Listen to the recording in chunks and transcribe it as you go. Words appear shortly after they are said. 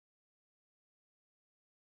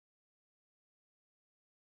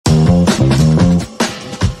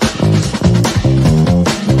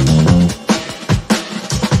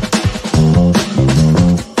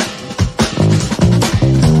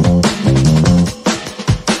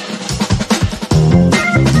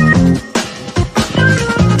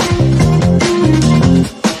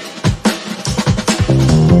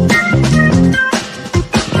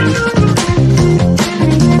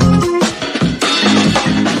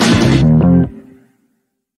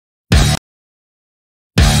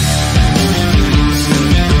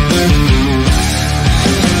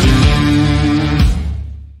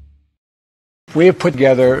We have put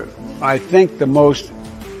together, I think, the most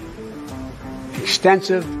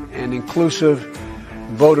extensive and inclusive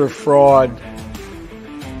voter fraud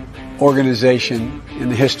organization in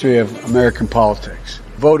the history of American politics.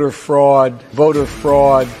 Voter fraud.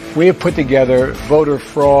 We have put together voter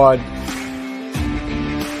fraud.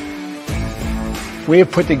 We have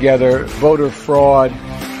put together voter fraud,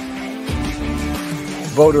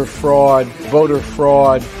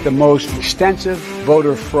 the most extensive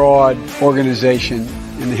voter fraud organization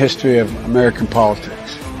in the history of American politics.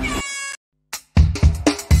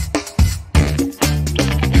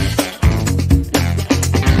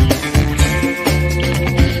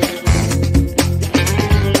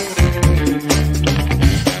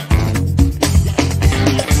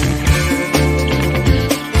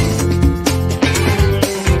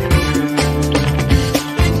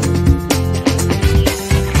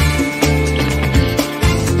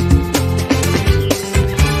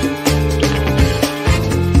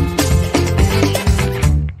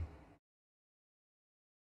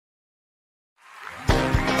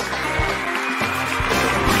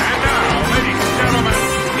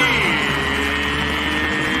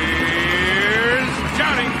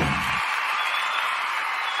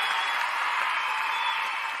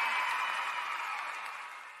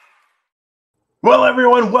 Well,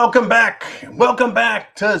 everyone, welcome back. Welcome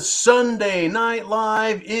back to Sunday Night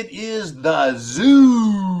Live. It is the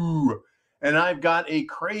Zoo. And I've got a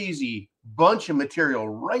crazy bunch of material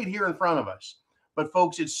right here in front of us. But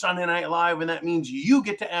folks, it's Sunday Night Live, and that means you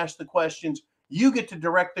get to ask the questions. You get to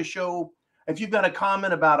direct the show. If you've got a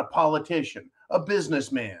comment about a politician, a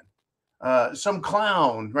businessman, some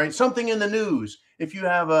clown, right? Something in the news. If you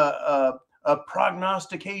have a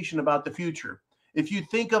prognostication about the future. If you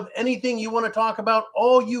think of anything you want to talk about,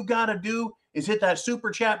 all you got to do is hit that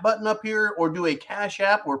super chat button up here or do a Cash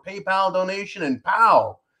App or PayPal donation, and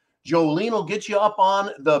pow, Jolene will get you up on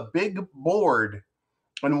the big board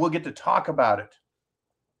and we'll get to talk about it.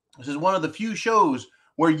 This is one of the few shows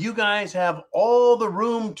where you guys have all the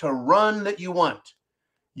room to run that you want.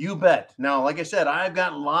 You bet. Now, like I said, I've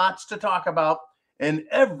got lots to talk about, and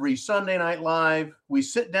every Sunday Night Live, we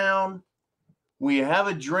sit down, we have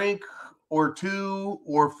a drink or 2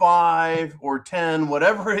 or 5 or 10,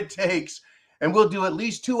 whatever it takes. And we'll do at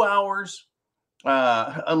least 2 hours,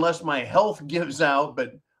 unless my health gives out,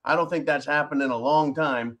 but I don't think that's happened in a long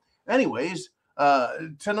time. Anyways,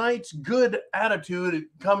 tonight's good attitude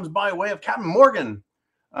comes by way of Captain Morgan.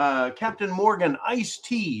 Captain Morgan Iced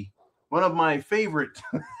Tea, one of my favorite.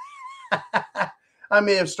 I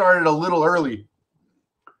may have started a little early.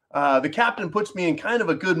 The captain puts me in kind of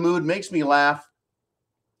a good mood, makes me laugh.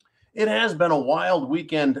 It has been a wild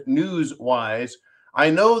weekend news-wise. I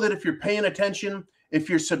know that if you're paying attention, if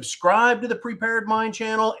you're subscribed to the Prepared Mind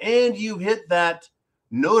channel and you hit that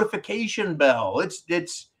notification bell,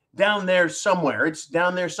 it's down there somewhere. It's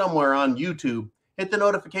down there somewhere on YouTube. Hit the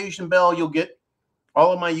notification bell. You'll get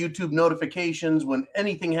all of my YouTube notifications when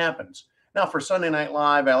anything happens. Now, for Sunday Night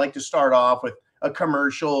Live, I like to start off with a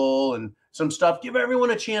commercial and some stuff. Give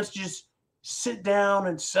everyone a chance to just sit down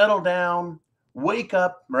and settle down. Wake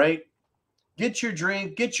up, right? Get your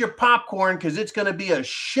drink, get your popcorn, because it's going to be a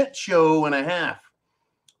shit show and a half.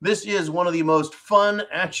 This is one of the most fun,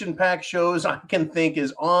 action-packed shows I can think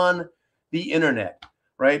is on the internet,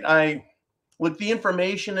 right? Look, the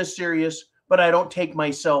information is serious, but I don't take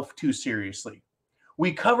myself too seriously.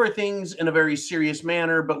 We cover things in a very serious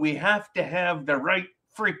manner, but we have to have the right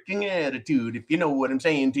freaking attitude, if you know what I'm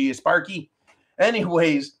saying to you, Sparky.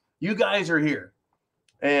 Anyways, you guys are here.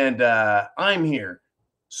 And I'm here.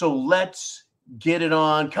 So let's get it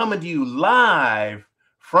on. Coming to you live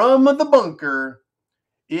from the bunker.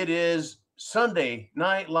 It is Sunday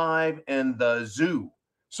Night Live and the Zoo.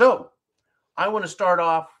 So I want to start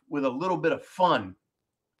off with a little bit of fun.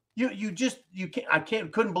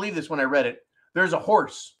 Couldn't believe this when I read it. There's a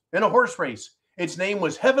horse in a horse race. Its name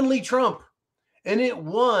was Heavenly Trump. And it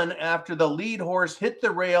won after the lead horse hit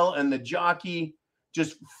the rail and the jockey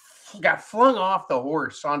just got flung off the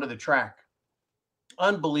horse onto the track.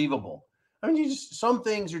 Unbelievable. I mean, some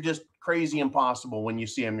things are just crazy impossible when you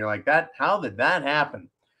see them. You're like, how did that happen?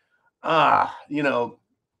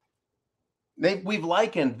 We've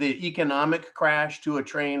likened the economic crash to a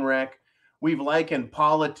train wreck. We've likened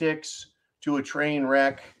politics to a train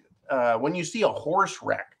wreck. When you see a horse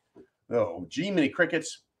wreck, oh, gee, many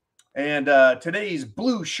crickets. And today's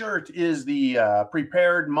blue shirt is the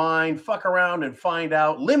Prepared Mind Fuck Around and Find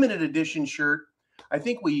Out limited edition shirt. I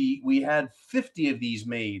think we had 50 of these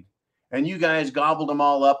made, and you guys gobbled them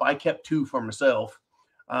all up. I kept 2 for myself,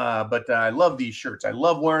 but I love these shirts. I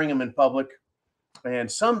love wearing them in public. And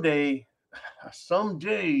someday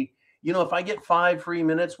if I get 5 free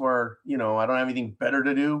minutes where, I don't have anything better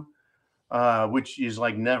to do, which is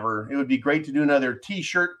like never, it would be great to do another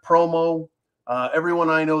t-shirt promo. Everyone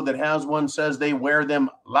I know that has one says they wear them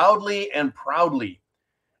loudly and proudly.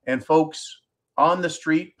 And folks, on the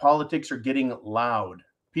street, politics are getting loud.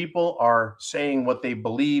 People are saying what they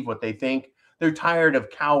believe, what they think. They're tired of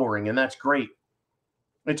cowering, and that's great.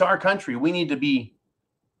 It's our country. We need to be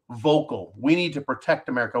vocal. We need to protect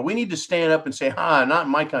America. We need to stand up and say, not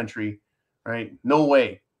in my country, right? No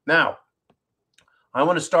way. Now, I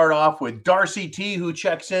want to start off with Darcy T, who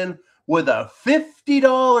checks in with a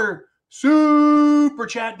 $50 super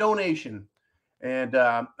chat donation. And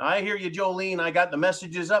I hear you, Jolene. I got the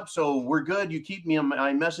messages up, so we're good. You keep me on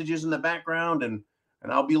my messages in the background, and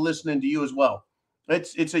I'll be listening to you as well.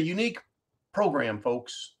 It's a unique program,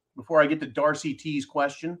 folks. Before I get to Darcy T's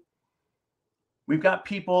question, we've got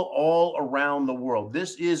people all around the world.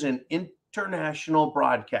 This is an international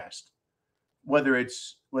broadcast. Whether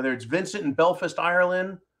it's Vincent in Belfast,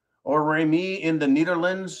 Ireland, or Remy in the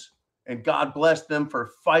Netherlands, and God bless them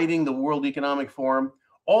for fighting the World Economic Forum,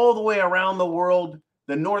 all the way around the world,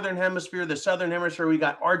 the Northern Hemisphere, the Southern Hemisphere, we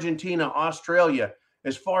got Argentina, Australia,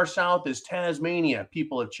 as far south as Tasmania,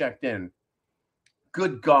 people have checked in.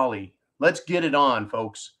 Good golly. Let's get it on,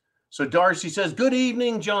 folks. So Darcy says, good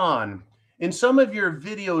evening, John. In some of your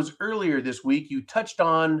videos earlier this week, you touched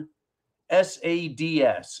on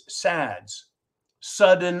SADS,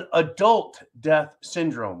 sudden adult death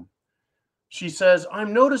syndrome. She says,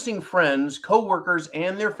 I'm noticing friends, coworkers,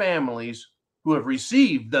 and their families who have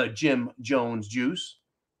received the Jim Jones juice.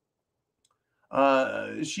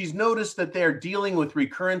 She's noticed that they're dealing with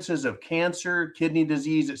recurrences of cancer, kidney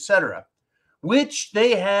disease, etc., which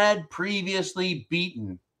they had previously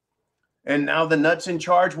beaten. And now the nuts in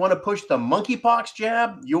charge want to push the monkeypox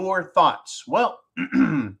jab. Your thoughts? Well,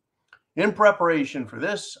 in preparation for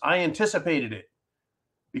this, I anticipated it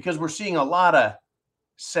because we're seeing a lot of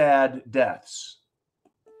sad deaths.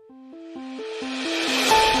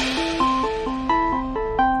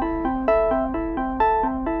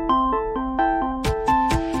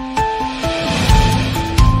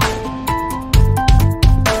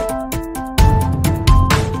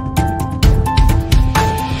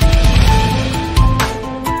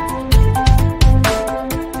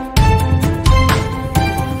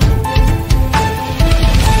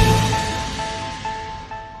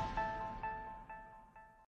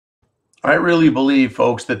 I really believe,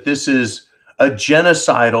 folks, that this is a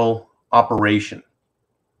genocidal operation.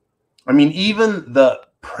 I mean, even the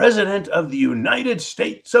President of the United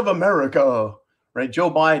States of America, right, Joe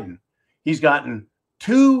Biden, he's gotten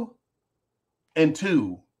 2 and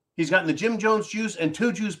 2. He's gotten the Jim Jones juice and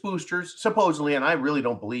 2 juice boosters, supposedly, and I really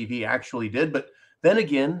don't believe he actually did. But then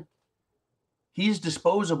again, he's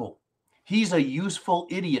disposable. He's a useful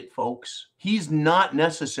idiot, folks. He's not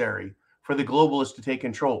necessary for the globalists to take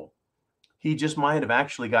control. He just might have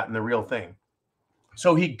actually gotten the real thing.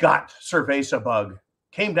 So he got Cerveza bug,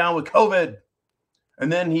 came down with COVID,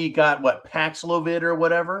 and then he got Paxlovid or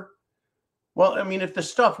whatever. Well, I mean, if the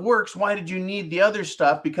stuff works, why did you need the other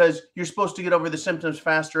stuff? Because you're supposed to get over the symptoms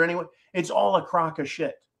faster anyway. It's all a crock of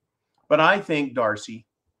shit. But I think, Darcy,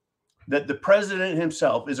 that the president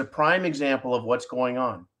himself is a prime example of what's going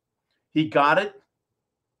on. He got it,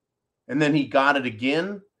 and then he got it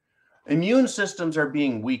again. Immune systems are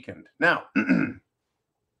being weakened. Now,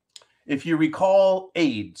 if you recall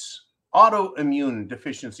AIDS, autoimmune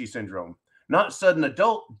deficiency syndrome, not sudden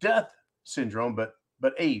adult death syndrome, but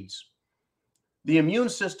AIDS, the immune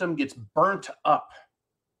system gets burnt up.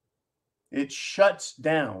 It shuts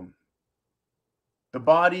down. The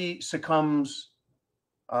body succumbs,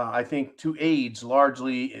 I think, to AIDS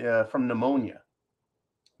largely from pneumonia.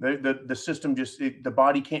 The system the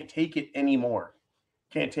body can't take it anymore.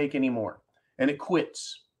 Can't take anymore. And it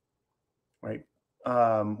quits, right?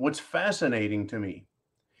 What's fascinating to me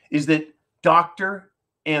is that Dr.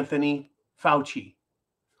 Anthony Fauci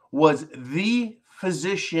was the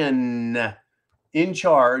physician in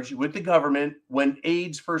charge with the government when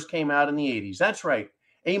AIDS first came out in the 80s. That's right.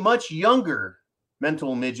 A much younger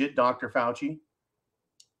mental midget, Dr. Fauci,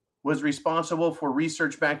 was responsible for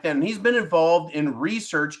research back then. And he's been involved in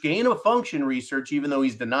research, gain-of-function research, even though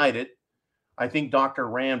he's denied it. I think Dr.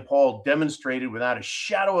 Rand Paul demonstrated without a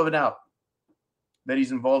shadow of a doubt that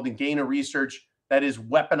he's involved in gain of research that is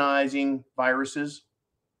weaponizing viruses.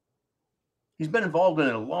 He's been involved in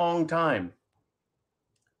it a long time.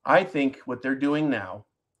 I think what they're doing now,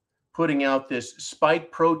 putting out this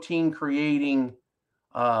spike protein creating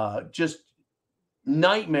just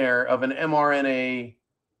nightmare of an mRNA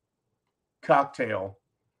cocktail,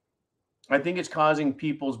 I think it's causing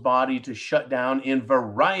people's body to shut down in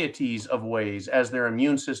varieties of ways as their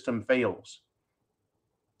immune system fails.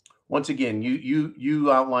 Once again,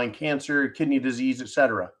 you outline cancer, kidney disease,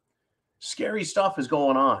 etc. Scary stuff is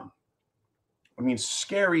going on. I mean,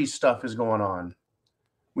 scary stuff is going on.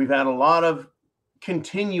 We've had a lot of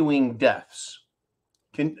continuing deaths.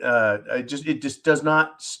 It just does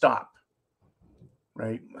not stop,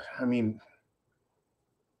 right? I mean,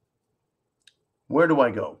 where do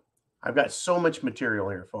I go? I've got so much material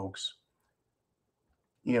here, folks.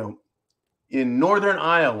 You know, in northern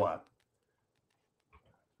Iowa,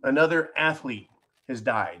 another athlete has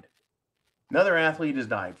died. Another athlete has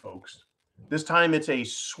died, folks. This time it's a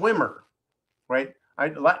swimmer, right?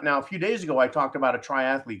 Now, a few days ago, I talked about a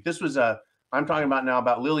triathlete. I'm talking about now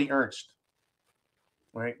about Lily Ernst,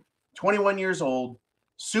 right? 21 years old,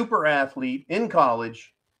 super athlete in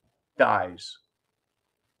college, dies.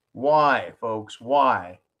 Why, folks?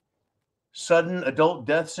 Why? Sudden adult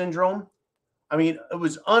death syndrome? I mean, it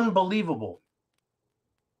was unbelievable.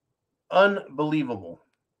 Unbelievable,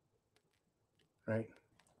 right?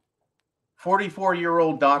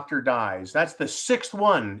 44-year-old doctor dies. That's the 6th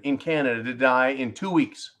one in Canada to die in 2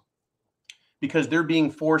 weeks because they're being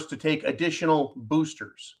forced to take additional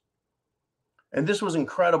boosters. And this was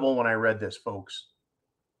incredible when I read this, folks.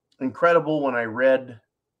 Incredible when I read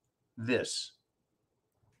this.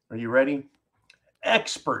 Are you ready?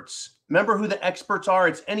 Experts. Remember who the experts are?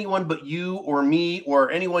 It's anyone but you or me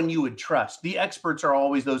or anyone you would trust. The experts are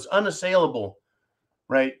always those unassailable,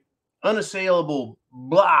 right? Unassailable,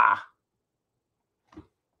 blah.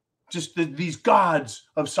 Just these gods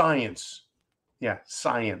of science. Yeah,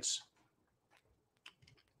 science.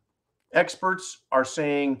 Experts are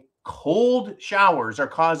saying cold showers are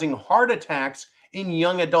causing heart attacks in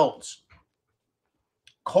young adults.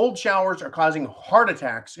 Cold showers are causing heart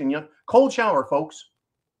attacks in young. Cold shower, folks.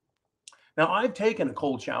 Now, I've taken a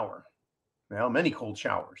cold shower. Well, many cold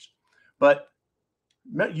showers. But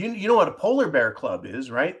you know what a polar bear club is,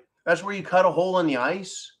 right? That's where you cut a hole in the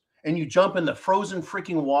ice and you jump in the frozen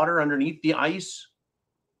freaking water underneath the ice.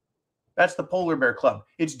 That's the polar bear club.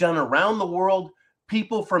 It's done around the world.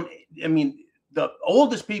 People from, I mean, the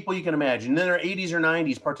oldest people you can imagine, in their 80s or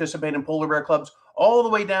 90s, participate in polar bear clubs, all the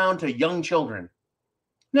way down to young children.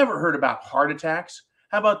 Never heard about heart attacks.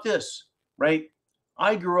 How about this, right?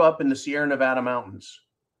 I grew up in the Sierra Nevada mountains.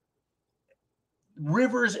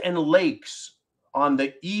 Rivers and lakes on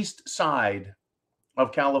the east side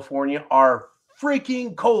of California are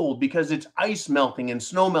freaking cold because it's ice melting and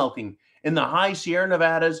snow melting in the high Sierra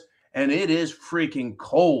Nevadas, and it is freaking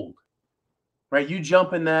cold, right? You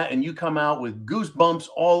jump in that and you come out with goosebumps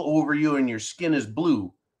all over you and your skin is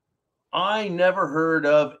blue. I never heard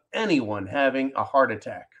of anyone having a heart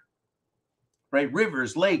attack, right?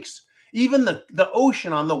 Rivers, lakes, even the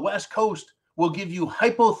ocean on the West Coast will give you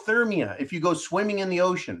hypothermia if you go swimming in the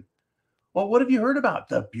ocean. Well, what have you heard about?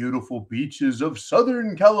 The beautiful beaches of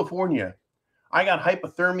Southern California. I got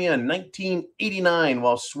hypothermia in 1989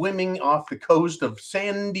 while swimming off the coast of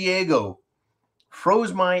San Diego.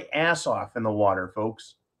 Froze my ass off in the water,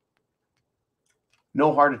 folks.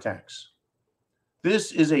 No heart attacks.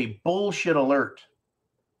 This is a bullshit alert,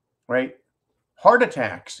 right? Heart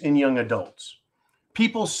attacks in young adults.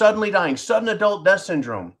 People suddenly dying, sudden adult death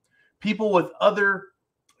syndrome. People with other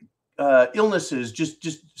illnesses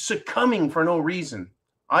just succumbing for no reason.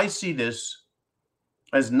 I see this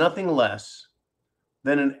as nothing less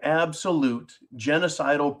than an absolute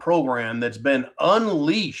genocidal program that's been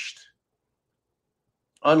unleashed.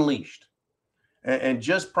 And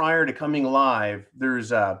just prior to coming live,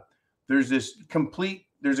 there's a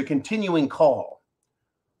continuing call.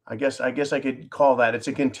 I guess I could call that. It's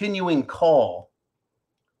a continuing call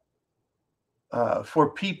for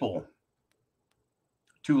people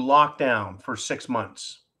to lock down for 6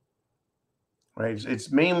 months. Right?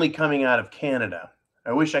 It's mainly coming out of Canada.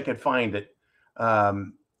 I wish I could find it.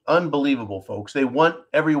 Unbelievable, folks. They want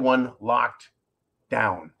everyone locked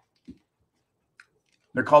down.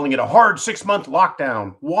 They're calling it a hard 6-month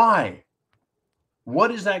lockdown. Why?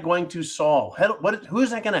 What is that going to solve? Who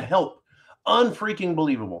is that going to help? Unfreaking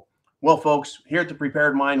believable. Well, folks, here at The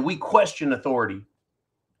Prepared Mind, we question authority.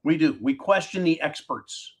 We do. We question the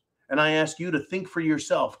experts. And I ask you to think for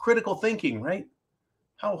yourself. Critical thinking, right?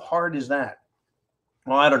 How hard is that?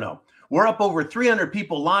 Well, I don't know. We're up over 300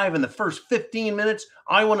 people live in the first 15 minutes.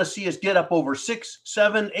 I want to see us get up over 600,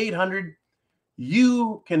 700, 800.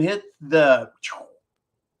 You can hit the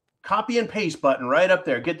copy and paste button right up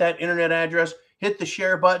there. Get that internet address. Hit the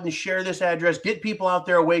share button. Share this address. Get people out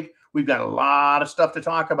there awake. We've got a lot of stuff to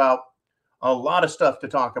talk about. A lot of stuff to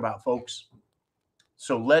talk about, folks.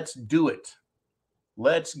 So let's do it.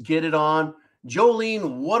 Let's get it on.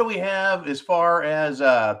 Jolene, what do we have as far as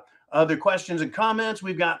other questions and comments?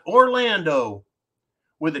 We've got Orlando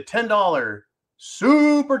with a $10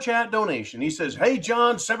 super chat donation. He says, hey,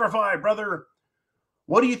 John, Semper Fi, brother.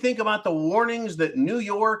 What do you think about the warnings that New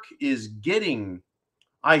York is getting?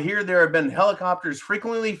 I hear there have been helicopters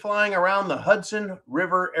frequently flying around the Hudson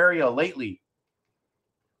River area lately.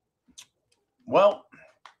 Well,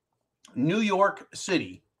 New York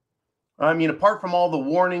City, I mean, apart from all the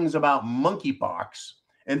warnings about monkeypox,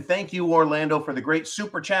 and thank you, Orlando, for the great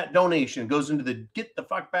super chat donation. It goes into the Get the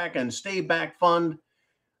Fuck Back and Stay Back Fund.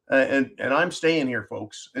 And I'm staying here,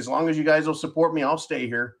 folks. As long as you guys will support me, I'll stay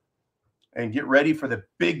here and get ready for the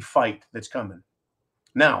big fight that's coming.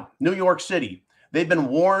 Now, New York City, they've been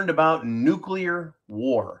warned about nuclear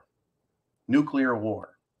war. Nuclear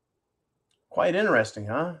war. Quite interesting,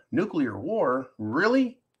 huh? Nuclear war?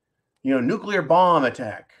 Really? You know, nuclear bomb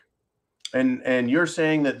attack. And you're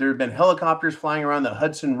saying that there have been helicopters flying around the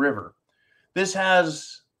Hudson River. This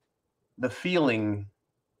has the feeling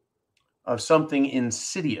of something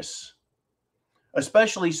insidious,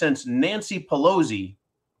 especially since Nancy Pelosi,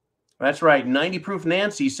 that's right, 90 Proof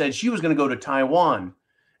Nancy, said she was going to go to Taiwan.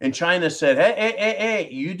 And China said, hey,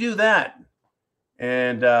 you do that,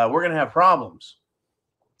 and we're going to have problems.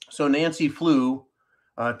 So Nancy flew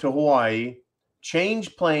to Hawaii,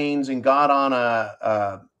 changed planes, and got on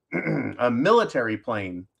a military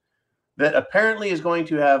plane that apparently is going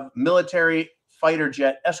to have military fighter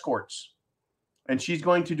jet escorts. And she's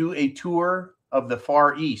going to do a tour of the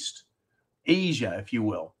Far East, Asia, if you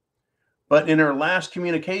will. But in her last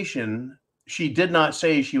communication, she did not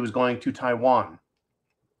say she was going to Taiwan.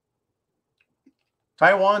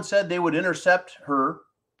 Taiwan said they would intercept her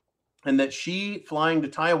and that she flying to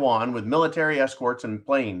Taiwan with military escorts and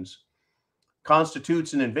planes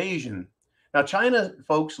constitutes an invasion. Now, China,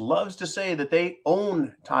 folks, loves to say that they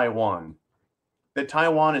own Taiwan, that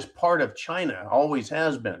Taiwan is part of China, always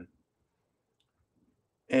has been.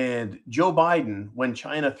 And Joe Biden, when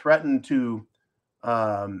China threatened to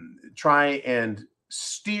try and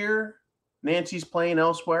steer Nancy's plane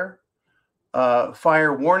elsewhere,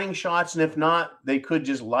 fire warning shots, and if not, they could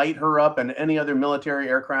just light her up and any other military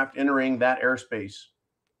aircraft entering that airspace.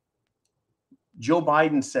 Joe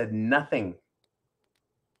Biden said nothing.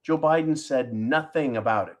 Joe Biden said nothing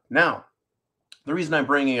about it. Now, the reason I'm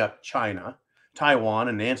bringing up China, Taiwan,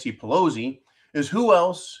 and Nancy Pelosi is who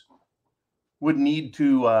else would need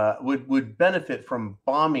to would benefit from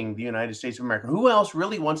bombing the United States of America? Who else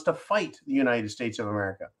really wants to fight the United States of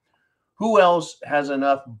America? Who else has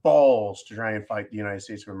enough balls to try and fight the United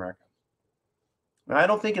States of America? Now, I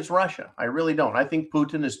don't think it's Russia. I really don't. I think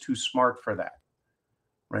Putin is too smart for that,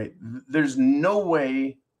 right? There's no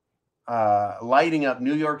way lighting up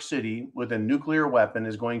New York City with a nuclear weapon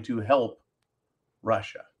is going to help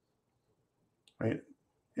Russia, right?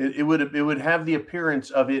 It would have the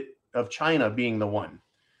appearance of China being the one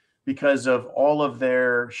because of all of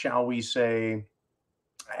their, shall we say,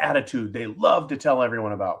 attitude they love to tell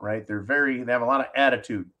everyone about, right? They have a lot of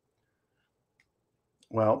attitude.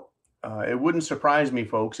 Well, it wouldn't surprise me,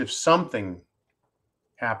 folks, if something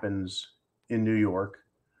happens in New York,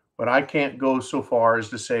 but I can't go so far as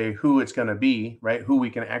to say who it's going to be, right? Who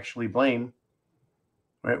we can actually blame,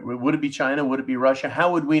 right? Would it be China? Would it be Russia?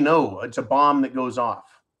 How would we know? It's a bomb that goes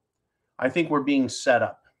off. I think we're being set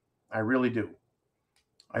up. I really do.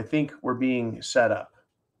 I think we're being set up.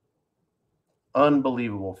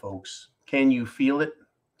 Unbelievable, folks. Can you feel it?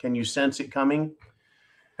 Can you sense it coming?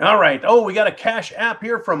 All right. Oh, we got a Cash App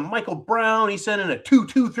here from Michael Brown. He sent in a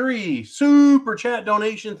 223 super chat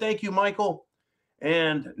donation. Thank you, Michael.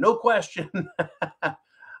 And no question.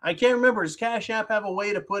 I can't remember. Does Cash App have a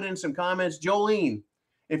way to put in some comments? Jolene,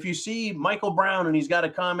 if you see Michael Brown and he's got a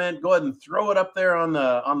comment, go ahead and throw it up there on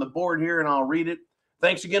the board here and I'll read it.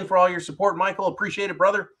 Thanks again for all your support, Michael. Appreciate it,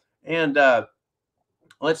 brother. And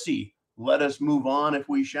let's see. Let us move on if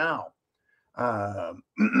we shall.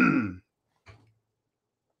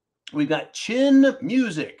 We've got Chin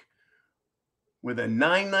Music with a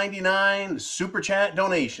 $9.99 super chat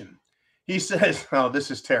donation. He says, oh, this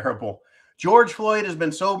is terrible. George Floyd has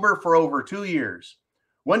been sober for over 2 years.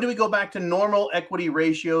 When do we go back to normal equity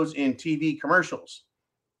ratios in TV commercials?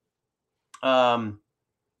 I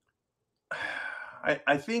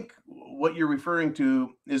think what you're referring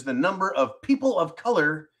to is the number of people of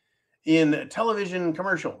color in television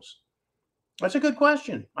commercials. That's a good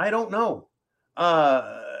question. I don't know.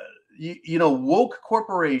 You know, woke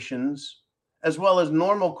corporations, as well as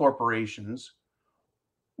normal corporations,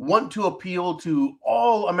 want to appeal to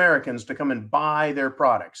all Americans to come and buy their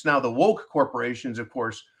products. Now, the woke corporations, of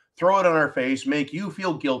course, throw it on our face, make you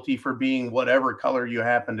feel guilty for being whatever color you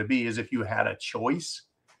happen to be, as if you had a choice.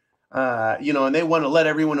 And they want to let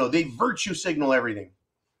everyone know, they virtue signal everything.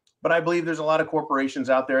 But I believe there's a lot of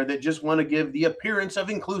corporations out there that just want to give the appearance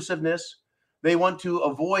of inclusiveness. They want to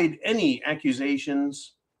avoid any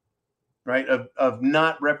accusations, right, of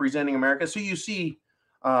not representing America. So you see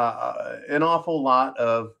an awful lot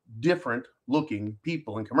of different looking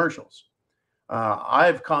people in commercials.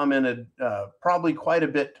 I've commented probably quite a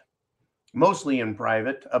bit, mostly in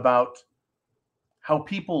private, about how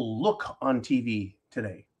people look on TV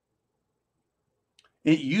today.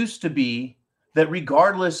 It used to be that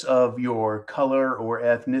regardless of your color or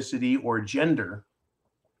ethnicity or gender,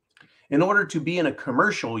 in order to be in a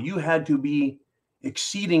commercial, you had to be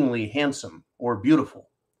exceedingly handsome or beautiful.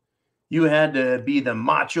 You had to be the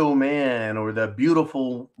macho man or the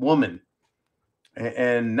beautiful woman.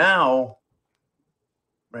 And now,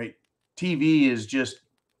 right, TV is just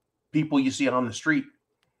people you see on the street.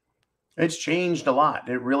 It's changed a lot.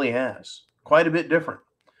 It really has. Quite a bit different.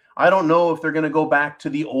 I don't know if they're going to go back to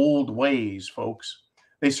the old ways, folks.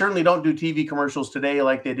 They certainly don't do TV commercials today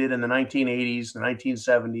like they did in the 1980s, the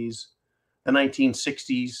 1970s, the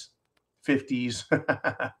 1960s,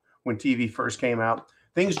 50s, when TV first came out.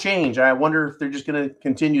 Things change. I wonder if they're just going to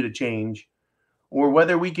continue to change, or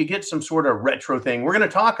whether we could get some sort of retro thing. We're going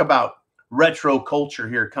to talk about retro culture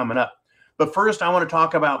here coming up. But first, I want to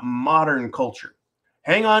talk about modern culture.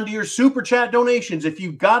 Hang on to your super chat donations. If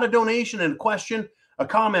you've got a donation and a question, a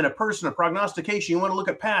comment, a person, a prognostication, you want to look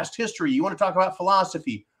at past history, you want to talk about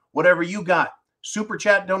philosophy, whatever you got, super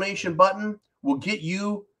chat donation button will get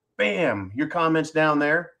you, bam, your comments down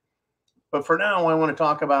there. But for now, I want to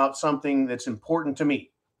talk about something that's important to me.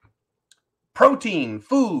 Protein,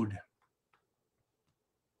 food.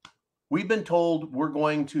 We've been told we're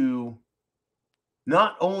going to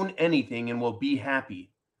not own anything and we'll be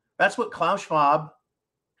happy. That's what Klaus Schwab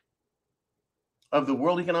of the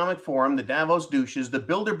World Economic Forum, the Davos douches, the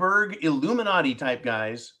Bilderberg Illuminati type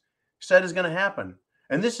guys said is going to happen.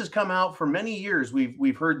 And this has come out for many years.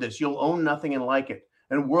 We've heard this. You'll own nothing and like it.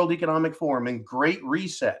 And World Economic Forum and Great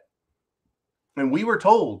Reset. And we were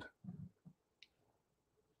told,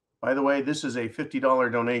 by the way, this is a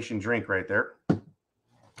 $50 donation drink right there.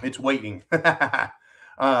 It's waiting.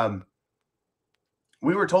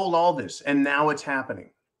 We were told all this, and now it's happening.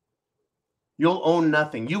 You'll own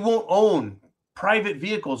nothing. You won't own private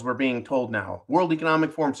vehicles, we're being told now. World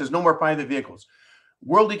Economic Forum says no more private vehicles.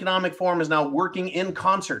 World Economic Forum is now working in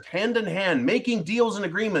concert, hand in hand, making deals and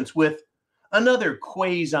agreements with another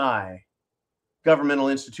quasi-governmental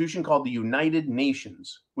institution called the United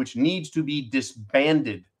Nations, which needs to be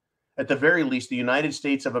disbanded. At the very least, the United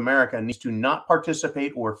States of America needs to not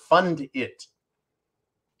participate or fund it.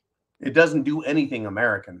 It doesn't do anything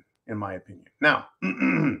American, in my opinion. Now,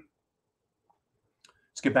 let's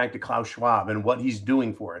get back to Klaus Schwab and what he's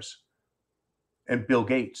doing for us. And Bill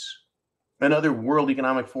Gates and other World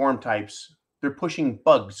Economic Forum types, they're pushing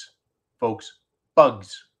bugs, folks.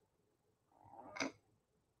 Bugs.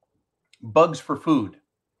 Bugs for food.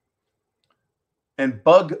 And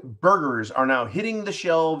bug burgers are now hitting the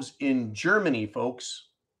shelves in Germany, folks,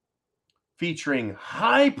 featuring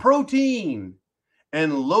high protein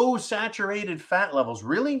and low saturated fat levels.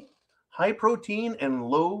 Really? High protein and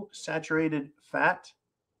low saturated fat?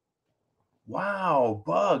 Wow,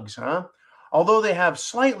 bugs, huh? Although they have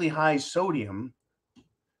slightly high sodium,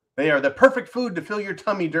 they are the perfect food to fill your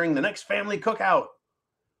tummy during the next family cookout.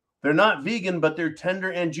 They're not vegan, but they're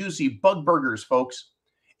tender and juicy. Bug burgers, folks.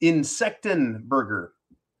 Insectin burger.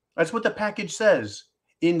 That's what the package says.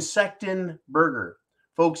 Insectin burger.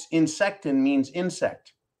 Folks, insectin means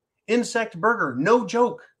insect. Insect burger, no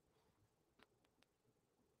joke.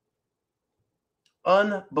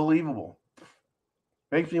 Unbelievable.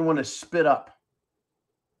 Makes me want to spit up.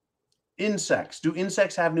 Insects. Do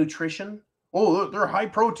insects have nutrition? Oh, they're high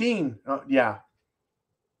protein. Yeah.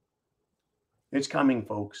 It's coming,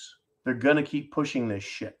 folks. They're going to keep pushing this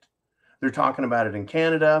shit. They're talking about it in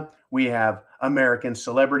Canada. We have American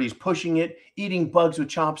celebrities pushing it, eating bugs with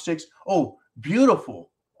chopsticks. Oh,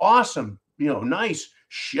 beautiful. Awesome. Nice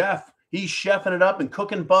chef. He's chefing it up and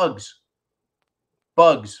cooking bugs.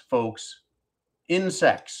 Bugs, folks.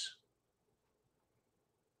 Insects.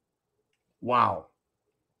 Wow.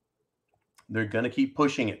 They're going to keep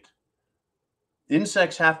pushing it.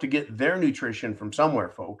 Insects have to get their nutrition from somewhere,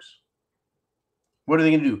 folks. What are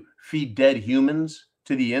they going to do? Feed dead humans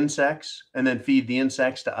to the insects and then feed the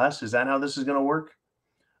insects to us? Is that how this is going to work?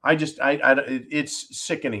 It's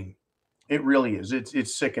sickening. It really is.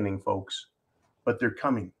 It's sickening, folks. But they're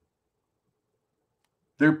coming.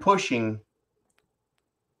 They're pushing,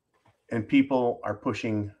 and people are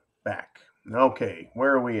pushing back. Okay,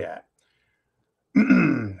 where are we at?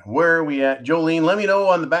 Where are we at? Jolene, let me know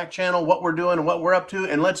on the back channel what we're doing and what we're up to,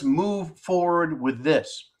 and let's move forward with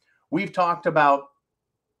this. We've talked about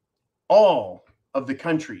all of the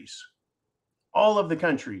countries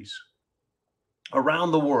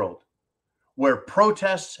around the world where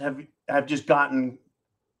protests have just gotten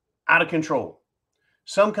out of control.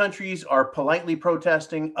 Some countries are politely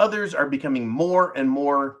protesting. Others are becoming more and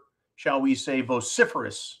more, shall we say,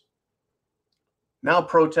 vociferous. Now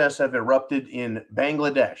protests have erupted in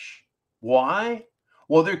Bangladesh. Why?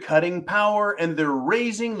 Well, they're cutting power and they're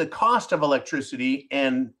raising the cost of electricity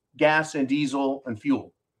and gas and diesel and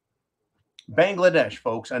fuel. Bangladesh,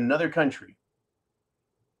 folks, another country.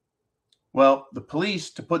 Well, the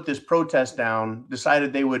police, to put this protest down,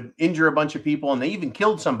 decided they would injure a bunch of people, and they even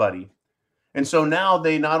killed somebody. And so now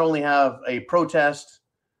they not only have a protest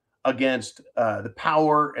against the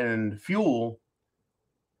power and fuel,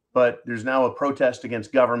 but there's now a protest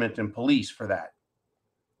against government and police for that.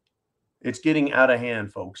 It's getting out of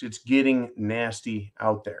hand, folks. It's getting nasty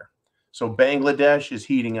out there. So Bangladesh is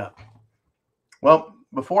heating up. Well,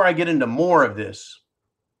 before I get into more of this,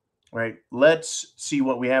 right, let's see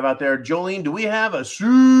what we have out there. Jolene, do we have a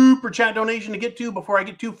super chat donation to get to before I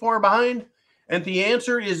get too far behind? And the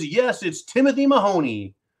answer is yes, it's Timothy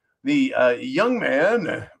Mahoney, the young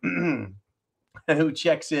man who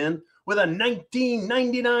checks in with a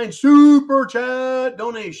 $19.99 super chat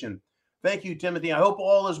donation. Thank you, Timothy. I hope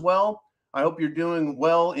all is well. I hope you're doing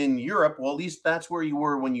well in Europe. Well, at least that's where you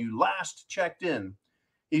were when you last checked in.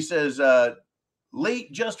 He says,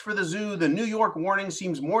 late just for the zoo, the New York warning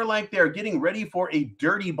seems more like they're getting ready for a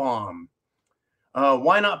dirty bomb.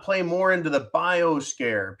 Why not play more into the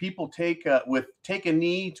bioscare? People take a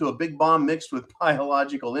knee to a big bomb mixed with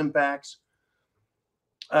biological impacts.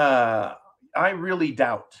 I really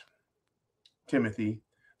doubt, Timothy,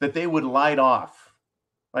 that they would light off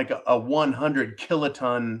like a 100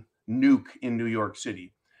 kiloton nuke in New York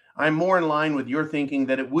City. I'm more in line with your thinking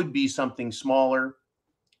that it would be something smaller,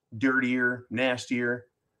 dirtier, nastier,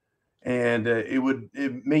 and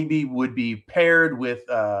it maybe would be paired with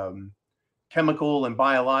chemical and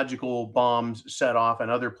biological bombs set off in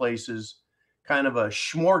other places, kind of a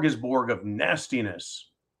smorgasbord of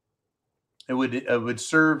nastiness. It would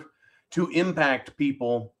serve to impact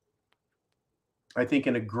people, I think,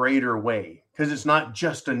 in a greater way, because it's not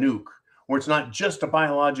just a nuke, or it's not just a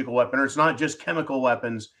biological weapon, or it's not just chemical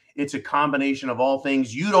weapons. It's a combination of all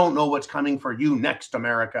things. You don't know what's coming for you next,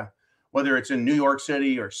 America, whether it's in New York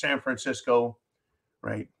City or San Francisco,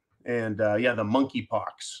 right? And yeah, the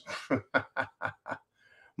monkeypox.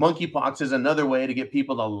 Monkeypox is another way to get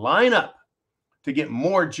people to line up to get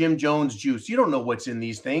more Jim Jones juice. You don't know what's in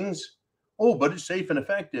these things. Oh, but it's safe and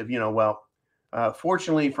effective. Well,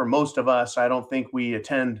 fortunately for most of us, I don't think we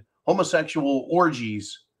attend homosexual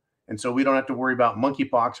orgies. And so we don't have to worry about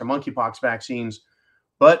monkeypox or monkeypox vaccines.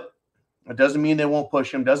 But it doesn't mean they won't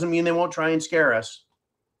push them. Doesn't mean they won't try and scare us.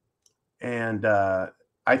 And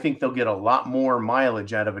I think they'll get a lot more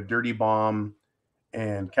mileage out of a dirty bomb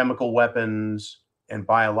and chemical weapons and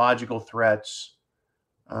biological threats.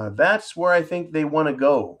 That's where I think they want to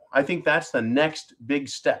go. I think that's the next big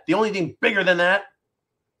step. The only thing bigger than that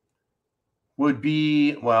would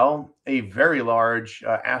be, well, a very large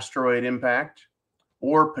asteroid impact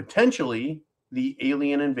or potentially the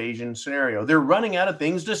alien invasion scenario. They're running out of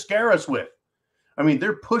things to scare us with. I mean,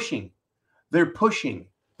 they're pushing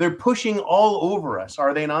all over us,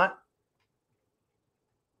 are they not?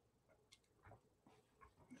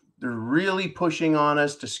 They're really pushing on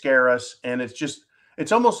us to scare us. And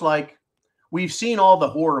it's almost like we've seen all the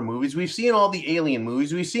horror movies. We've seen all the alien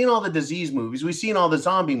movies. We've seen all the disease movies. We've seen all the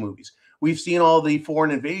zombie movies. We've seen all the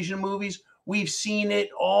foreign invasion movies. We've seen it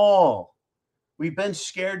all. We've been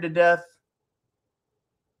scared to death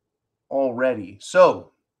already.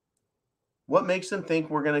 So what makes them think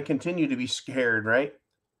we're going to continue to be scared, right?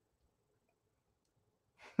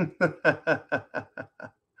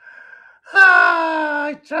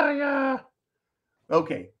 I tell ya.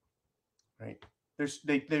 Okay, right.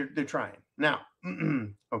 They're trying now.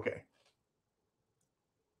 Okay.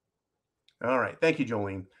 All right. Thank you,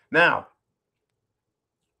 Jolene. Now,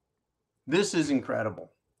 this is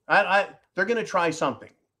incredible. They're going to try something.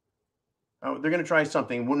 They're going to try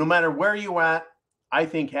something. Well, no matter where you're at, I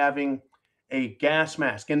think having a gas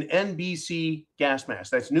mask, an NBC gas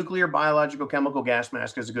mask, that's nuclear, biological, chemical gas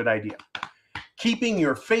mask, is a good idea. Keeping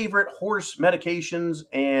your favorite horse medications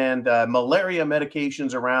and malaria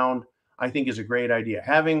medications around, I think, is a great idea.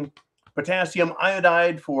 Having potassium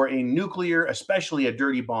iodide for a nuclear, especially a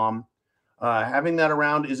dirty bomb, having that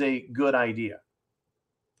around is a good idea.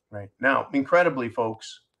 Right now, incredibly,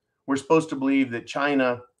 folks, we're supposed to believe that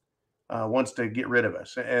China wants to get rid of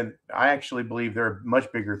us. And I actually believe they're a much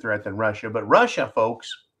bigger threat than Russia. But Russia, folks,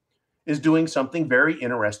 is doing something very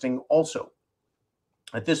interesting also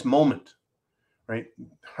at this moment, right?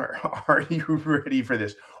 Are you ready for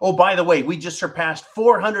this? Oh, by the way, we just surpassed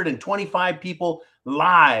 425 people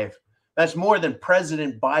live. That's more than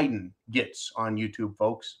President Biden gets on YouTube,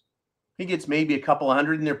 folks. He gets maybe a couple of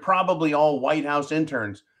hundred, and they're probably all White House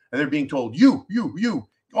interns. And they're being told, you,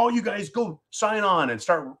 all you guys go sign on and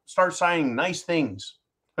start signing nice things.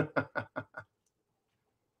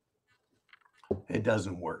 It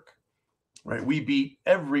doesn't work, right?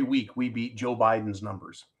 Every week we beat Joe Biden's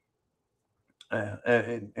numbers.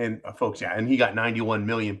 And folks, yeah, and he got 91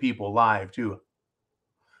 million people live too.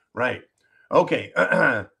 Right. Okay.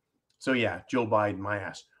 So yeah, Joe Biden, my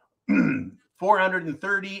ass.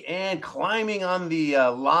 430 and climbing on the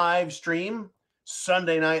live stream,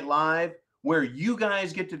 Sunday Night Live, where you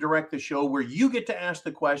guys get to direct the show, where you get to ask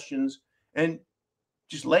the questions and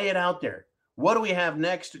just lay it out there. What do we have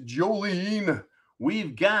next, Jolene?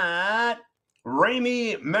 We've got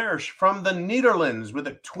Remy Mersch from the Netherlands with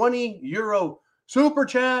a 20 euro super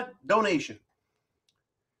chat donation.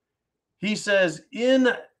 He says, in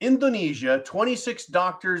Indonesia, 26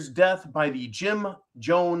 doctors' death by the Jim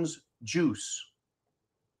Jones juice.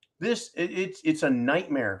 It's a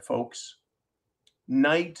nightmare, folks.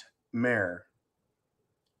 Nightmare.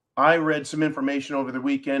 I read some information over the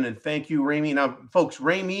weekend, and thank you, Remy. Now, folks,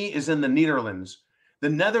 Remy is in the Netherlands. The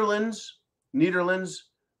Netherlands,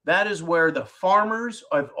 that is where the farmers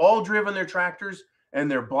have all driven their tractors, and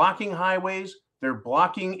they're blocking highways, they're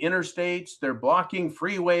blocking interstates, they're blocking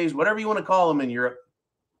freeways, whatever you want to call them in Europe.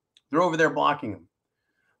 They're over there blocking them.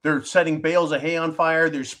 They're setting bales of hay on fire.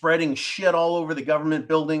 They're spreading shit all over the government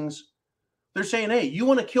buildings. They're saying, hey, you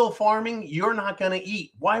want to kill farming? You're not going to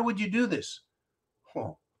eat. Why would you do this?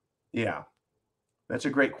 Well, yeah, that's a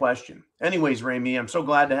great question. Anyways, Remy, I'm so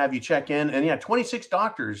glad to have you check in. And yeah, 26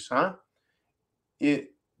 doctors, huh?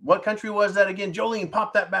 What country was that again? Jolene,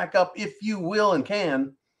 pop that back up if you will and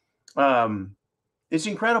can. It's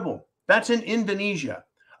incredible. That's in Indonesia,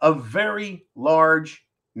 a very large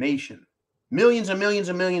nation. Millions and millions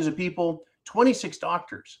and millions of people, 26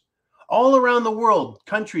 doctors. All around the world,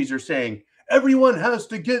 countries are saying, everyone has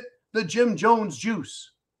to get the Jim Jones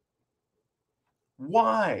juice.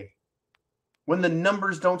 Why? When the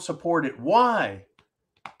numbers don't support it, why?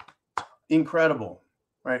 Incredible,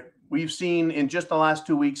 right? We've seen in just the last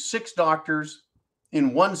 2 weeks, 6 doctors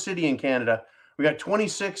in one city in Canada. We got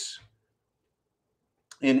 26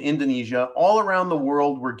 in Indonesia. All around the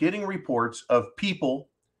world, we're getting reports of people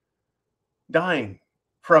dying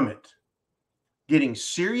from it, getting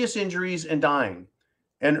serious injuries and dying.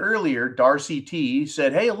 And earlier, Darcy T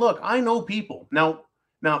said, hey, look, I know people. Now,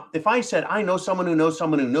 if I said, I know someone who knows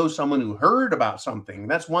someone who knows someone who heard about something,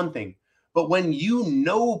 that's one thing. But when you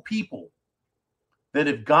know people that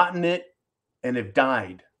have gotten it and have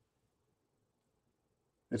died,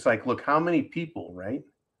 it's like, look, how many people, right?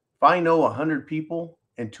 If I know 100 people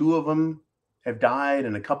and 2 of them have died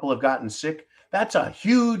and a couple have gotten sick, that's a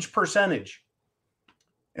huge percentage.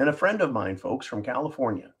 And a friend of mine, folks, from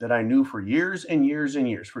California that I knew for years and years and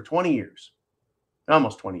years, for 20 years,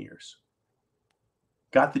 almost 20 years,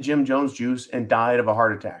 got the Jim Jones juice and died of a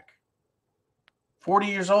heart attack. 40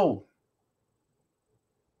 years old.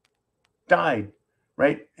 Died,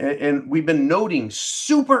 right? And we've been noting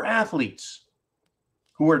super athletes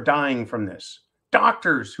who are dying from this.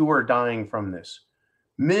 Doctors who are dying from this.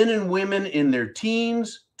 Men and women in their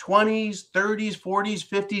teens, 20s, 30s, 40s,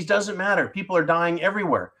 50s, doesn't matter. People are dying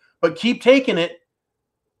everywhere. But keep taking it.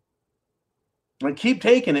 And keep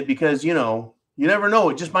taking it because, you never know.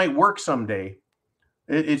 It just might work someday.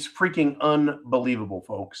 It's freaking unbelievable,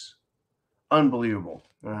 folks. Unbelievable.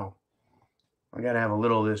 Wow. I got to have a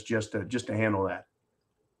little of this just to handle that.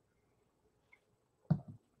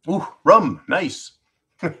 Ooh, rum. Nice.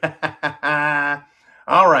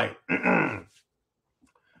 All right.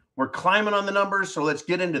 We're climbing on the numbers, so let's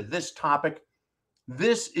get into this topic.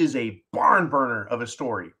 This is a barn burner of a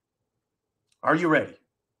story. Are you ready?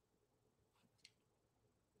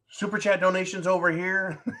 Super chat donations over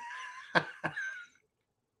here.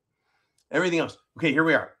 Everything else. Okay, here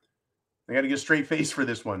we are. I got to get a straight face for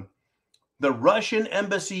this one. The Russian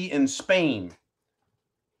embassy in Spain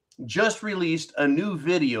just released a new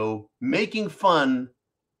video making fun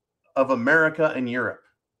of America and Europe.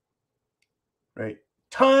 Right?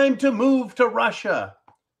 Time to move to Russia,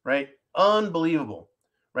 right? Unbelievable,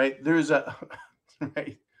 right? There's a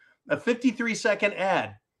 53-second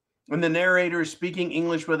ad, and the narrator is speaking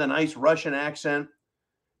English with a nice Russian accent,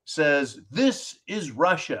 says, "This is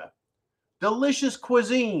Russia. delicious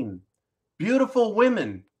cuisine, beautiful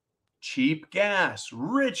women, cheap gas,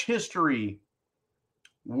 rich history,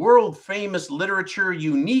 world-famous literature,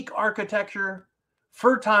 unique architecture,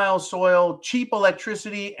 fertile soil, cheap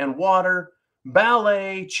electricity and water,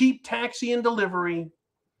 ballet, cheap taxi and delivery,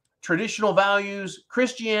 traditional values,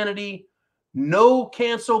 Christianity, no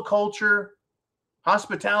cancel culture,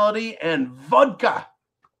 hospitality, and vodka,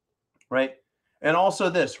 right? And also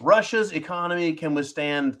this, Russia's economy can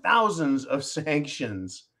withstand thousands of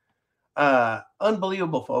sanctions.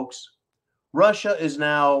 Unbelievable, folks. Russia is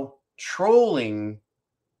now trolling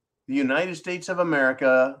the United States of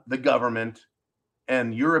America, the government,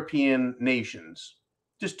 and European nations,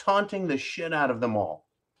 just taunting the shit out of them all,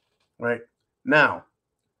 right? Now,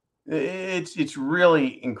 it's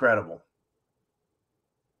really incredible.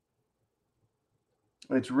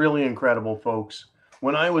 It's really incredible, folks.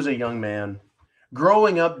 When I was a young man,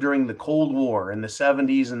 growing up during the Cold War in the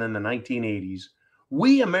 70s and then the 1980s,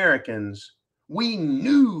 we Americans, we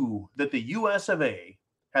knew that the US of A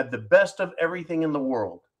had the best of everything in the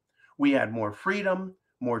world. We had more freedom,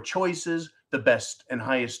 more choices, the best and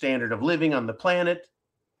highest standard of living on the planet.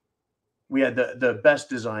 We had the best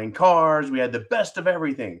designed cars. We had the best of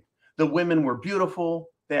everything. The women were beautiful.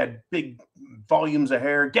 They had big volumes of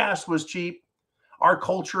hair. Gas was cheap. Our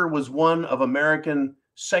culture was one of American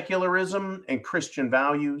secularism and Christian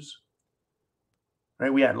values.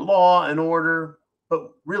 Right? We had law and order,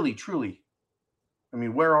 but really, truly, I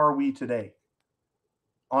mean, where are we today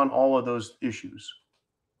on all of those issues?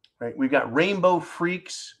 Right? We've got rainbow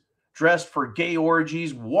freaks dressed for gay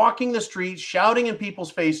orgies, walking the streets, shouting in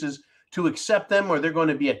people's faces to accept them or they're going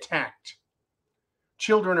to be attacked.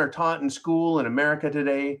 Children are taught in school in America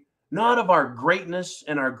today, not of our greatness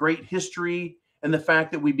and our great history and the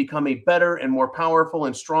fact that we become a better and more powerful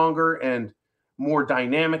and stronger and more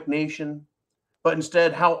dynamic nation, but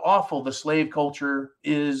instead how awful the slave culture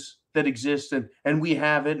is that exists, and we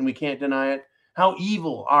have it and we can't deny it, how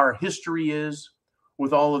evil our history is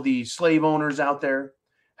with all of the slave owners out there,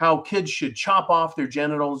 how kids should chop off their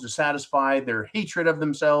genitals to satisfy their hatred of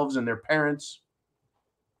themselves and their parents.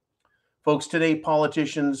 Folks, today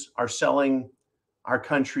politicians are selling our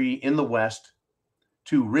country in the West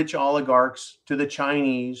to rich oligarchs, to the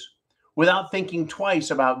Chinese, without thinking twice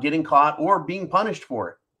about getting caught or being punished for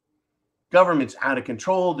it. Government's out of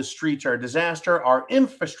control. The streets are a disaster. Our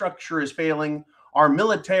infrastructure is failing. Our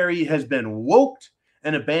military has been woked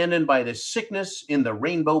and abandoned by the sickness in the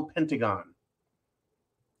rainbow Pentagon.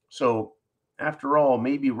 So, after all,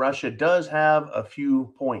 maybe Russia does have a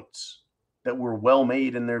few points that were well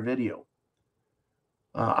made in their video.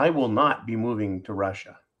 I will not be moving to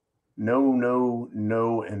Russia. No, no,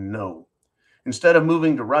 no, and no. Instead of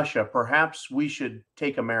moving to Russia, perhaps we should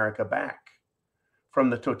take America back from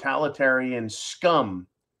the totalitarian scum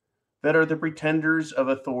that are the pretenders of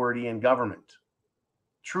authority and government.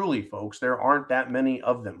 Truly, folks, there aren't that many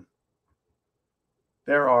of them.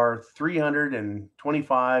 There are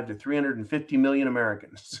 325 to 350 million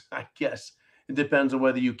Americans. I guess it depends on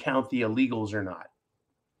whether you count the illegals or not.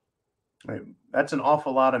 Right? That's an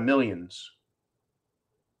awful lot of millions.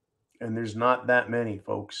 And there's not that many,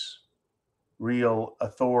 folks, real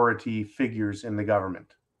authority figures in the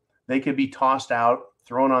government. They could be tossed out,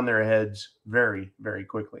 thrown on their heads very, very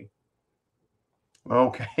quickly.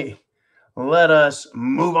 Okay, let us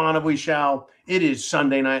move on if we shall. It is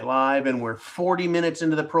Sunday Night Live, and we're 40 minutes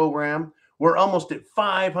into the program. We're almost at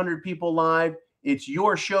 500 people live. It's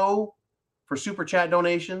your show for Super Chat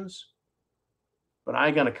donations. But I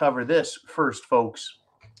got to cover this first, folks.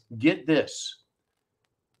 Get this.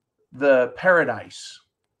 The paradise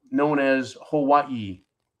known as Hawaii.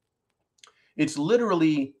 It's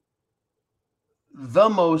literally the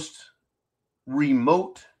most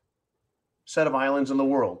remote set of islands in the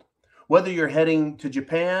world. Whether you're heading to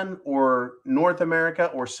Japan or North America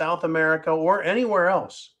or South America or anywhere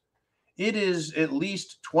else, it is at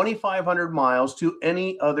least 2,500 miles to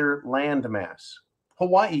any other landmass.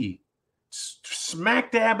 Hawaii,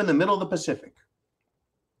 smack dab in the middle of the Pacific.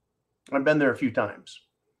 I've been there a few times.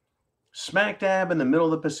 Smack dab in the middle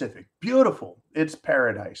of the Pacific. Beautiful. It's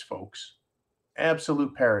paradise, folks.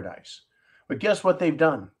 Absolute paradise. But guess what they've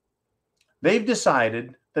done? They've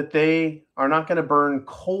decided that they are not going to burn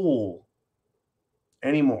coal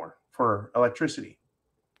anymore for electricity.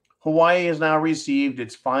 Hawaii has now received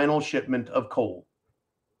its final shipment of coal.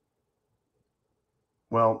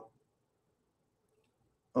 Well,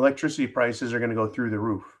 electricity prices are going to go through the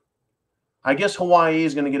roof. I guess Hawaii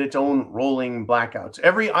is going to get its own rolling blackouts.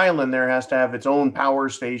 Every island there has to have its own power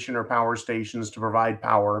station or power stations to provide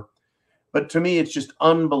power. But to me, it's just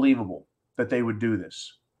unbelievable that they would do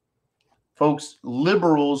this. Folks,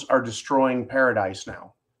 liberals are destroying paradise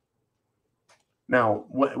now. Now,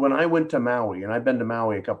 when I went to Maui, and I've been to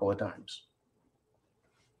Maui a couple of times,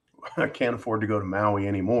 I can't afford to go to Maui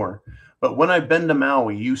anymore. But when I've been to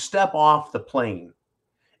Maui, you step off the plane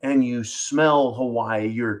and you smell Hawaii.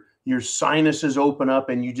 Your sinuses open up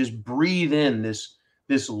and you just breathe in this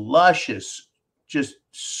luscious, just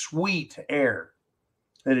sweet air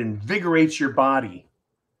that invigorates your body.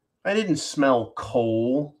 I didn't smell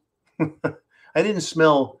coal. I didn't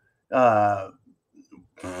smell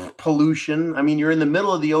pollution. I mean, you're in the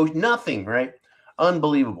middle of the ocean, nothing, right?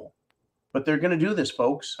 Unbelievable. But they're going to do this,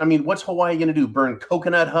 folks. I mean, what's Hawaii going to do? Burn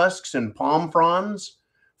coconut husks and palm fronds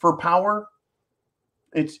for power?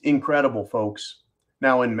 It's incredible, folks.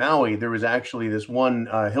 Now, in Maui, there was actually this one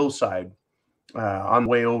hillside on the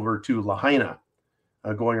way over to Lahaina,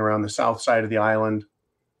 going around the south side of the island.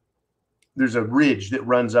 There's a ridge that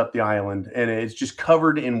runs up the island, and it's just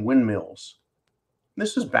covered in windmills.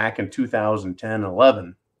 This was back in 2010,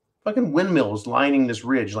 11. Fucking windmills lining this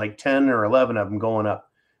ridge, like 10 or 11 of them going up,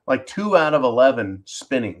 like 2 out of 11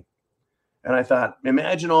 spinning. And I thought,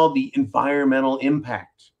 imagine all the environmental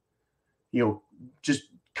impact, just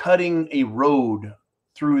cutting a road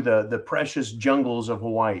through the precious jungles of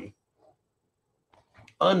Hawaii.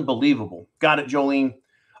 Unbelievable. Got it, Jolene?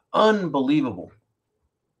 Unbelievable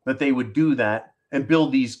that they would do that and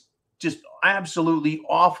build these just absolutely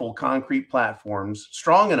awful concrete platforms,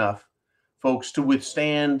 strong enough, folks, to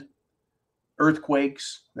withstand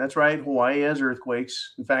earthquakes. That's right, Hawaii has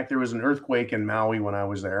earthquakes. In fact, there was an earthquake in Maui when I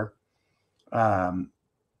was there. So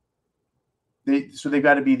they've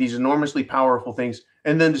got to be these enormously powerful things.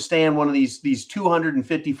 And then to stand one of these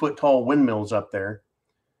 250-foot tall windmills up there,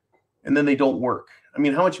 and then they don't work. I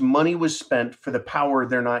mean, how much money was spent for the power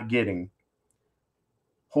they're not getting?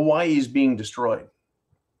 Hawaii is being destroyed.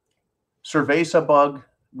 Cerveza bug,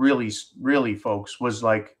 really, really, folks, was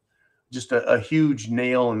like just a huge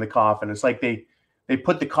nail in the coffin. It's like they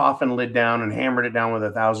put the coffin lid down and hammered it down with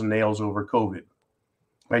 1,000 nails over COVID.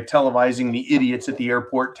 By televising the idiots at the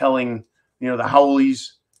airport, telling, the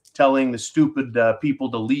howlies, telling the stupid people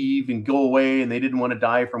to leave and go away, and they didn't want to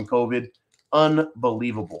die from COVID.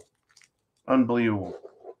 Unbelievable. Unbelievable.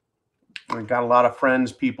 I got a lot of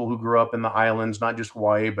friends, people who grew up in the islands, not just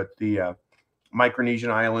Hawaii, but the Micronesian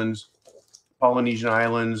islands, Polynesian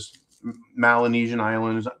islands, Melanesian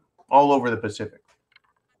islands, all over the Pacific.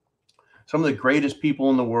 Some of the greatest people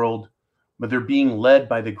in the world, but they're being led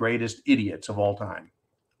by the greatest idiots of all time.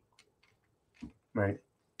 Right?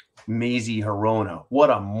 Mazie Hirono. What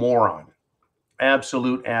a moron.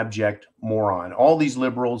 Absolute abject moron. All these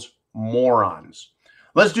liberals, morons.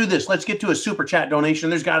 Let's do this. Let's get to a super chat donation.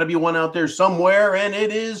 There's got to be one out there somewhere, and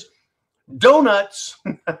it is Donuts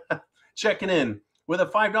checking in with a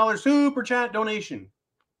 $5 super chat donation.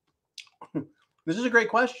 This is a great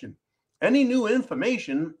question. Any new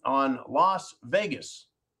information on Las Vegas,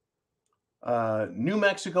 New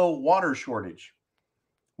Mexico water shortage?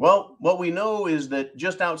 Well, what we know is that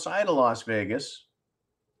just outside of Las Vegas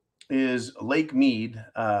is Lake Mead,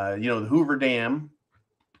 the Hoover Dam,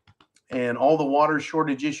 and all the water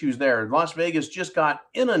shortage issues there. Las Vegas just got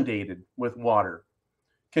inundated with water.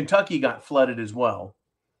 Kentucky got flooded as well.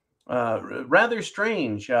 Rather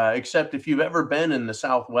strange, except if you've ever been in the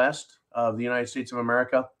Southwest of the United States of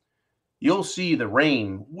America, you'll see the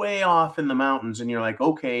rain way off in the mountains, and you're like,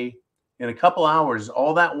 okay, in a couple hours,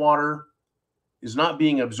 all that water is not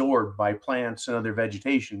being absorbed by plants and other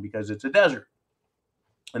vegetation because it's a desert.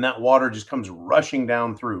 And that water just comes rushing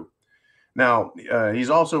down through. Now, he's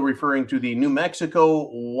also referring to the New Mexico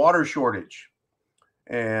water shortage.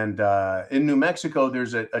 And in New Mexico,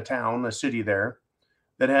 there's a town, a city there,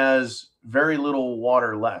 that has very little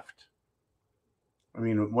water left. I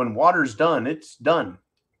mean, when water's done, it's done.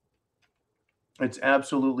 It's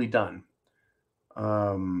absolutely done.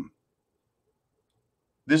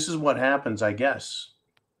 This is what happens, I guess,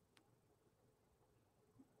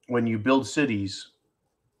 when you build cities,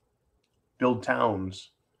 build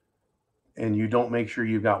towns, and you don't make sure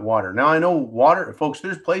you've got water. Now, I know water, folks,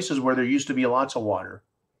 there's places where there used to be lots of water,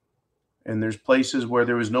 and there's places where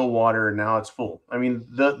there was no water, and now it's full. I mean,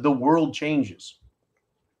 the world changes.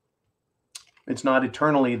 It's not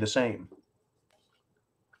eternally the same.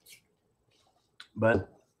 But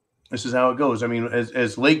this is how it goes. I mean,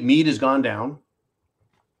 as Lake Mead has gone down,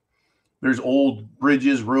 there's old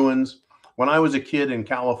bridges, ruins. When I was a kid in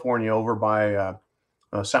California over by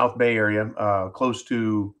South Bay area, close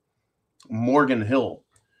to Morgan Hill,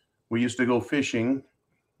 we used to go fishing.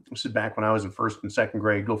 This is back when I was in first and second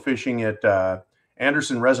grade, go fishing at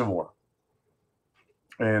Anderson Reservoir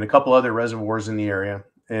and a couple other reservoirs in the area.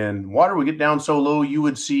 And water would get down so low, you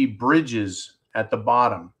would see bridges at the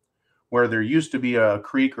bottom where there used to be a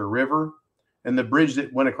creek or river, and the bridge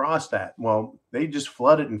that went across that, well, they just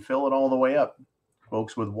flood it and fill it all the way up,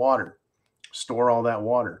 folks, with water, store all that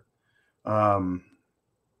water.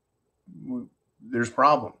 There's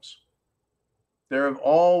problems. There have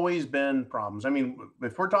always been problems. I mean,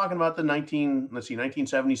 if we're talking about the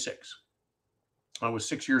 1976, I was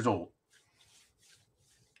 6 years old.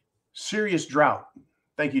 Serious drought.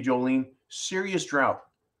 Thank you, Jolene. Serious drought.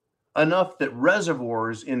 Enough that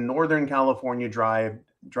reservoirs in Northern California dried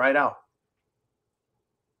out.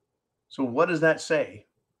 So what does that say?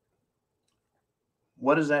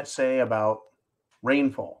 What does that say about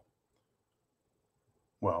rainfall?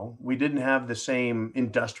 Well, we didn't have the same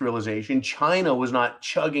industrialization. China was not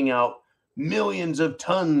chugging out millions of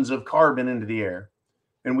tons of carbon into the air.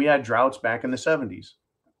 And we had droughts back in the 70s.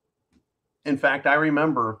 In fact, I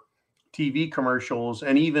remember TV commercials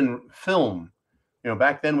and even film.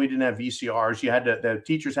 Back then we didn't have VCRs. The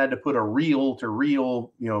teachers had to put a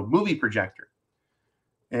reel-to-reel, movie projector.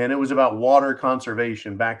 And it was about water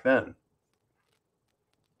conservation back then.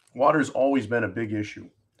 Water's always been a big issue.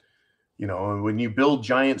 When you build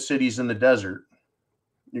giant cities in the desert,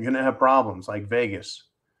 you're going to have problems like Vegas.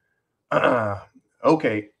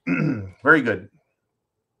 Okay, very good.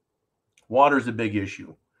 Water's a big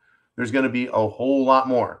issue. There's going to be a whole lot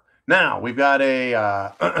more. Now we've got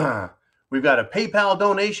a PayPal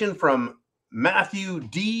donation from Matthew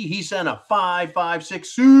D. He sent a 556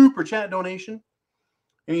 super chat donation.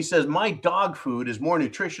 And he says, my dog food is more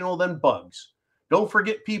nutritional than bugs. Don't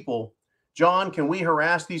forget people. John, can we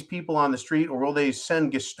harass these people on the street or will they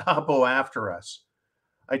send Gestapo after us?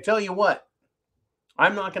 I tell you what,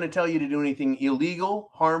 I'm not going to tell you to do anything illegal,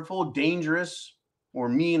 harmful, dangerous, or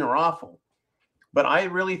mean or awful. But I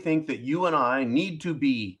really think that you and I need to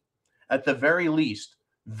be, at the very least,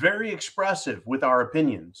 very expressive with our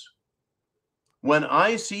opinions. When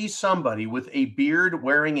I see somebody with a beard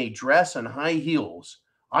wearing a dress and high heels,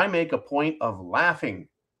 I make a point of laughing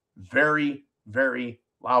very, very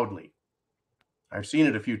loudly. I've seen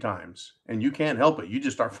it a few times, and you can't help it. You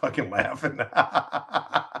just start fucking laughing.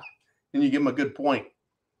 And you give them a good point.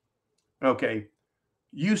 Okay.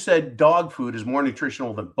 You said dog food is more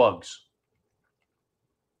nutritional than bugs.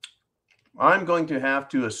 I'm going to have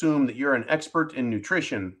to assume that you're an expert in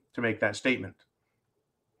nutrition to make that statement.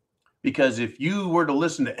 Because if you were to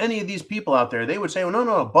listen to any of these people out there, they would say, well,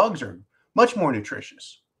 no, bugs are much more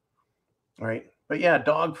nutritious. Right? But yeah,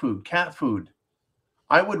 dog food, cat food.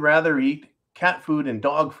 I would rather eat cat food and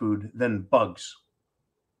dog food than bugs.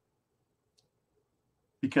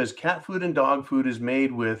 Because cat food and dog food is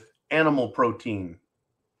made with animal protein,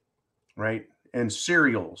 right? And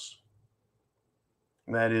cereals.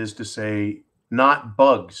 That is to say, not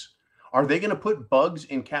bugs. Are they going to put bugs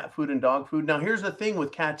in cat food and dog food? Now, here's the thing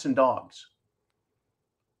with cats and dogs.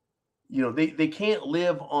 They can't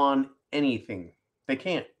live on anything. They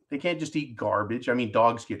can't just eat garbage. I mean,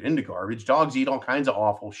 dogs get into garbage. Dogs eat all kinds of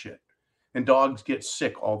awful shit. And dogs get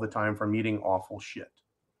sick all the time from eating awful shit.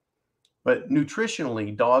 But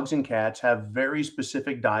nutritionally, dogs and cats have very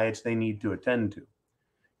specific diets they need to attend to.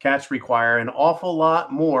 Cats require an awful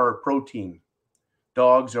lot more protein.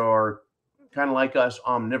 Dogs are kind of like us,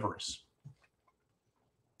 omnivorous.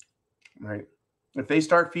 Right? If they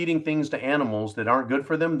start feeding things to animals that aren't good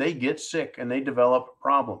for them, they get sick and they develop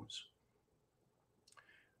problems.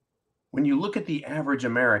 When you look at the average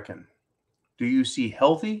American, do you see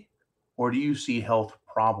healthy or do you see health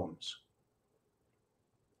problems?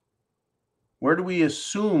 Where do we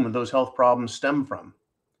assume those health problems stem from?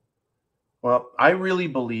 Well, I really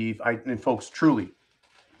believe, and folks, truly,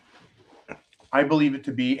 I believe it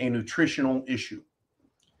to be a nutritional issue.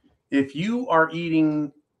 If you are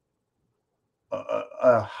eating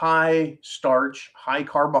a high starch, high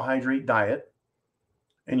carbohydrate diet,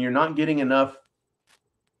 and you're not getting enough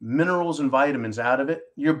minerals and vitamins out of it,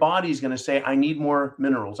 your body's going to say, I need more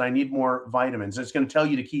minerals. I need more vitamins. It's going to tell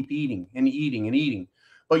you to keep eating and eating and eating.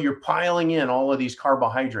 But you're piling in all of these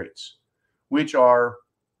carbohydrates, which are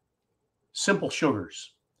simple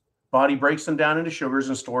sugars. Body breaks them down into sugars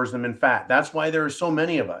and stores them in fat. That's why there are so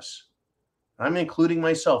many of us, I'm including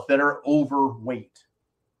myself, that are overweight.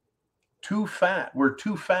 Too fat. We're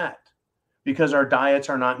too fat because our diets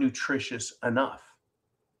are not nutritious enough.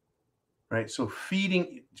 Right? So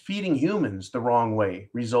feeding humans the wrong way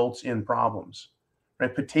results in problems.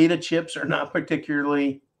 Right? Potato chips are not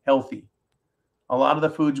particularly healthy. A lot of the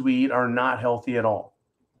foods we eat are not healthy at all.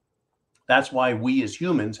 That's why we as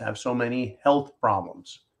humans have so many health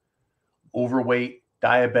problems. Overweight,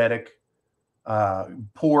 diabetic,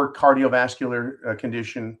 poor cardiovascular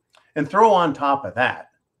condition. And throw on top of that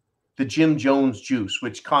the Jim Jones juice,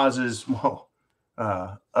 which causes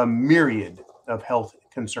a myriad of health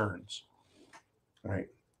concerns, right?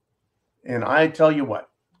 And I tell you what,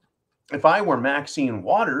 if I were Maxine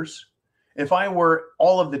Waters, if I were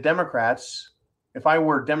all of the Democrats, if I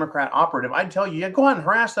were Democrat operative, I'd tell you, yeah, go out and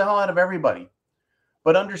harass the hell out of everybody.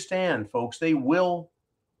 But understand, folks, they will,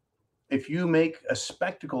 if you make a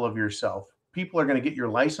spectacle of yourself, people are going to get your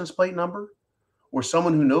license plate number or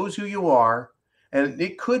someone who knows who you are, and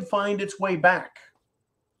it could find its way back.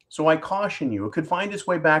 So I caution you, it could find its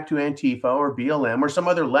way back to Antifa or BLM or some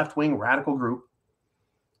other left-wing radical group.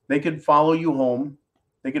 They could follow you home.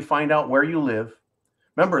 They could find out where you live.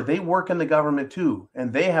 Remember, they work in the government too,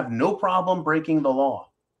 and they have no problem breaking the law.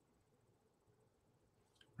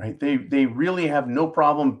 Right? They really have no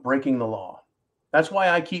problem breaking the law. That's why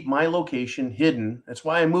I keep my location hidden. That's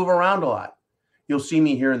why I move around a lot. You'll see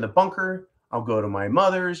me here in the bunker. I'll go to my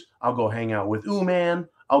mother's. I'll go hang out with Ooman.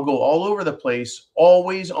 I'll go all over the place,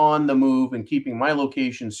 always on the move and keeping my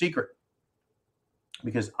location secret.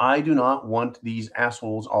 Because I do not want these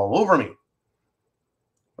assholes all over me.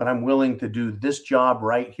 But I'm willing to do this job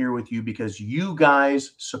right here with you because you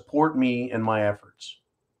guys support me and my efforts.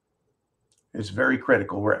 It's very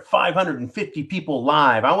critical. We're at 550 people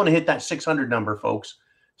live. I want to hit that 600 number, folks.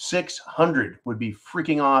 600 would be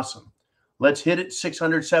freaking awesome. Let's hit it.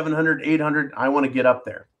 600, 700, 800. I want to get up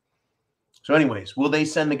there. So anyways, will they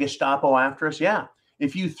send the Gestapo after us? Yeah.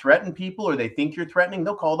 If you threaten people or they think you're threatening,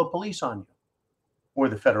 they'll call the police on you or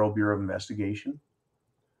the Federal Bureau of Investigation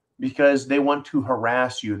because they want to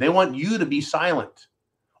harass you. They want you to be silent.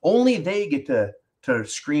 Only they get to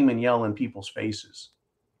scream and yell in people's faces.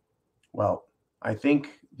 Well, I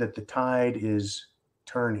think that the tide is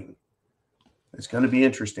turning. It's going to be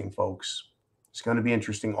interesting, folks. It's going to be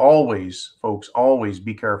interesting. Always, folks, always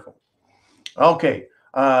be careful. Okay.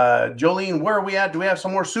 Jolene, where are we at? Do we have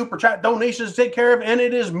some more super chat donations to take care of? And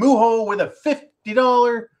it is Muho with a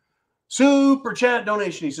 $50 super chat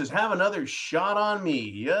donation. He says, have another shot on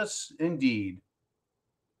me. Yes, indeed.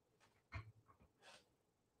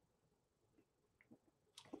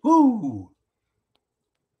 Woo!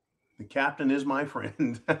 The captain is my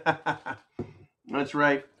friend. That's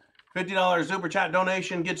right. $50 super chat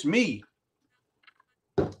donation gets me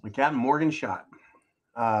the Captain Morgan shot.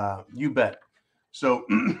 You bet. So,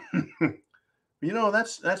 you know,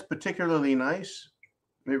 that's particularly nice.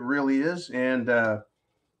 It really is. And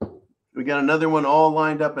we got another one all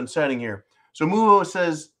lined up and setting here. So Muho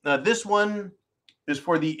says, this one is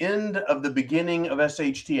for the end of the beginning of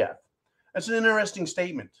SHTF. That's an interesting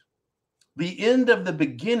statement. The end of the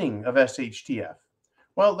beginning of SHTF.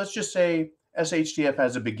 Well, let's just say SHTF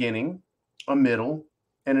has a beginning, a middle,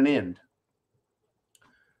 and an end.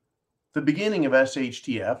 The beginning of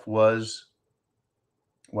SHTF was,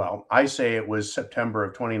 well, I say it was September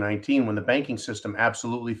of 2019 when the banking system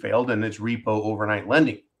absolutely failed and its repo overnight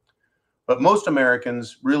lending. But most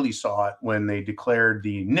Americans really saw it when they declared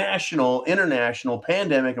the international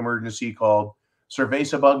pandemic emergency called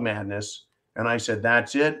Cerveza Bug Madness. And I said,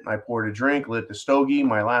 that's it. I poured a drink, lit the stogie,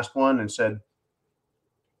 my last one, and said,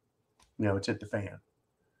 you know, it's hit the fan.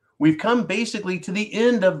 We've come basically to the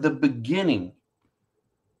end of the beginning,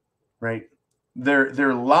 right?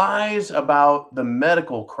 Their lies about the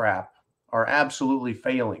medical crap are absolutely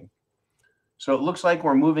failing. So it looks like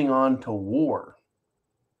we're moving on to war.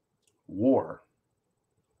 War.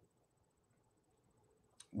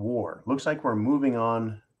 Looks like we're moving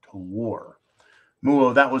on to war.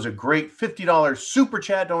 Muo, that was a great $50 super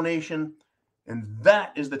chat donation. And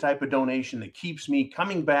that is the type of donation that keeps me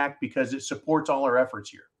coming back because it supports all our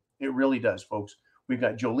efforts here. It really does, folks. We've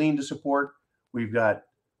got Jolene to support. We've got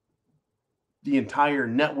the entire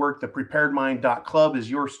network. The preparedmind.club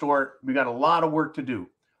is your store. We've got a lot of work to do,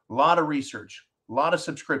 a lot of research, a lot of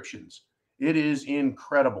subscriptions. It is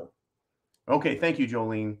incredible. Okay, thank you,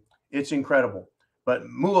 Jolene. It's incredible. But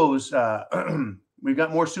Muo's, we've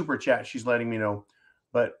got more super chats, she's letting me know.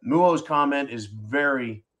 But Muo's comment is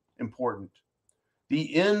very important.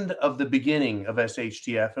 The end of the beginning of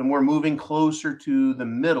SHTF, and we're moving closer to the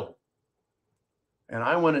middle. And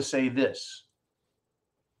I want to say this.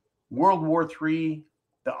 World War III,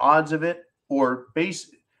 the odds of it,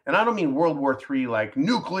 and I don't mean World War III like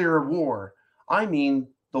nuclear war. I mean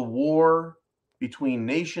the war between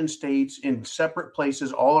nation states in separate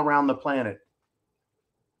places all around the planet.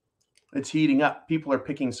 It's heating up. People are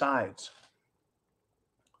picking sides.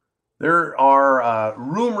 There are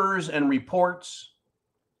rumors and reports.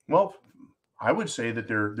 Well, I would say that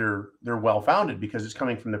they're well-founded because it's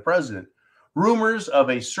coming from the president. Rumors of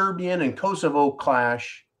a Serbian and Kosovo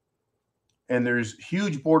clash, and there's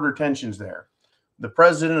huge border tensions there. The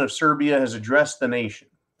president of Serbia has addressed the nation.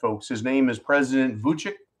 folks. His name is President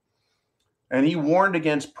Vučić, and he warned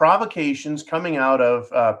against provocations coming out of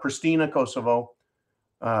Pristina, Kosovo.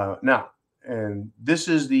 Now, and this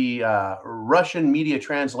is the Russian media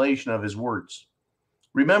translation of his words.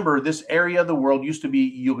 Remember, this area of the world used to be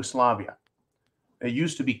Yugoslavia. It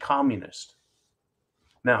used to be communist.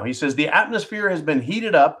 Now, he says, the atmosphere has been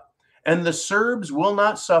heated up and the Serbs will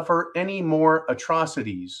not suffer any more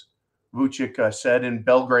atrocities, Vučić said in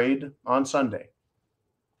Belgrade on Sunday.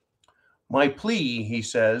 My plea, he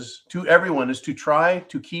says, to everyone is to try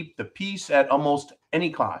to keep the peace at almost any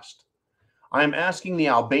cost. I am asking the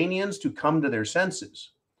Albanians to come to their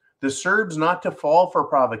senses, the Serbs not to fall for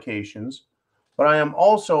provocations, but I am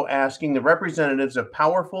also asking the representatives of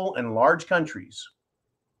powerful and large countries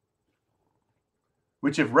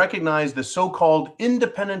which have recognized the so-called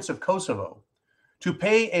independence of Kosovo to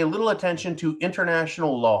pay a little attention to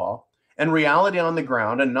international law and reality on the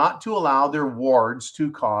ground and not to allow their wards to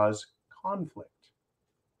cause conflict.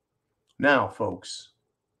 Now, folks,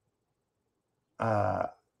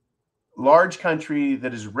 large country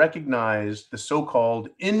that has recognized the so-called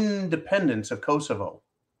independence of Kosovo.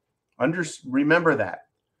 Remember that,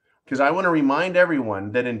 because I want to remind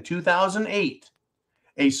everyone that in 2008,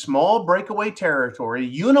 a small breakaway territory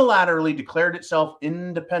unilaterally declared itself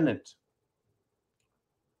independent.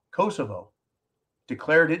 Kosovo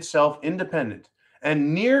declared itself independent,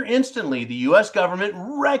 and near instantly, the U.S. government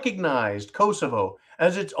recognized Kosovo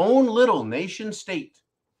as its own little nation state.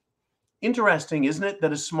 Interesting, isn't it,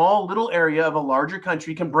 that a small little area of a larger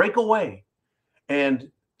country can break away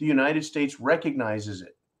and the United States recognizes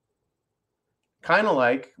it? Kind of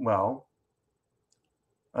like, well,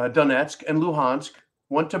 Donetsk and Luhansk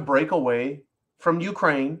want to break away from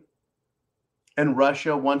Ukraine, and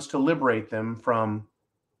Russia wants to liberate them from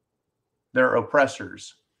their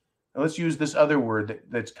oppressors. Now, let's use this other word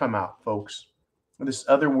that's come out, folks. This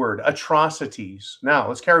other word, atrocities. Now,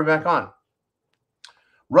 let's carry back on.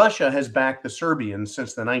 Russia has backed the Serbians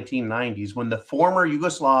since the 1990s when the former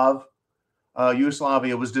Yugoslavia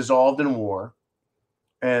was dissolved in war,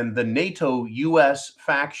 and the NATO-US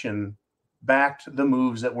faction backed the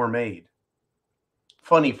moves that were made.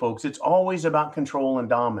 Funny, folks, it's always about control and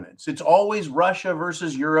dominance. It's always Russia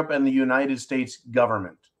versus Europe and the United States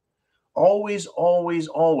government. Always, always,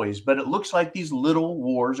 always. But it looks like these little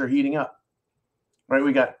wars are heating up. Right?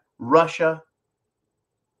 We got Russia,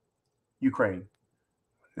 Ukraine.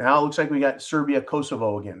 Now it looks like we got Serbia,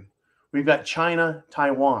 Kosovo again. We've got China,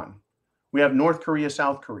 Taiwan. We have North Korea,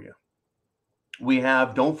 South Korea. We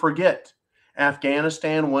have, don't forget,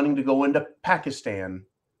 Afghanistan wanting to go into Pakistan.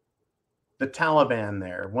 The Taliban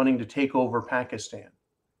there wanting to take over Pakistan.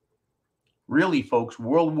 Really, folks,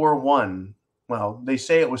 World War I, well, they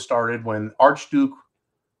say it was started when Archduke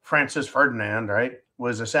Francis Ferdinand, right,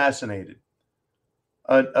 was assassinated.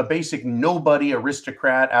 A basic nobody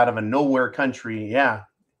aristocrat out of a nowhere country, yeah,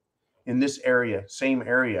 in this area, same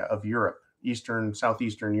area of Europe,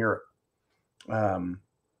 southeastern Europe.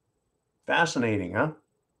 Fascinating, huh?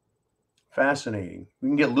 Fascinating. We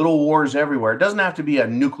can get little wars everywhere. It doesn't have to be a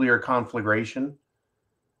nuclear conflagration.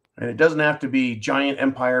 And it doesn't have to be giant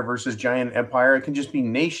empire versus giant empire. It can just be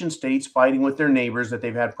nation states fighting with their neighbors that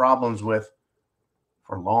they've had problems with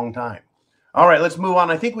for a long time. All right, let's move on.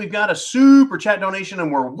 I think we've got a super chat donation and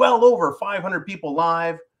we're well over 500 people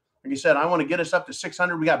live. Like I said, I want to get us up to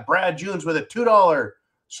 600. We got Brad Junes with a $2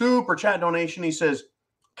 super chat donation. He says,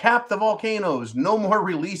 cap the volcanoes. No more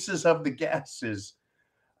releases of the gases.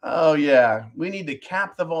 Oh, yeah. We need to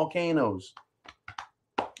cap the volcanoes.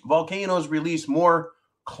 Volcanoes release more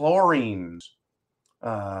chlorines.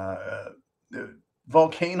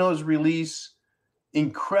 Volcanoes release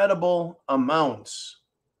incredible amounts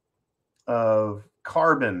of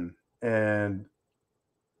carbon and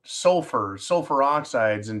sulfur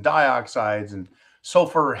oxides and dioxides and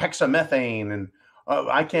sulfur hexamethane. And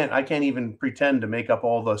I can't even pretend to make up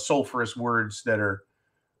all the sulfurous words that are,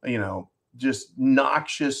 just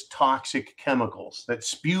noxious, toxic chemicals that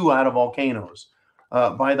spew out of volcanoes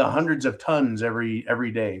by the hundreds of tons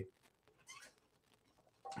every day.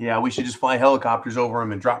 Yeah, we should just fly helicopters over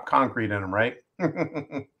them and drop concrete in them, right?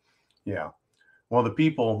 Yeah. Well, the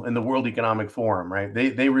people in the World Economic Forum, right?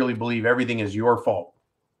 They really believe everything is your fault.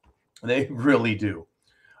 They really do.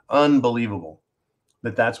 Unbelievable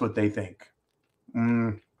that that's what they think.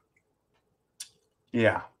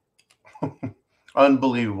 Yeah.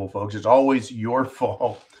 Unbelievable, folks. It's always your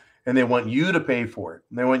fault. And they want you to pay for it.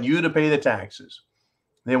 They want you to pay the taxes.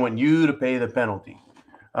 They want you to pay the penalty.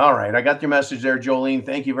 All right. I got your message there, Jolene.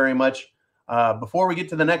 Thank you very much. Before we get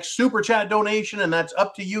to the next super chat donation, and that's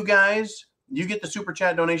up to you guys. You get the super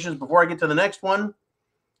chat donations. Before I get to the next one,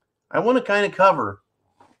 I want to kind of cover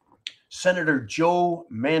Senator Joe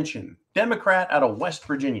Manchin, Democrat out of West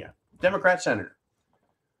Virginia, Democrat senator.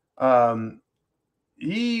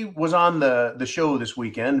 He was on the show this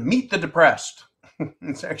weekend, Meet the Depressed.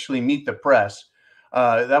 It's actually Meet the Press.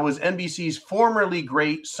 That was NBC's formerly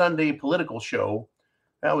great Sunday political show.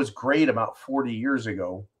 That was great about 40 years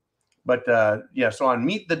ago. But so on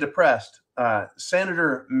Meet the Depressed,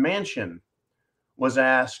 Senator Manchin was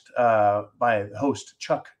asked by host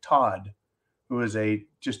Chuck Todd, who is a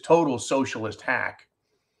just total socialist hack.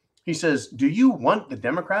 He says, "Do you want the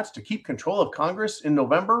Democrats to keep control of Congress in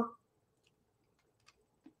November?"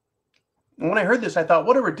 And when I heard this, I thought,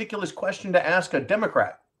 what a ridiculous question to ask a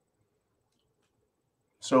Democrat.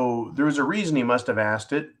 So there was a reason he must have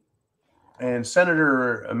asked it. And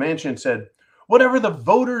Senator Manchin said, "Whatever the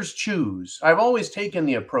voters choose, I've always taken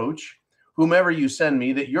the approach, whomever you send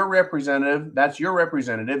me, that your representative, that's your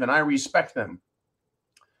representative, and I respect them.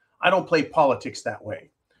 I don't play politics that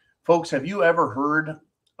way." Folks, have you ever heard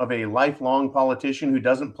of a lifelong politician who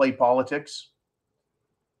doesn't play politics?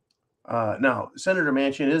 Now, Senator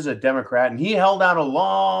Manchin is a Democrat, and he held out a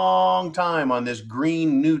long time on this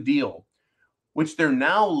Green New Deal, which they're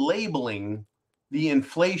now labeling the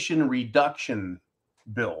Inflation Reduction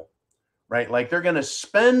Bill, right? Like they're going to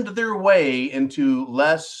spend their way into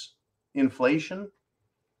less inflation.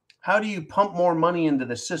 How do you pump more money into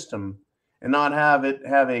the system and not have it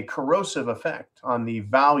have a corrosive effect on the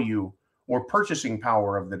value or purchasing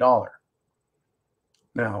power of the dollar?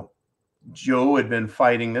 Now, Joe had been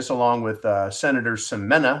fighting this along with Senator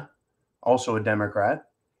Semena, also a Democrat,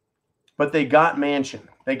 but they got Manchin.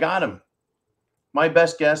 They got him. My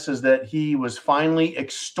best guess is that he was finally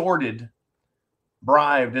extorted,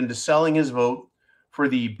 bribed into selling his vote for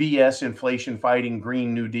the BS inflation fighting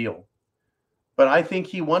Green New Deal. But I think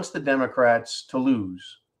he wants the Democrats to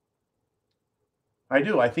lose. I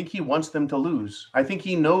do. I think he wants them to lose. I think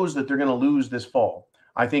he knows that they're going to lose this fall.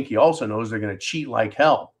 I think he also knows they're going to cheat like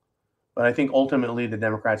hell. But I think ultimately the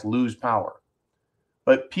Democrats lose power.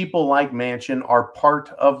 But people like Manchin are part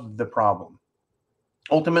of the problem.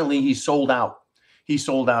 Ultimately, he sold out. He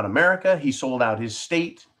sold out America. He sold out his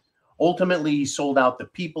state. Ultimately, he sold out the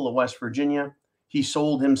people of West Virginia. He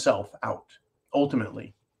sold himself out.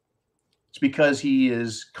 Ultimately, it's because he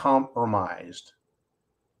is compromised.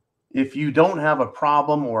 If you don't have a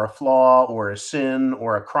problem or a flaw or a sin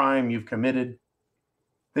or a crime you've committed,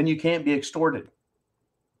 then you can't be extorted,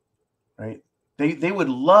 right? They would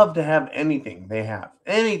love to have anything they have,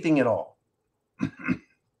 anything at all.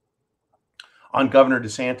 On Governor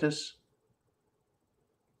DeSantis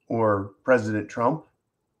or President Trump,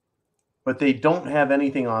 but they don't have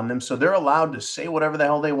anything on them. So they're allowed to say whatever the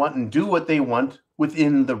hell they want and do what they want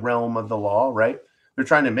within the realm of the law, right? They're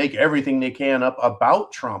trying to make everything they can up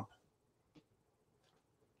about Trump,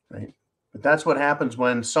 right? But that's what happens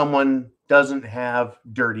when someone doesn't have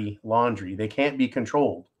dirty laundry. They can't be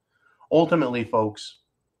controlled. Ultimately, folks,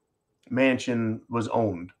 Manchin was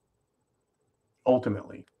owned.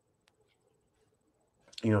 Ultimately.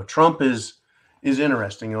 You know, Trump is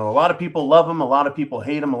interesting. You know, a lot of people love him. A lot of people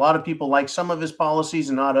hate him. A lot of people like some of his policies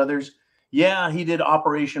and not others. Yeah, he did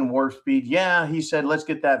Operation Warp Speed. Yeah, he said, let's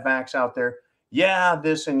get that vax out there. Yeah,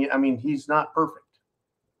 this and I mean, he's not perfect.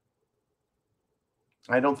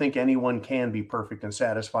 I don't think anyone can be perfect and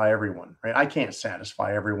satisfy everyone, right? I can't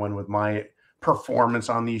satisfy everyone with my performance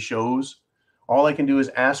on these shows. All I can do is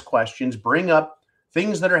ask questions, bring up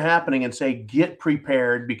things that are happening and say, get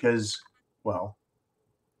prepared because, well,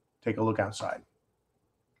 take a look outside,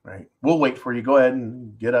 right? We'll wait for you. Go ahead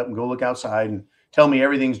and get up and go look outside and tell me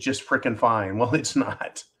everything's just freaking fine. Well, it's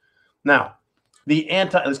not. Now,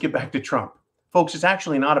 let's get back to Trump. Folks, it's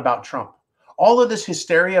actually not about Trump. All of this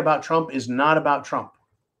hysteria about Trump is not about Trump.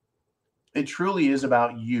 It truly is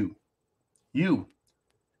about you. You.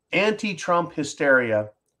 Anti-Trump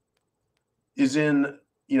hysteria is in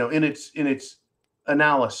its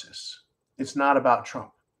analysis. It's not about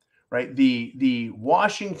Trump. Right? The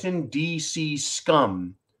Washington, D.C.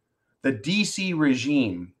 scum, the D.C.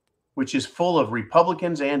 regime, which is full of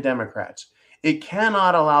Republicans and Democrats, it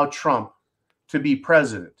cannot allow Trump to be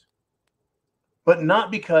president. But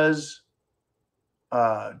not because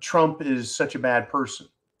Trump is such a bad person,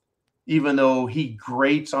 even though he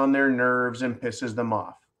grates on their nerves and pisses them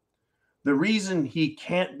off. The reason he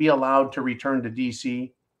can't be allowed to return to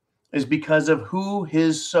D.C. is because of who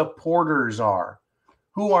his supporters are.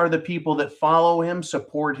 Who are the people that follow him,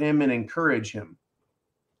 support him, and encourage him?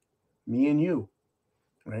 Me and you,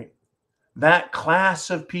 right? That class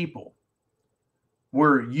of people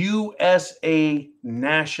were USA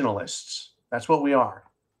nationalists. That's what we are.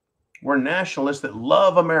 We're nationalists that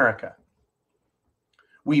love America.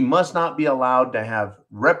 We must not be allowed to have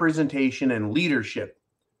representation and leadership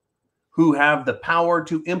who have the power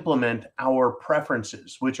to implement our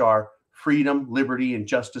preferences, which are freedom, liberty, and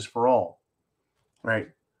justice for all, right?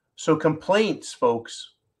 So complaints,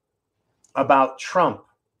 folks, about Trump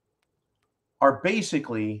are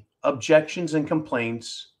basically objections and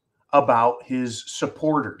complaints about his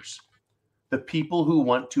supporters, the people who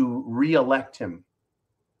want to re-elect him.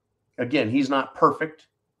 Again, he's not perfect.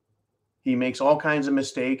 He makes all kinds of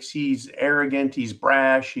mistakes. He's arrogant. He's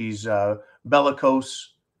brash. He's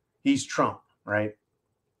bellicose. He's Trump, right?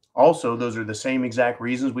 Also, those are the same exact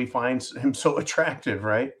reasons we find him so attractive,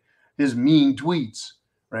 right? His mean tweets,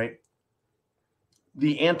 right?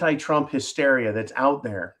 The anti-Trump hysteria that's out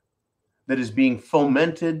there, that is being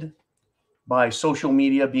fomented by social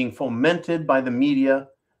media, being fomented by the media,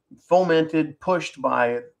 fomented, pushed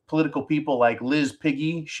by political people like Liz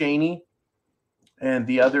Piggy Cheney and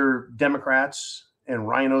the other Democrats and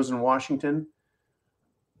rhinos in Washington.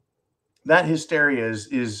 That hysteria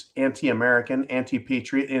is anti-American,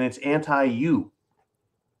 anti-patriot, and it's anti-you.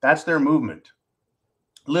 That's their movement.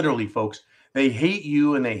 Literally, folks, they hate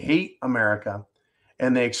you and they hate America,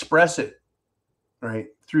 and they express it, right,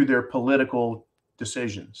 through their political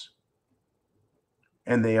decisions.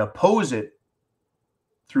 And they oppose it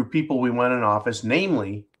through people we want in office,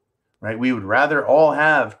 namely, right, we would rather all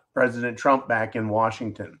have President Trump back in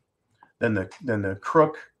Washington than the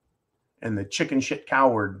crook and the chicken shit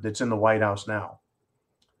coward that's in the White House now,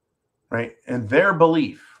 right? And their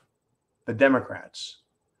belief, the Democrats,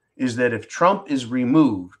 is that if Trump is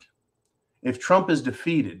removed, if Trump is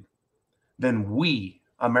defeated, then we,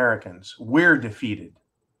 Americans, we're defeated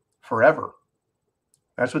forever.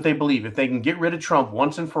 That's what they believe. If they can get rid of Trump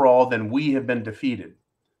once and for all, then we have been defeated,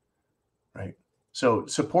 right? So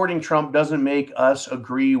supporting Trump doesn't make us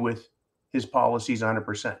agree with his policies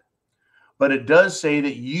 100%. But it does say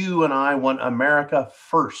that you and I want America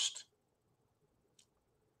first.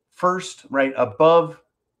 First, right, above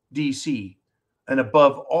DC and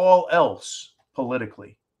above all else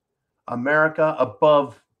politically. America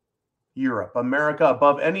above Europe. America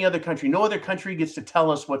above any other country. No other country gets to tell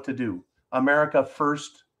us what to do. America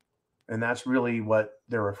first. And that's really what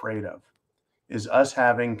they're afraid of, is us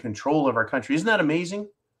having control of our country. Isn't that amazing?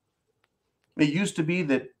 It used to be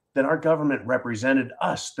that our government represented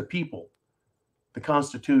us, the people, the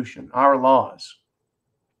Constitution, our laws,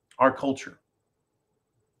 our culture.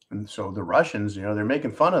 And so the Russians, they're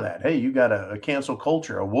making fun of that. Hey, you got a cancel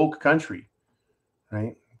culture, a woke country,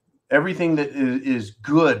 right? Everything that is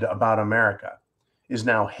good about America is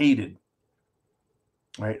now hated,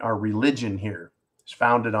 right? Our religion here is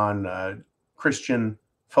founded on Christian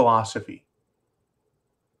philosophy,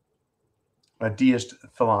 a deist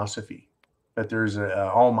philosophy, that there's an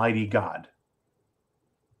almighty God.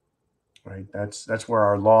 Right? That's where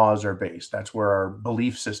our laws are based. That's where our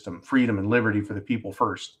belief system, freedom and liberty for the people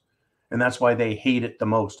first. And that's why they hate it the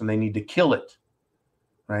most, and they need to kill it.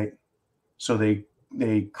 Right? So they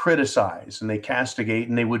criticize and they castigate,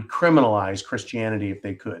 and they would criminalize Christianity if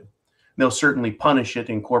they could. They'll certainly punish it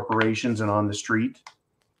in corporations and on the street.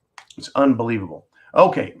 It's unbelievable.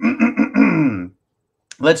 Okay.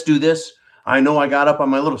 Let's do this. I know I got up on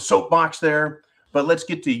my little soapbox there, but let's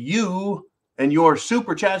get to you and your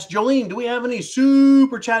super chats. Jolene, do we have any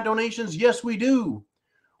super chat donations? Yes, we do.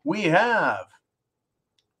 We have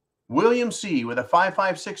William C. with a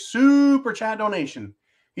 556 super chat donation.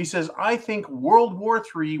 He says, I think World War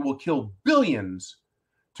III will kill billions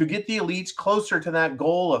to get the elites closer to that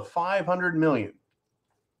goal of 500 million.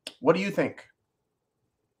 What do you think?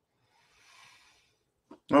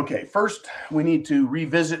 Okay, first we need to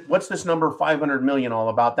revisit, what's this number 500 million all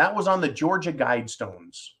about? That was on the Georgia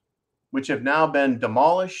Guidestones, which have now been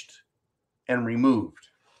demolished and removed.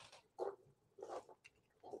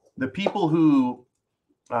 The people who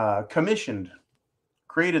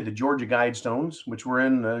created the Georgia Guidestones, which were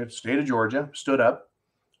in the state of Georgia, stood up.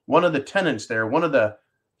 One of the tenets there, one of the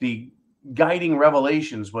guiding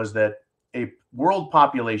revelations was that a world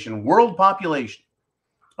population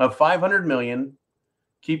of 500 million,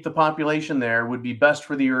 keep the population there, would be best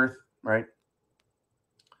for the earth, right?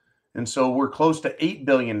 And so we're close to 8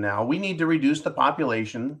 billion now. We need to reduce the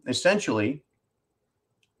population, essentially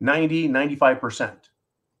 95%.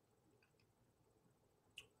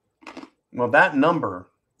 Well, that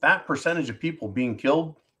number, that percentage of people being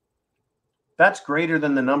killed, that's greater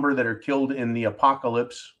than the number that are killed in the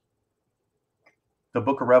apocalypse, the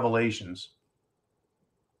book of Revelations.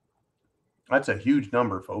 That's a huge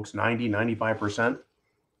number, folks, 95%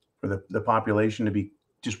 for the population to be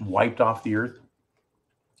just wiped off the earth.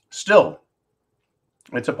 Still,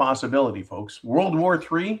 it's a possibility, folks. World War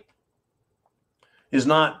III is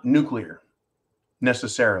not nuclear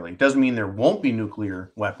necessarily. It doesn't mean there won't be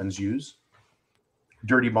nuclear weapons used.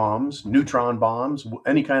 Dirty bombs, neutron bombs,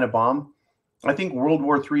 any kind of bomb. I think World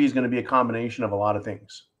War III is going to be a combination of a lot of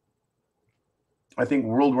things. I think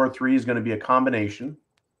World War III is going to be a combination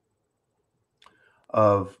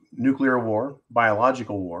of nuclear war,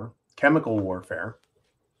 biological war, chemical warfare.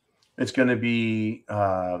 It's going to be,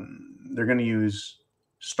 they're going to use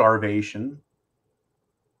starvation,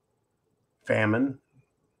 famine.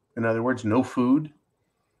 In other words, no food.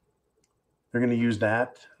 They're going to use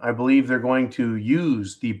that. I believe they're going to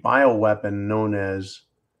use the bioweapon known as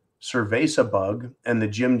cerveza bug and the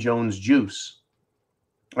Jim Jones juice.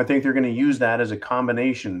 I think they're going to use that as a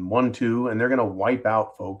combination, 1-2, and they're going to wipe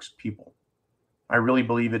out people. I really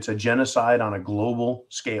believe it's a genocide on a global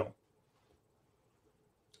scale.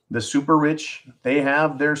 The super rich, they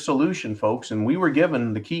have their solution, folks, and we were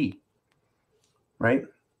given the key, right?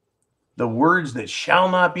 The words that shall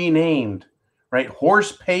not be named, right?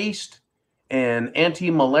 Horse paste and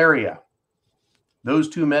anti-malaria. Those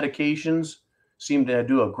two medications seem to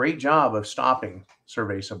do a great job of stopping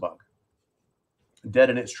cerveza bug dead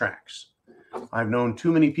in its tracks. I've known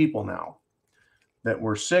too many people now that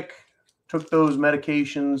were sick, took those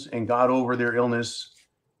medications, and got over their illness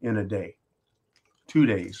in a day, 2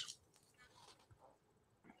 days.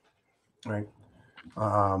 Right?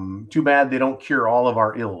 Too bad they don't cure all of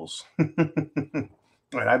our ills.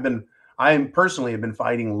 Right? I personally have been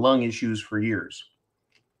fighting lung issues for years.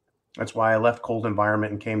 That's why I left cold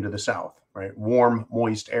environment and came to the South. Right? Warm,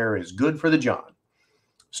 moist air is good for the John.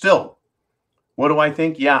 Still, what do I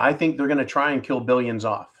think? Yeah, I think they're going to try and kill billions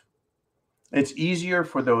off. It's easier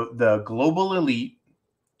for the global elite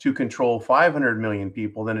to control 500 million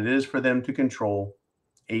people than it is for them to control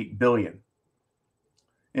 8 billion.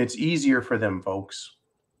 It's easier for them, folks,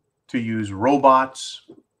 to use robots,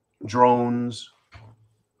 drones,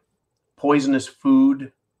 poisonous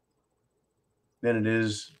food than it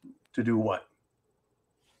is to do what?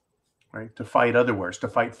 Right? To fight otherwise, to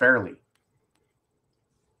fight fairly.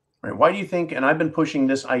 Right? Why do you think, and I've been pushing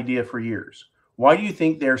this idea for years, why do you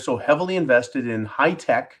think they're so heavily invested in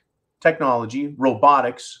high-tech technology,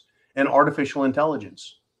 robotics, and artificial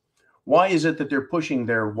intelligence? Why is it that they're pushing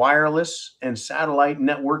their wireless and satellite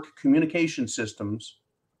network communication systems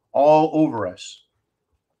all over us?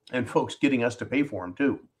 And folks, getting us to pay for them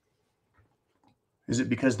too. Is it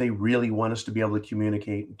because they really want us to be able to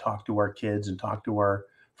communicate and talk to our kids and talk to our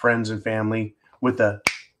friends and family with a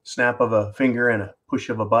snap of a finger and a push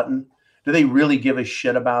of a button? Do they really give a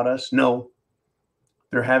shit about us? No.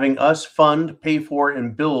 They're having us fund, pay for,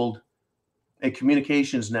 and build a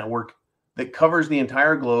communications network that covers the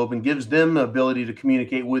entire globe and gives them the ability to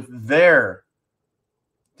communicate with their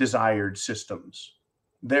desired systems,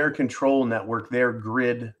 their control network, their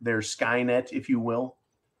grid, their Skynet, if you will.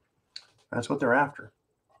 That's what they're after.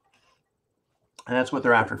 And that's what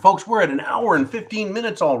they're after. Folks, we're at 1 hour and 15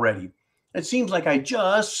 minutes already. It seems like I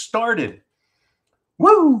just started.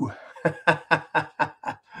 Woo!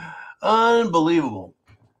 Unbelievable.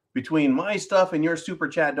 Between my stuff and your super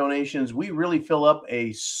chat donations, we really fill up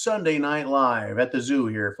a Sunday night live at the zoo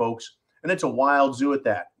here, folks. And it's a wild zoo at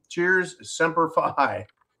that. Cheers, Semper Fi.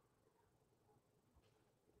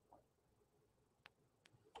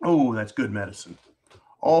 Oh, that's good medicine.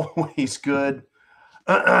 Always good.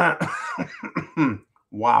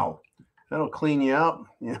 Wow. That'll clean you out.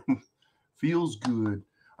 Yeah. Feels good.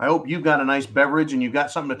 I hope you've got a nice beverage and you've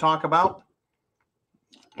got something to talk about.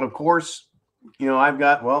 Of course, you know, I've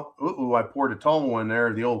got, well, I poured a tall one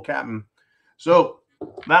there, the old captain. So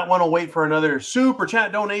that one will wait for another super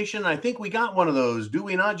chat donation. I think we got one of those. Do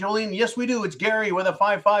we not, Jolene? Yes, we do. It's Gary with a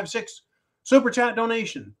 556 super chat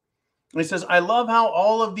donation. He says, I love how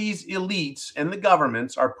all of these elites and the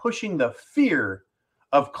governments are pushing the fear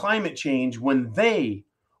of climate change when they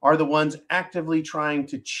are the ones actively trying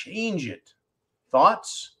to change it.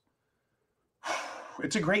 Thoughts?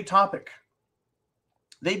 It's a great topic.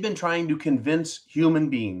 They've been trying to convince human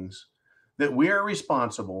beings that we are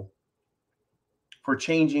responsible for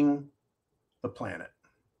changing the planet.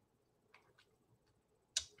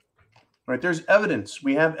 Right? There's evidence.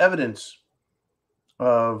 We have evidence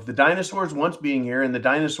of the dinosaurs once being here and the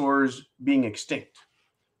dinosaurs being extinct.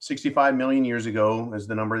 65 million years ago is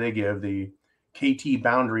the number they give. The KT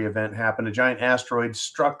boundary event happened. A giant asteroid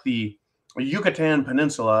struck the Yucatan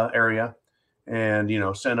Peninsula area and, you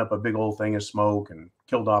know, sent up a big old thing of smoke and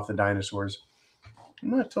killed off the dinosaurs. I'm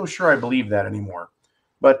not so sure I believe that anymore.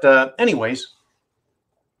 But anyways,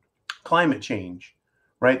 climate change,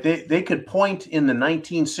 right? They could point in the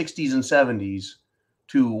 1960s and 70s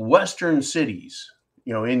to Western cities,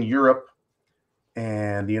 you know, in Europe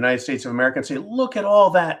and the United States of America and say, look at all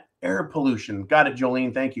that air pollution. Got it,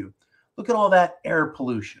 Jolene. Thank you. Look at all that air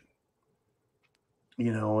pollution.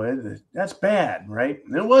 That's bad, right?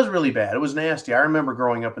 And it was really bad. It was nasty. I remember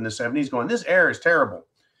growing up in the 70s going, this air is terrible.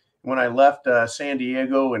 When I left San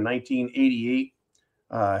Diego in 1988,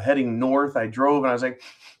 heading north, I drove and I was like,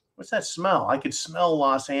 what's that smell? I could smell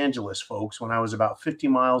Los Angeles, folks, when I was about 50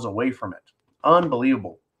 miles away from it.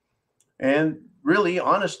 Unbelievable. And really,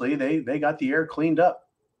 honestly, they got the air cleaned up.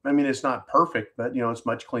 I mean, it's not perfect, but, it's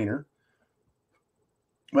much cleaner.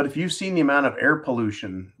 But if you've seen the amount of air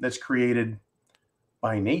pollution that's created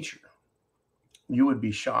by nature, you would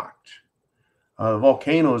be shocked.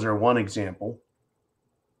 Volcanoes are one example.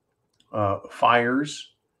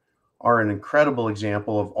 Fires are an incredible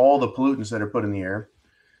example of all the pollutants that are put in the air.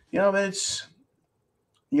 But it's,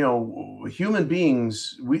 human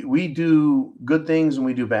beings, we do good things and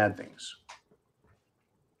we do bad things,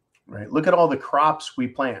 right? Look at all the crops we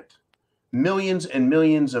plant. Millions and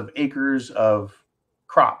millions of acres of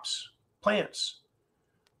crops, plants.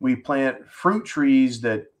 We plant fruit trees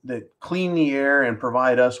that clean the air and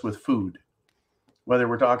provide us with food, whether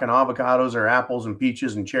we're talking avocados or apples and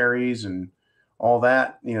peaches and cherries and all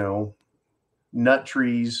that, nut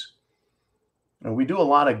trees. And we do a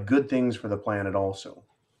lot of good things for the planet also.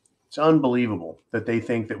 It's unbelievable that they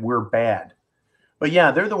think that we're bad. But yeah,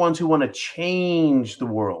 they're the ones who want to change the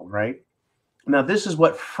world, right? Now, this is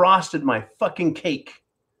what frosted my fucking cake,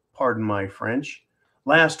 pardon my French,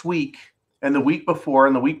 last week and the week before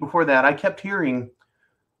and the week before that. I kept hearing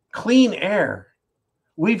clean air.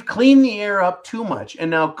 We've cleaned the air up too much, and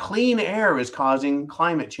now clean air is causing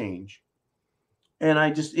climate change. And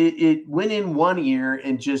it went in one ear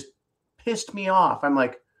and just pissed me off. I'm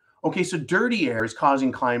like, okay, so dirty air is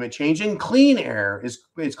causing climate change and clean air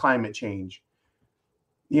is climate change.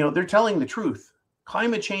 They're telling the truth.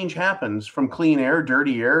 Climate change happens from clean air,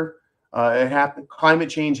 dirty air.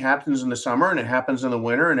 Climate change happens in the summer and it happens in the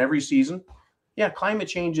winter and every season. Yeah, climate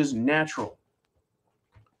change is natural.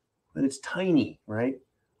 But it's tiny, right?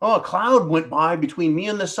 Oh, a cloud went by between me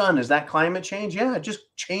and the sun. Is that climate change? Yeah, it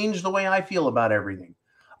just changed the way I feel about everything.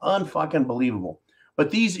 Unfucking believable. But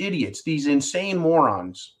these idiots, these insane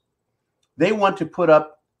morons, they want to put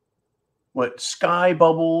up sky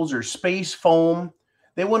bubbles or space foam.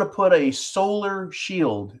 They want to put a solar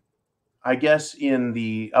shield, I guess, in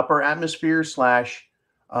the upper atmosphere /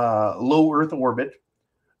 low Earth orbit,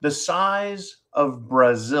 the size of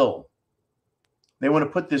Brazil. They want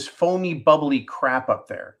to put this foamy, bubbly crap up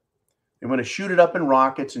there. They want to shoot it up in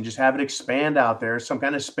rockets and just have it expand out there, some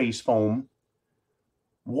kind of space foam.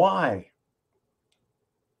 Why?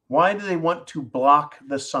 Why do they want to block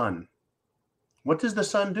the sun? What does the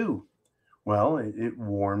sun do? Well, it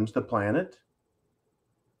warms the planet.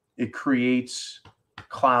 It creates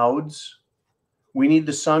clouds. We need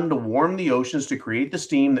the sun to warm the oceans to create the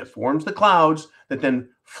steam that forms the clouds that then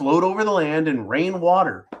float over the land and rain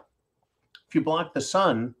water. If you block the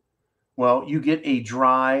sun, well, you get a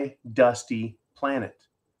dry, dusty planet.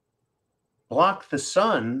 Block the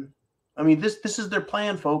sun. I mean, this is their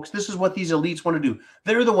plan, folks. This is what these elites want to do.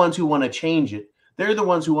 They're the ones who want to change it. They're the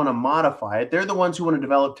ones who want to modify it. They're the ones who want to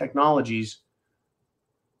develop technologies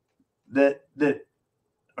that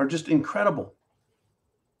are just incredible.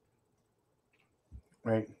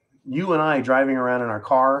 Right? You and I driving around in our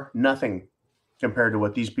car, nothing compared to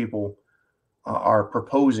what these people are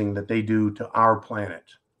proposing that they do to our planet.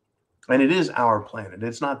 And it is our planet.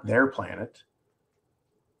 It's not their planet.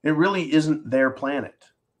 It really isn't their planet.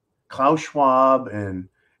 Klaus Schwab and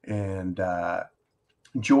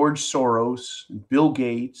George Soros, Bill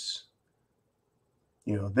Gates,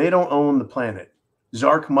 they don't own the planet.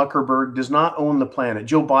 Zark Zuckerberg does not own the planet.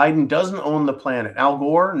 Joe Biden doesn't own the planet. Al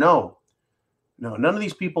Gore, no. No, none of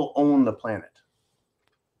these people own the planet.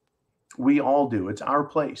 We all do. It's our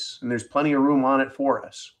place, and there's plenty of room on it for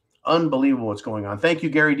us. Unbelievable what's going on. Thank you,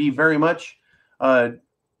 Gary D, very much.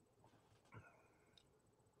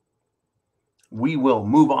 We will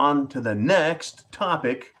move on to the next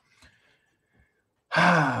topic.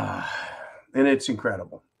 And it's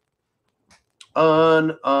incredible.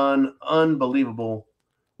 Unbelievable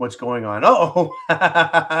what's going on. Oh,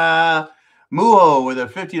 Muho with a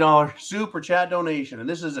 $50 super chat donation. And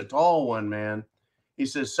this is a tall one, man. He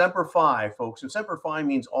says, Semper Fi, folks. And Semper Fi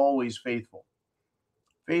means always faithful.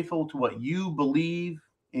 Faithful to what you believe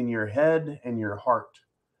in your head and your heart.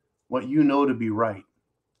 What you know to be right.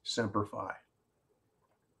 Semper Fi.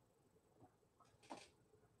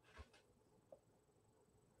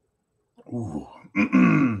 Ooh.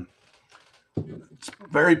 It's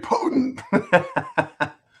very potent.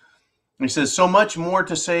 He says, so much more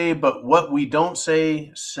to say, but what we don't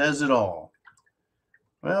say says it all.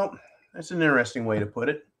 Well, that's an interesting way to put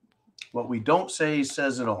it. What we don't say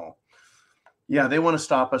says it all. Yeah, they want to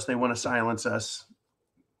stop us. They want to silence us.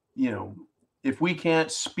 You know, if we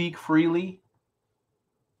can't speak freely,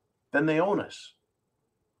 then they own us.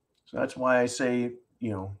 So that's why I say,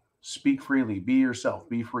 speak freely, be yourself,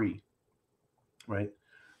 be free, right?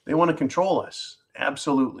 They want to control us.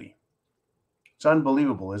 Absolutely. It's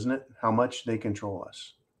unbelievable, isn't it? How much they control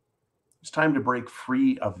us. It's time to break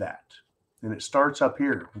free of that. And it starts up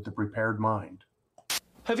here with the prepared mind.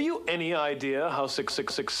 Have you any idea how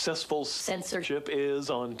successful censorship is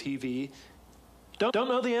on TV? Don't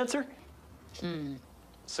know the answer?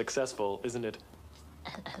 Successful, isn't it?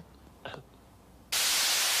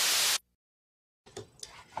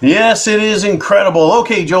 Yes, it is incredible.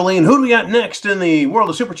 Okay, Jolene, who do we got next in the world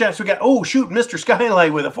of Super Chats? We got, Mr.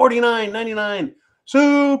 Skylight with a $49.99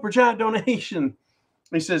 Super Chat donation.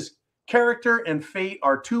 He says, character and fate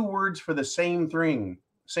are two words for the same thing.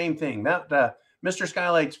 Same thing. That Mr.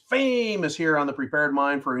 Skylight's famous here on the Prepared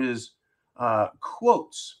Mind for his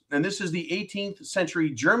quotes. And this is the 18th century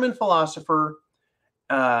German philosopher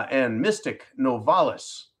and mystic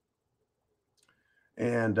Novalis.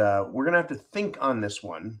 And we're going to have to think on this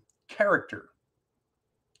one. Character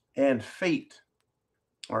and fate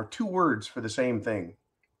are two words for the same thing.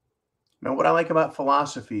 Now, what I like about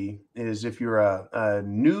philosophy is if you're a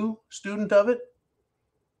new student of it,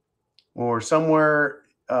 or somewhere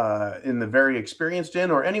in the very experienced in,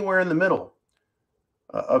 or anywhere in the middle,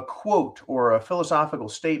 a quote or a philosophical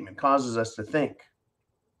statement causes us to think.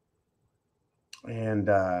 And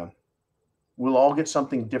we'll all get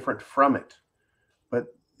something different from it.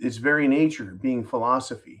 But its very nature being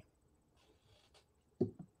philosophy,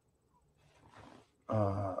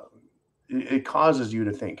 it causes you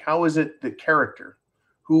to think. How is it that character,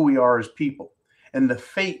 who we are as people, and the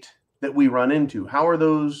fate that we run into, how are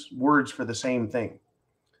those words for the same thing?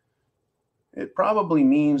 It probably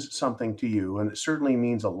means something to you, and it certainly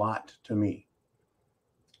means a lot to me.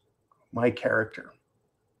 My character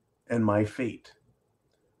and my fate.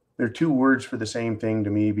 They're two words for the same thing to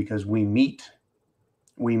me because we meet.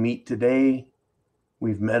 We meet today,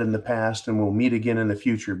 we've met in the past, and we'll meet again in the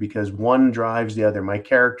future because one drives the other. My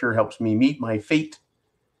character helps me meet my fate,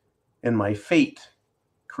 and my fate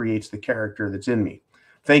creates the character that's in me.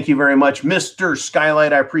 Thank you very much, Mr.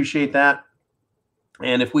 Skylight. I appreciate that.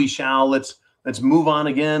 And if we shall, let's move on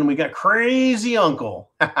again. We got Crazy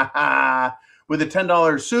Uncle with a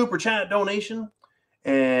 $10 Super Chat donation.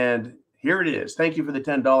 And here it is. Thank you for the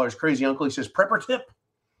 $10, Crazy Uncle. He says, prepper tip.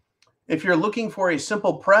 If you're looking for a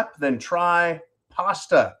simple prep, then try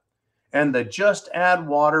pasta and the just add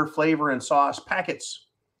water, flavor, and sauce packets.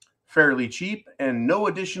 Fairly cheap and no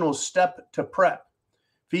additional step to prep.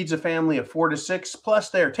 Feeds a family of 4 to 6, plus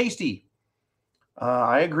they're tasty.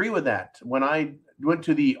 I agree with that. When I went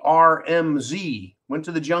to the RMZ, went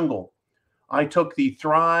to the jungle, I took the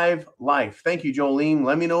Thrive Life. Thank you, Jolene.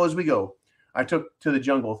 Let me know as we go. I took to the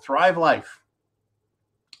jungle Thrive Life,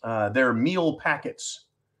 their meal packets.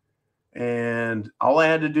 And all I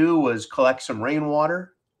had to do was collect some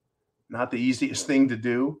rainwater. Not the easiest thing to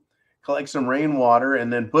do. Collect some rainwater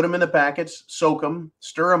and then put them in the packets, soak them,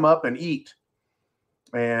 stir them up, and eat.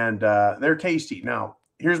 And they're tasty. Now,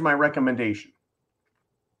 here's my recommendation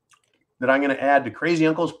that I'm going to add to Crazy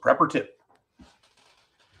Uncle's prepper tip.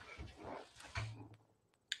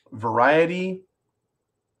 Variety,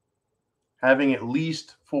 having at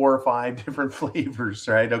least 4 or 5 different flavors,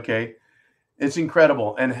 right? Okay. It's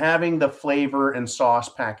incredible. And having the flavor and sauce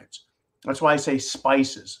packets. That's why I say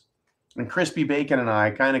spices. And Crispy Bacon and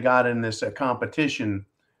I kind of got in this competition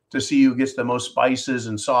to see who gets the most spices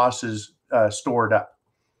and sauces stored up.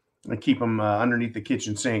 And keep them underneath the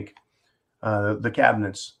kitchen sink, the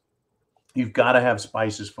cabinets. You've got to have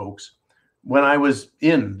spices, folks. When I was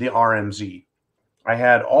in the RMZ, I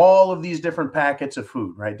had all of these different packets of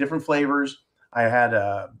food, right? Different flavors. I had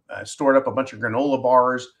stored up a bunch of granola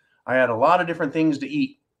bars. I had a lot of different things to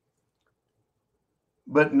eat,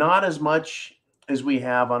 but not as much as we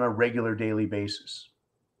have on a regular daily basis.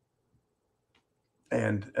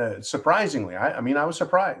 And surprisingly, I was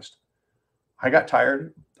surprised. I got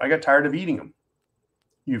tired of eating them.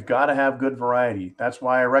 You've got to have good variety. That's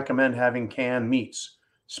why I recommend having canned meats,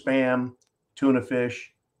 Spam, tuna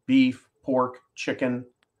fish, beef, pork, chicken,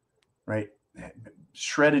 right?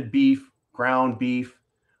 Shredded beef, ground beef,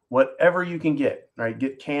 whatever you can get, right?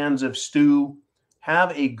 Get cans of stew.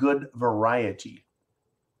 Have a good variety.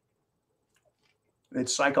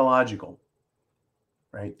 It's psychological,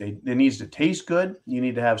 right? It needs to taste good. You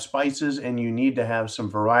need to have spices and you need to have some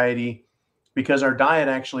variety because our diet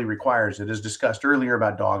actually requires it, as discussed earlier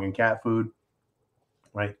about dog and cat food,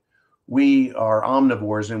 right? We are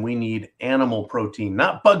omnivores and we need animal protein,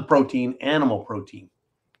 not bug protein, animal protein.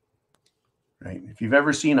 Right? If you've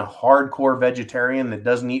ever seen a hardcore vegetarian that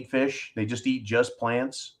doesn't eat fish, they just eat just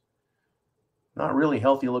plants, not really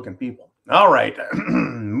healthy looking people. All right,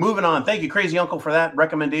 moving on. Thank you, Crazy Uncle, for that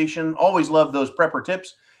recommendation. Always love those prepper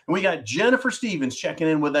tips. And we got Jennifer Stevens checking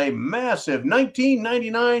in with a massive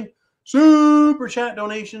 $19.99 super chat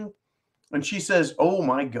donation. And she says, oh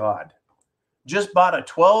my God, just bought a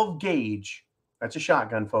 12 gauge. That's a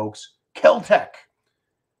shotgun, folks. Keltec.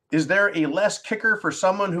 Is there a less kicker for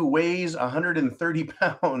someone who weighs 130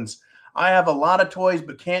 pounds? I have a lot of toys,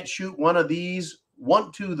 but can't shoot one of these.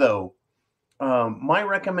 Want to, though. My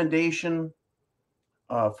recommendation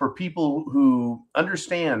for people who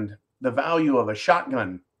understand the value of a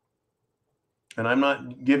shotgun, and I'm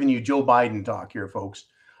not giving you Joe Biden talk here, folks.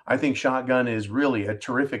 I think shotgun is really a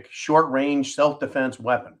terrific short-range self-defense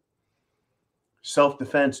weapon,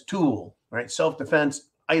 self-defense tool, right? Self-defense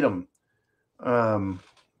item.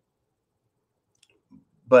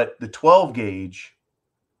 But the 12 gauge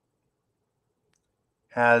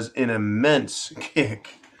has an immense kick.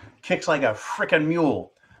 Kicks like a freaking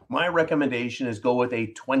mule. My recommendation is go with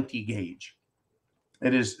a 20 gauge.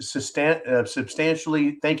 It is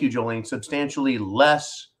substantially, thank you, Jolene, substantially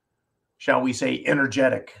less, shall we say,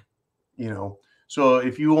 energetic, you know. So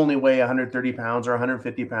if you only weigh 130 pounds or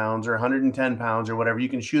 150 pounds or 110 pounds or whatever, you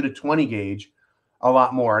can shoot a 20 gauge a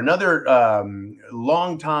lot more. Another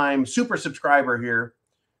long-time super subscriber here,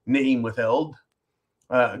 name withheld,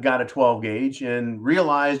 got a 12 gauge and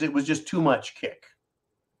realized it was just too much kick,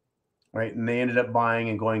 right? And they ended up buying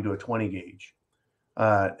and going to a 20 gauge.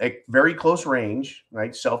 At very close range,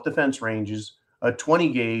 right? Self-defense ranges, a 20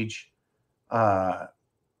 gauge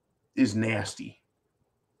is nasty.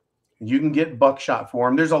 You can get buckshot for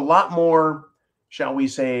them. There's a lot more, shall we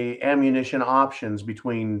say, ammunition options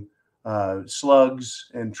between slugs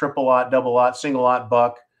and triple-aught, double-aught, single-aught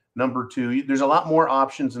buck, number 2. There's a lot more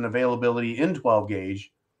options and availability in 12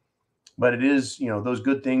 gauge, but it is, you know, those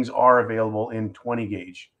good things are available in 20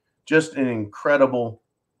 gauge. Just an incredible,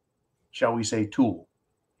 shall we say, tool.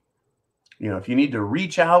 You know, if you need to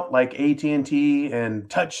reach out like AT&T and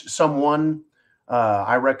touch someone,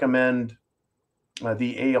 I recommend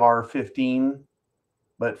the AR-15.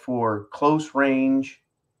 But for close range,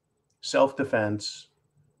 self-defense,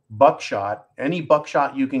 buckshot, any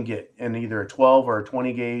buckshot you can get in either a 12 or a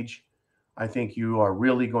 20 gauge, I think you are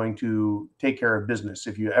really going to take care of business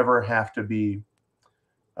if you ever have to be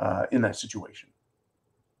in that situation.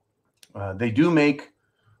 They do make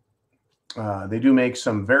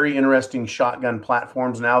some very interesting shotgun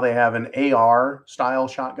platforms. Now they have an AR style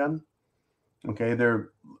shotgun. Okay,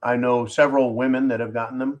 I know several women that have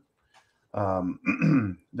gotten them.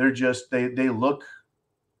 They're just they look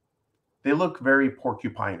very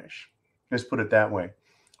porcupine-ish. Let's put it that way.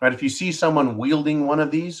 Right? If you see someone wielding one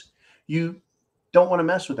of these, you don't want to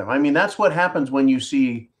mess with them. I mean, that's what happens when you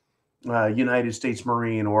see United States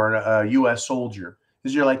Marine or a U.S. soldier.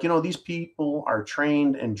 Is you're like, you know, these people are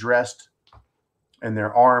trained and dressed and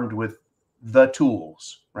they're armed with the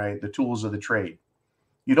tools, right? The tools of the trade.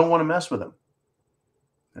 You don't want to mess with them,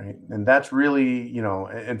 right? And that's really, you know,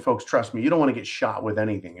 and folks, trust me, you don't want to get shot with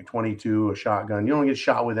anything. A 22, a shotgun, you don't get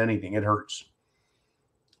shot with anything. It hurts,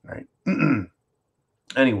 right?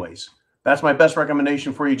 Anyways, that's my best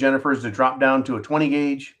recommendation for you, Jennifer, is to drop down to a 20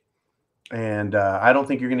 gauge. And I don't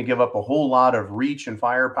think you're going to give up a whole lot of reach and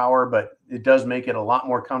firepower, but it does make it a lot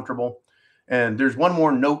more comfortable. And there's one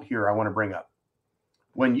more note here I want to bring up.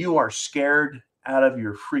 When you are scared out of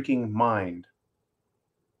your freaking mind,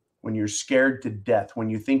 when you're scared to death, when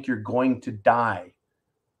you think you're going to die,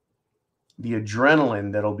 the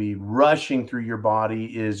adrenaline that'll be rushing through your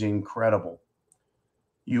body is incredible.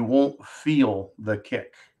 You won't feel the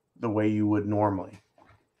kick the way you would normally.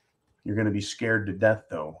 You're going to be scared to death,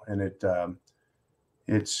 though, and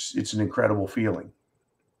it's an incredible feeling.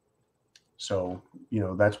 So, you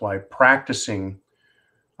know, that's why practicing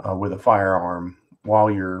with a firearm while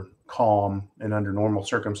you're calm and under normal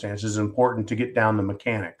circumstances is important to get down the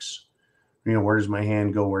mechanics. You know, where does my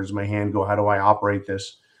hand go? Where does my hand go? How do I operate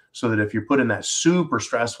this? So that if you're put in that super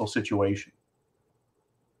stressful situation,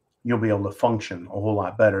 you'll be able to function a whole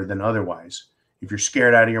lot better than otherwise. If you're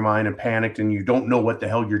scared out of your mind and panicked and you don't know what the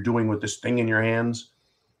hell you're doing with this thing in your hands,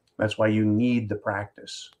 that's why you need the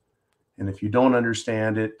practice. And if you don't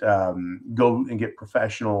understand it, go and get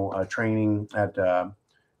professional training at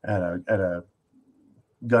a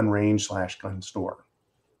gun range / gun store.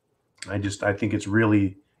 I think it's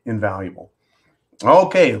really invaluable.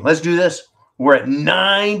 Okay, let's do this. We're at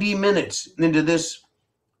 90 minutes into this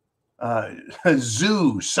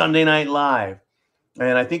Zoo Sunday Night Live.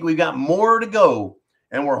 And I think we've got more to go.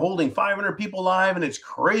 And we're holding 500 people live, and it's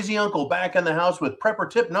Crazy Uncle back in the house with prepper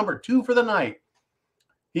tip number 2 for the night.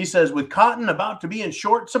 He says, with cotton about to be in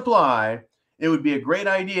short supply, it would be a great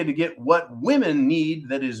idea to get what women need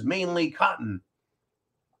that is mainly cotton.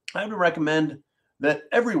 I would recommend that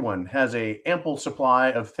everyone has a ample supply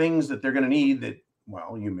of things that they're going to need that,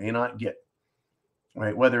 well, you may not get,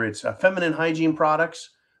 right? Whether it's feminine hygiene products,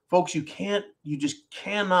 folks, you just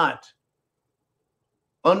cannot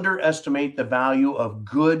underestimate the value of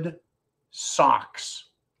good socks.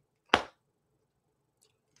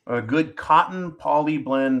 A good cotton poly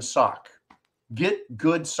blend sock. Get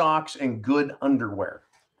good socks and good underwear.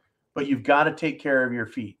 But you've got to take care of your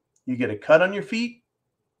feet. You get a cut on your feet,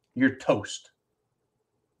 you're toast.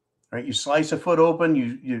 Right? You slice a foot open,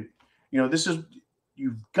 you've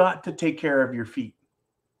got to take care of your feet.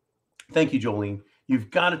 Thank you, Jolene.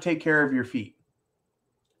 You've got to take care of your feet.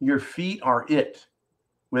 Your feet are it.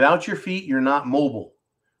 Without your feet, you're not mobile.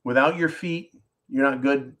 Without your feet, you're not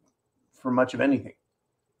good for much of anything,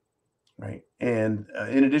 right? And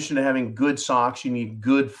in addition to having good socks, you need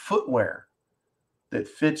good footwear that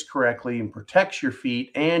fits correctly and protects your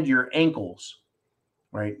feet and your ankles,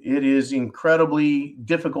 right? It is incredibly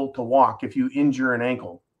difficult to walk if you injure an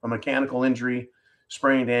ankle, a mechanical injury,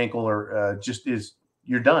 sprained ankle, or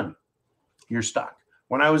you're done. You're stuck.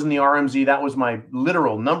 When I was in the RMZ, that was my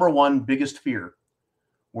literal number one biggest fear,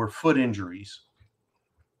 were foot injuries,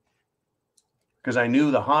 because I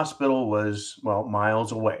knew the hospital was, well,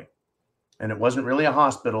 miles away, and it wasn't really a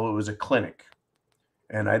hospital, it was a clinic,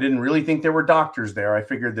 and I didn't really think there were doctors there. I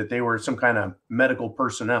figured that they were some kind of medical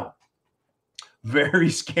personnel. Very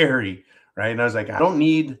scary, right? And I was like, I don't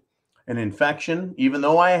need an infection, even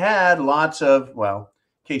though I had lots of, well,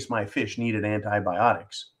 in case my fish needed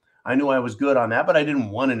antibiotics. I knew I was good on that, but I didn't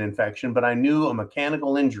want an infection. But I knew a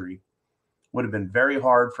mechanical injury would have been very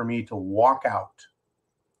hard for me to walk out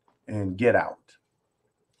and get out.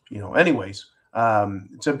 Anyways,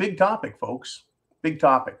 it's a big topic, folks. Big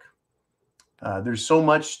topic. There's so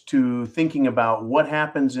much to thinking about what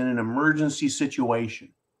happens in an emergency situation,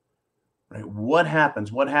 right? What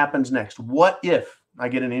happens? What happens next? What if I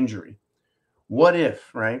get an injury? What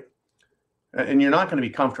if, right? And you're not going to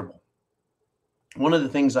be comfortable. One of the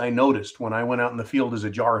things I noticed when I went out in the field as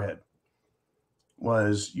a jarhead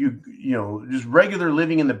was just regular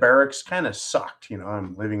living in the barracks kind of sucked.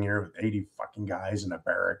 I'm living here with 80 fucking guys in a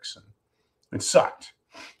barracks, and it sucked.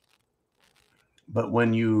 But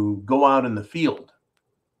when you go out in the field,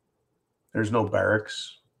 there's no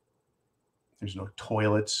barracks, there's no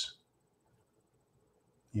toilets.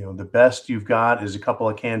 The best you've got is a couple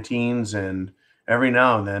of canteens, and every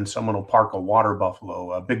now and then someone will park a water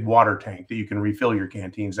buffalo, a big water tank that you can refill your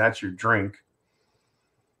canteens. That's your drink.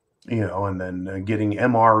 And then getting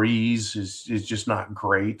MREs is just not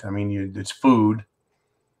great. I mean, it's food,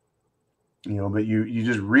 but you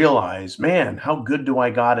just realize, man, how good do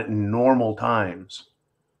I got it in normal times?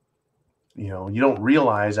 You don't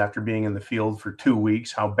realize after being in the field for 2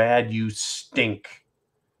 weeks how bad you stink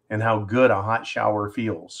and how good a hot shower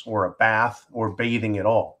feels, or a bath, or bathing at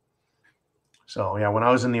all. So yeah, when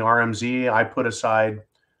I was in the RMZ, I put aside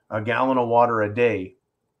a gallon of water a day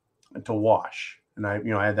to wash. And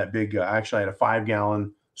I had that big, actually I had a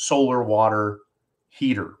 5-gallon solar water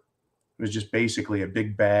heater. It was just basically a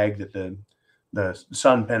big bag that the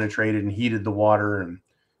sun penetrated and heated the water. And,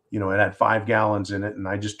 it had 5 gallons in it. And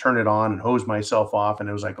I just turned it on and hosed myself off. And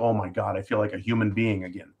it was like, oh my God, I feel like a human being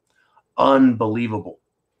again. Unbelievable.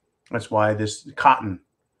 That's why this cotton,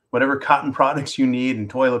 whatever cotton products you need, and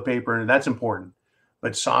toilet paper, that's important.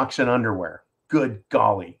 But socks and underwear, good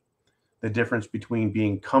golly. The difference between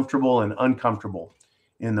being comfortable and uncomfortable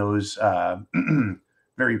in those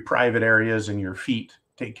very private areas, and your feet.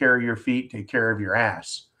 Take care of your feet, take care of your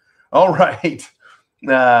ass. All right.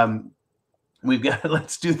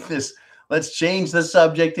 Let's do this. Let's change the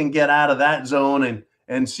subject and get out of that zone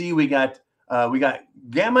and see, we got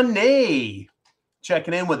Gamma Nay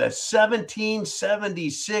checking in with a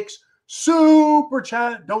 1776 super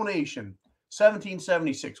chat donation.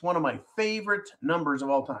 1776, one of my favorite numbers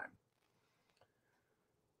of all time.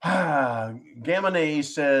 Gamma Nay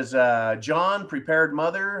says, John, prepared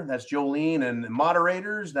mother, that's Jolene, and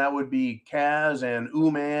moderators, that would be Kaz and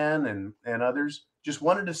Uman and others. Just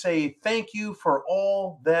wanted to say thank you for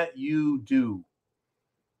all that you do.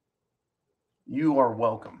 You are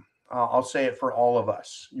welcome. I'll say it for all of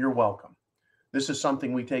us. You're welcome. This is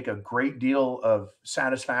something we take a great deal of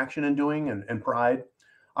satisfaction in doing, and pride.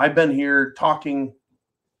 I've been here talking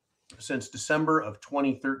since December of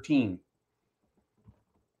 2013.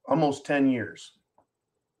 Almost 10 years.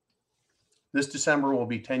 This December will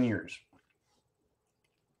be 10 years.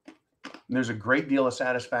 there's a great deal of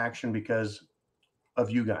satisfaction because of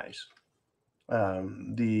you guys.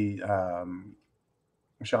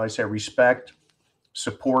 Shall I say, respect,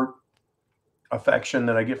 support, affection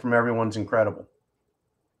that I get from everyone's incredible.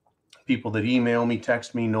 People that email me,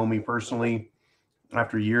 text me, know me personally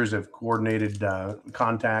after years of coordinated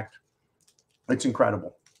contact. It's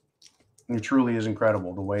incredible. It truly is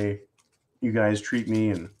incredible the way you guys treat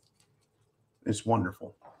me, and it's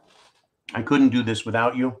wonderful. I couldn't do this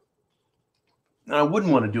without you, and I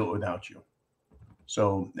wouldn't want to do it without you.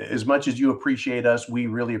 So as much as you appreciate us, we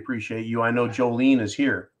really appreciate you. I know Jolene is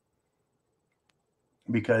here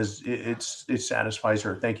because it satisfies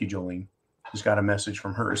her. Thank you, Jolene. Just got a message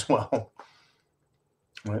from her as well.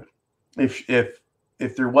 But if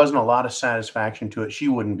there wasn't a lot of satisfaction to it, she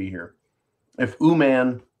wouldn't be here. If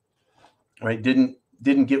Uman, right, didn't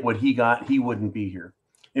get what he got, he wouldn't be here.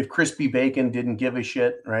 If Crispy Bacon didn't give a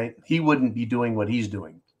shit, right, he wouldn't be doing what he's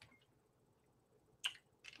doing.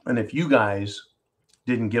 And if you guys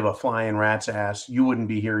didn't give a flying rat's ass, you wouldn't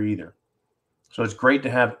be here either. So it's great to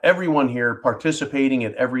have everyone here participating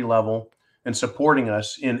at every level and supporting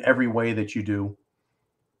us in every way that you do.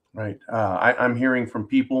 Right. I'm hearing from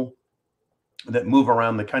people that move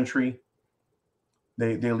around the country.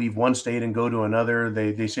 They leave one state and go to another.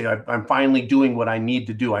 They say, I'm finally doing what I need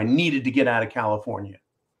to do. I needed to get out of California.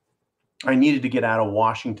 I needed to get out of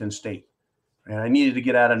Washington State. And I needed to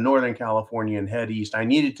get out of Northern California and head east. I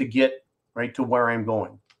needed to get right to where I'm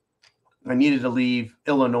going. I needed to leave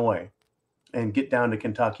Illinois and get down to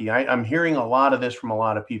Kentucky. I'm hearing a lot of this from a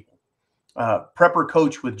lot of people. Prepper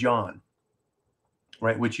Coach with John,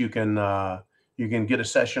 right? Which you can get a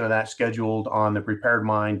session of that scheduled on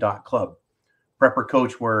thepreparedmind.club. Prepper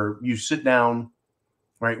Coach, where you sit down,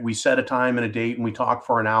 right? We set a time and a date and we talk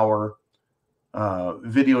for an hour,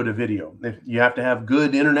 video to video. If you have to have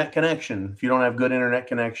good internet connection. If you don't have good internet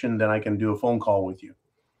connection, then I can do a phone call with you.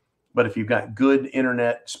 But if you've got good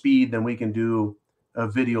internet speed, then we can do a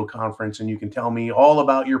video conference and you can tell me all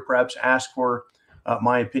about your preps, ask for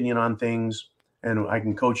my opinion on things, and I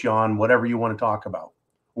can coach you on whatever you want to talk about.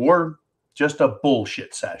 Or just a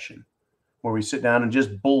bullshit session where we sit down and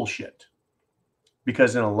just bullshit.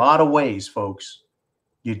 Because in a lot of ways, folks,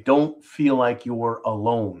 you don't feel like you're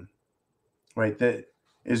alone, right? That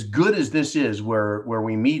as good as this is, where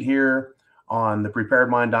we meet here on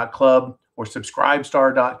thepreparedmind.club or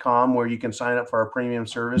subscribestar.com, where you can sign up for our premium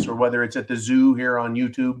service, or whether it's at the zoo here on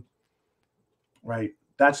YouTube, right?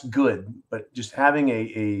 That's good. But just having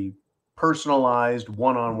a personalized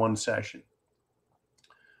one-on-one session,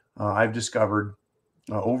 I've discovered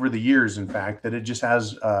over the years, in fact, that it just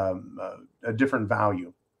has a different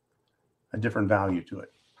value to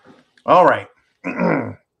it. All right.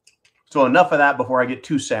 So enough of that before I get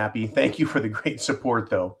too sappy. Thank you for the great support,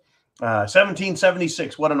 though.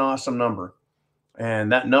 1776, what an awesome number.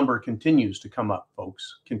 And that number continues to come up,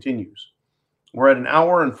 folks. Continues. We're at 1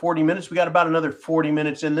 hour and 40 minutes. We got about another 40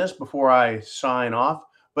 minutes in this before I sign off.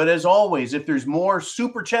 But as always, if there's more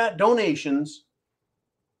super chat donations,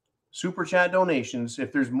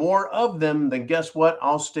 if there's more of them, then guess what?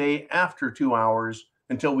 I'll stay after 2 hours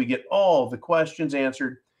until we get all the questions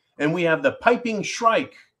answered. And we have the Piping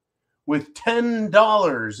Shrike with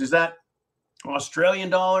 $10. Is that Australian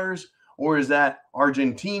dollars, or is that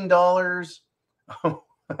Argentine dollars?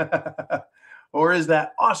 Or is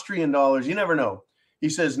that Austrian dollars? You never know. He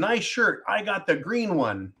says, nice shirt. I got the green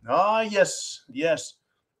one. Ah, yes.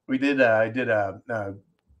 We did. I did a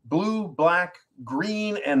blue, black,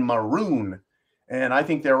 green, and maroon. And I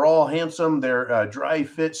think they're all handsome. They're dry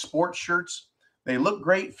fit sports shirts. They look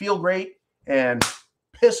great, feel great, and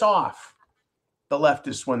piss off the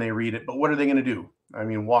leftists when they read it. But what are they going to do? I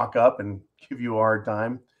mean, walk up and give you a hard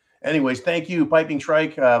time. Anyways, thank you, Piping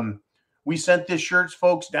Shrike. We sent these shirts,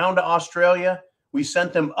 folks, down to Australia. We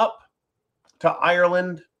sent them up to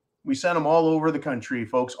Ireland. We sent them all over the country,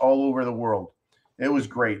 folks, all over the world. It was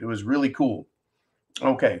great. It was really cool.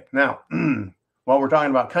 Okay, now, while we're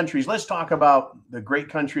talking about countries, let's talk about the great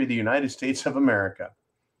country of the United States of America.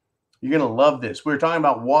 You're going to love this. We were talking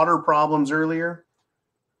about water problems earlier.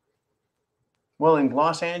 Well, in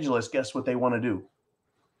Los Angeles, guess what they want to do?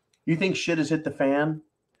 You think shit has hit the fan?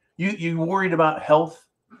 You worried about health?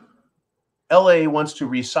 LA wants to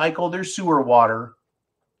recycle their sewer water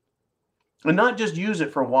and not just use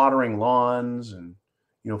it for watering lawns and,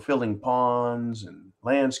 filling ponds and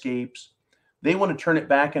landscapes. They want to turn it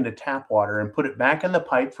back into tap water and put it back in the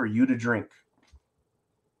pipe for you to drink.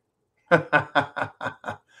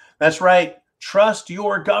 That's right. Trust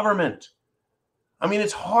your government. I mean,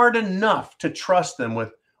 it's hard enough to trust them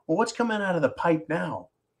with, well, what's coming out of the pipe now?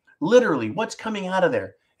 Literally, what's coming out of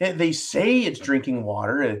there? They say it's drinking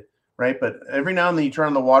water, right? But every now and then you turn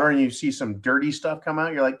on the water and you see some dirty stuff come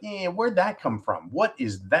out. You're like, yeah, where'd that come from? What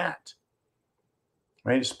is that?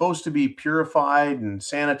 Right? It's supposed to be purified and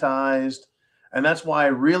sanitized. And that's why I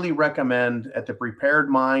really recommend at the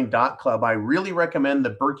preparedmind.club, I really recommend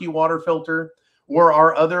the Berkey water filter or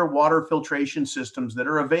our other water filtration systems that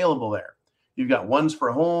are available there. You've got ones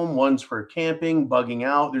for home, ones for camping, bugging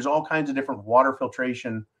out. There's all kinds of different water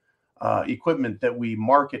filtration equipment that we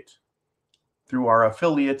market through our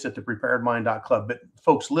affiliates at the preparedmind.club. But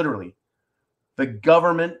folks, literally, the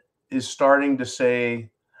government is starting to say,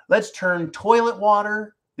 let's turn toilet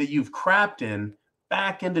water that you've crapped in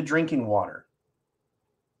back into drinking water.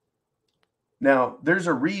 Now, there's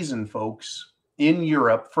a reason, folks, in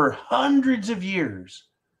Europe for hundreds of years,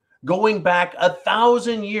 going back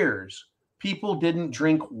 1,000 years, people didn't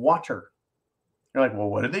drink water. You're like, well,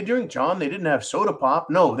 what did they drink, John? They didn't have soda pop.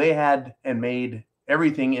 No, they had and made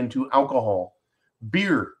everything into alcohol,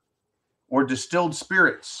 beer, or distilled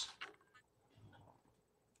spirits,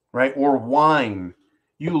 right? Or wine.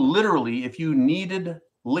 You literally, if you needed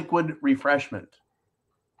liquid refreshment,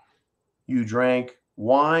 you drank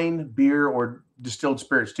wine, beer, or distilled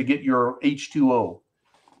spirits to get your H2O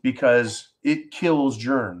because it kills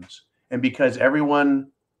germs and because everyone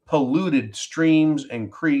polluted streams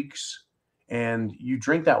and creeks, and you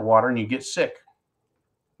drink that water and you get sick.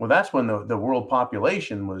 Well, that's when the world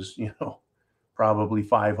population was, probably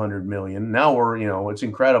 500 million. Now we're, it's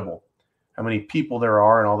incredible how many people there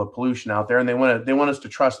are and all the pollution out there, and they want us to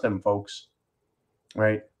trust them, folks,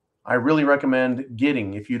 right? I really recommend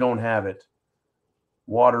getting, if you don't have it,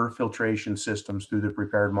 water filtration systems through the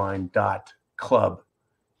preparedmind.club.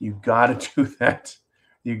 You got to do that.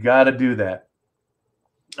 You got to do that.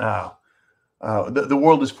 The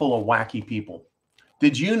world is full of wacky people.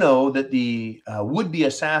 Did you know that the would-be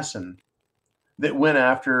assassin that went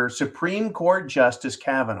after Supreme Court Justice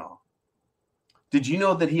Kavanaugh, did you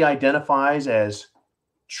know that he identifies as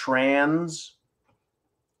trans?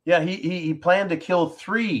 Yeah, he planned to kill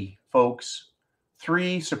three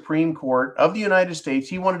Supreme Court of the United States.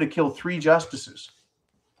 He wanted to kill 3 justices.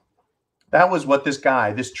 That was what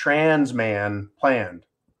this trans man planned.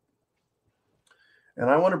 And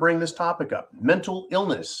I want to bring this topic up. Mental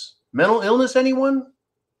illness. Mental illness, anyone?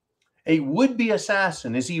 A would-be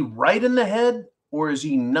assassin, is he right in the head or is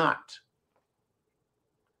he not?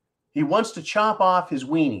 He wants to chop off his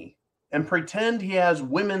weenie and pretend he has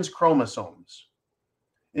women's chromosomes.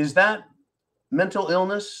 Is that mental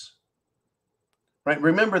illness? Right?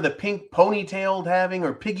 Remember the pink ponytailed having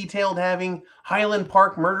or piggy-tailed having Highland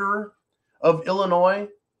Park murderer of Illinois?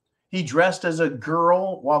 He dressed as a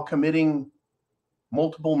girl while committing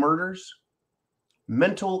multiple murders.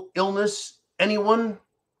 Mental illness, anyone?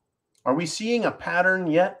 Are we seeing a pattern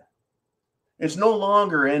yet? It's no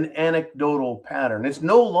longer an anecdotal pattern. It's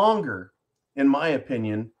no longer, in my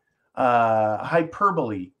opinion,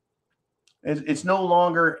 hyperbole. It's no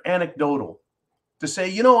longer anecdotal to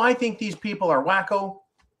say, I think these people are wacko.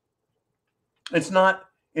 It's not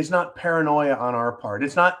paranoia on our part.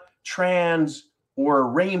 It's not trans or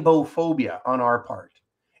rainbow phobia on our part.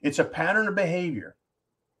 It's a pattern of behavior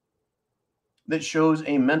that shows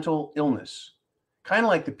a mental illness, kind of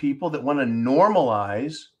like the people that want to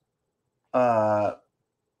normalize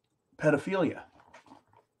pedophilia.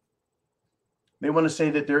 They want to say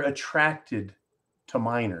that they're attracted to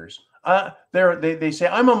minors. They say,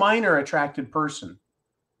 I'm a minor attracted person.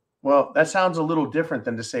 Well, that sounds a little different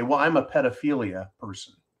than to say, well, I'm a pedophilia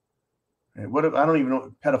person. I don't even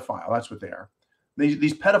know, pedophile, that's what they are.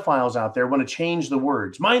 These pedophiles out there want to change the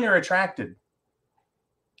words. Minor attracted,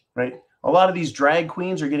 right? A lot of these drag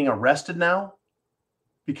queens are getting arrested now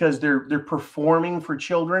because they're performing for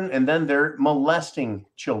children and then they're molesting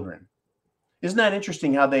children. Isn't that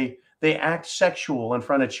interesting how they act sexual in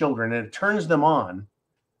front of children and it turns them on?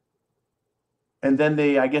 And then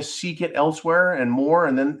they, I guess, seek it elsewhere and more.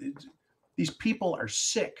 And then these people are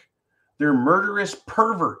sick. They're murderous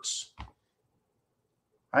perverts.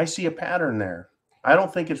 I see a pattern there. I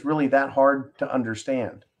don't think it's really that hard to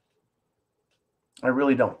understand. I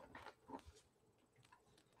really don't.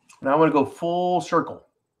 Now I want to go full circle.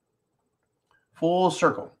 Full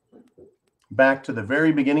circle. Back to the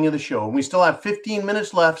very beginning of the show. And we still have 15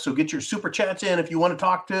 minutes left, so get your super chats in if you want to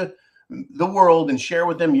talk to the world and share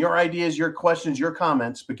with them your ideas, your questions, your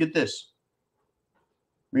comments. But get this.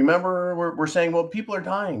 Remember, we're saying, well, people are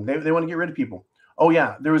dying. They want to get rid of people. Oh,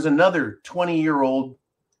 yeah. There was another 20-year-old.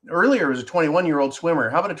 Earlier, it was a 21-year-old swimmer.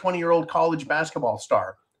 How about a 20-year-old college basketball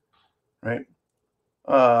star? Right?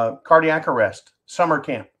 Cardiac arrest. Summer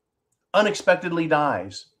camp. Unexpectedly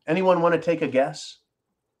dies. Anyone want to take a guess?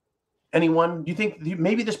 Anyone? Do you think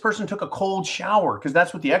maybe this person took a cold shower? Because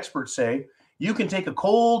that's what the experts say. You can take a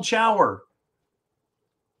cold shower.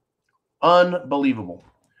 Unbelievable.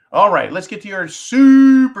 All right, let's get to your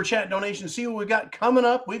super chat donation. See what we got coming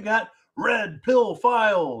up. We've got Red Pill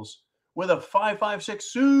Files with a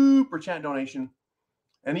 556 super chat donation.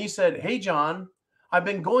 And he said, hey, John, I've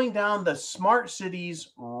been going down the smart cities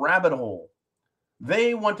rabbit hole.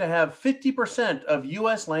 They want to have 50% of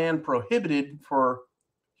U.S. land prohibited for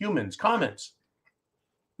humans. Comments.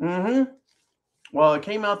 Well, it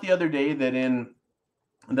came out the other day that in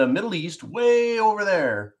the Middle East, way over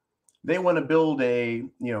there, they want to build a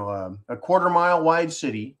quarter-mile wide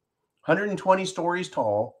city, 120 stories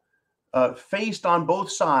tall, faced on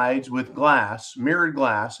both sides with glass, mirrored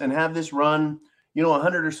glass, and have this run,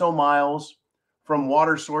 100 or so miles from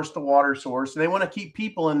water source to water source. And they want to keep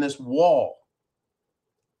people in this wall,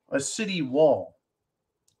 a city wall.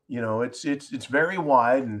 It's very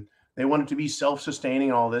wide, and they want it to be self-sustaining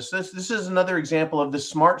and all this. This is another example of the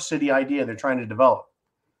smart city idea they're trying to develop.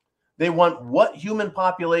 They want what human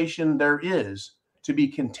population there is to be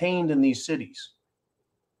contained in these cities.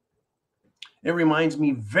 It reminds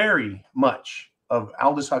me very much of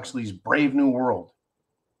Aldous Huxley's Brave New World.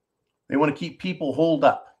 They want to keep people holed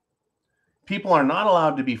up. People are not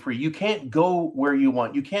allowed to be free. You can't go where you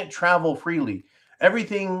want. You can't travel freely.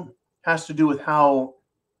 Everything has to do with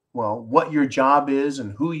what your job is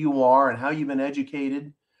and who you are and how you've been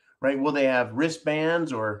educated, right? Will they have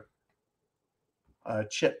wristbands or a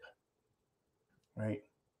chip, right?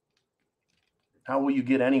 How will you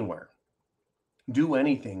get anywhere? Do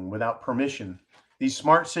anything without permission. These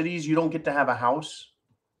smart cities, you don't get to have a house.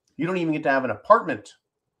 You don't even get to have an apartment.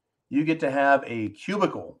 You get to have a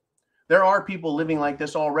cubicle. There are people living like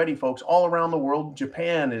this already, folks, all around the world.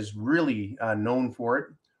 Japan is really known for it.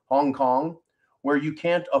 Hong Kong, where you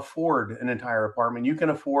can't afford an entire apartment. You can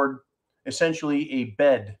afford essentially a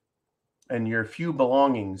bed and your few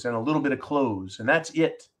belongings and a little bit of clothes, and that's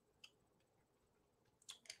it.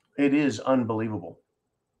 It is unbelievable.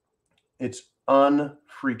 It's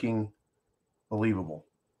unfreaking believable.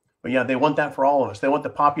 But yeah, they want that for all of us. They want the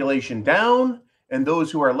population down and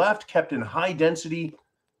those who are left kept in high density,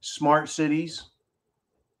 smart cities.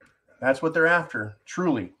 That's what they're after,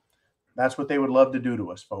 truly. That's what they would love to do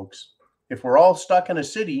to us, folks. If we're all stuck in a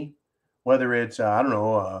city, whether it's,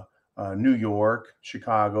 New York,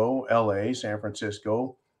 Chicago, LA, San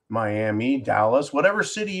Francisco, Miami, Dallas, whatever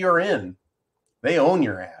city you're in, they own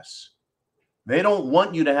your ass. They don't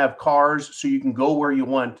want you to have cars so you can go where you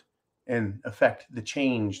want and affect the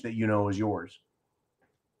change that you know is yours.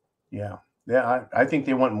 Yeah, I think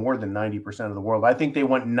they want more than 90% of the world. I think they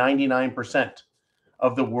want 99%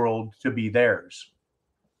 of the world to be theirs.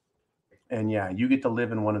 And yeah, you get to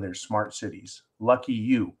live in one of their smart cities. Lucky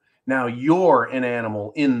you. Now you're an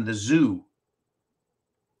animal in the zoo.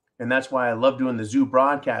 And that's why I love doing the zoo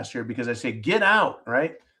broadcast here, because I say, get out,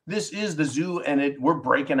 right? This is the zoo, and we're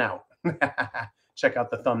breaking out. Check out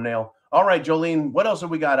the thumbnail. All right, Jolene, what else have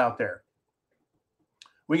we got out there?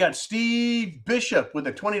 We got Steve Bishop with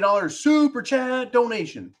a $20 super chat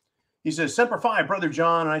donation. He says, Semper Fi, Brother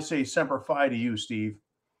John. And I say Semper Fi to you, Steve.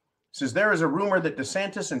 He says, there is a rumor that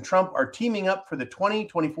DeSantis and Trump are teaming up for the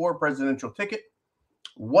 2024 presidential ticket.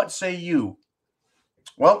 What say you?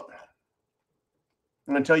 Well,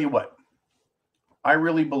 I'm going to tell you what. I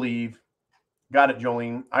really believe, got it,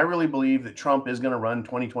 Jolene. I really believe that Trump is going to run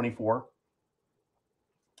 2024.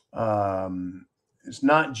 It's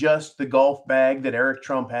not just the golf bag that Eric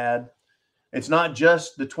Trump had. It's not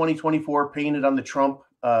just the 2024 painted on the Trump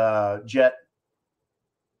jet.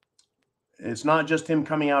 It's not just him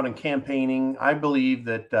coming out and campaigning. I believe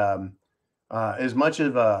that as much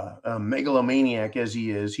of a megalomaniac as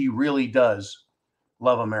he is, he really does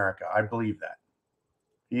love America. I believe that.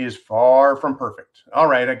 He is far from perfect. All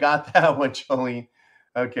right, I got that one, Jolene.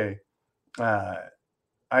 Okay.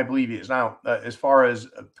 I believe he is. Now, as far as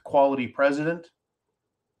quality president,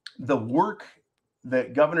 the work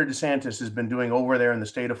that Governor DeSantis has been doing over there in the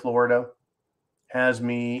state of Florida has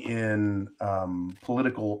me in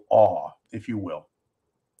political awe, if you will.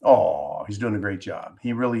 Oh, he's doing a great job.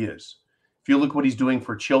 He really is. If you look what he's doing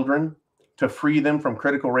for children, to free them from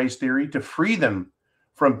critical race theory, to free them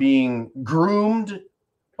from being groomed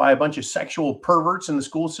by a bunch of sexual perverts in the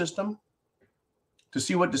school system, to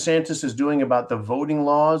see what DeSantis is doing about the voting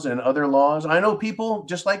laws and other laws. I know people,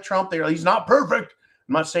 just like Trump, he's not perfect.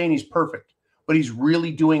 I'm not saying he's perfect, but he's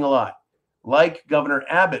really doing a lot. Like Governor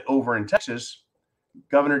Abbott over in Texas,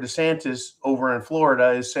 Governor DeSantis over in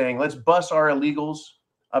Florida is saying, let's bus our illegals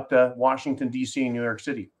up to Washington, D.C. and New York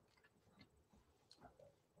City.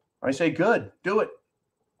 I say, good, do it.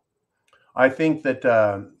 I think that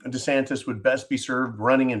DeSantis would best be served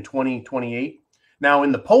running in 2028. Now,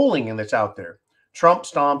 in the polling that's out there, Trump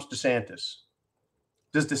stomps DeSantis.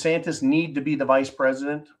 Does DeSantis need to be the vice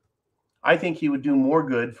president? I think he would do more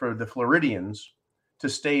good for the Floridians to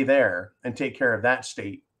stay there and take care of that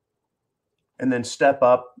state and then step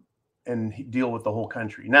up and deal with the whole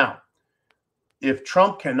country. Now, if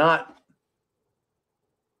Trump cannot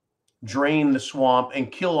drain the swamp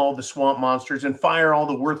and kill all the swamp monsters and fire all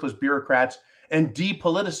the worthless bureaucrats and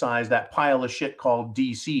depoliticize that pile of shit called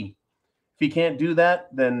DC, if he can't do that,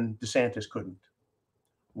 then DeSantis couldn't.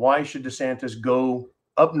 Why should DeSantis go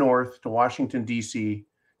up north to Washington, D.C.,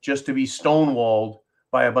 just to be stonewalled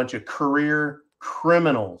by a bunch of career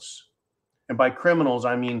criminals? And by criminals,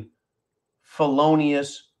 I mean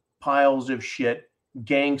felonious piles of shit,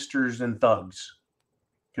 gangsters and thugs,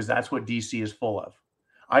 because that's what D.C. is full of.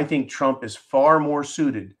 I think Trump is far more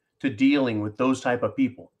suited to dealing with those type of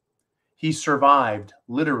people. He survived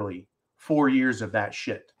literally 4 years of that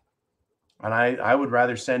shit. And I would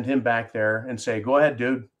rather send him back there and say, go ahead,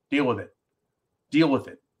 dude, deal with it. Deal with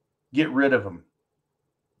it. Get rid of him.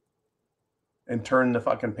 And turn the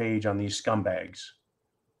fucking page on these scumbags.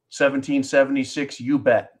 1776, you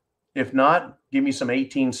bet. If not, give me some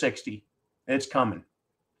 1860. It's coming.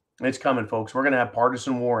 It's coming, folks. We're going to have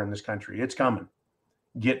partisan war in this country. It's coming.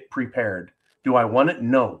 Get prepared. Do I want it?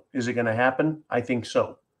 No. Is it going to happen? I think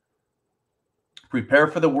so. Prepare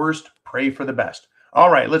for the worst. Pray for the best. All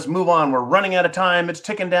right, let's move on. We're running out of time. It's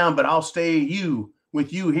ticking down, but I'll stay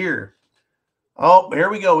with you here. Oh, here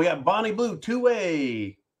we go. We got Bonnie Blue,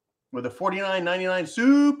 two-way, with a $49.99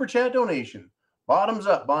 super chat donation. Bottoms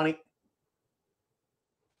up, Bonnie.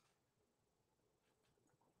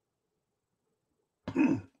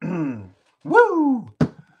 Woo!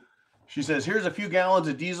 She says, here's a few gallons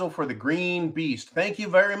of diesel for the green beast. Thank you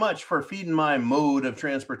very much for feeding my mode of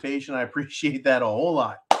transportation. I appreciate that a whole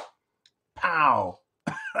lot. Pow.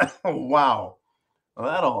 Wow.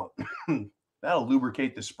 Well, that'll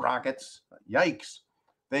lubricate the sprockets. Yikes.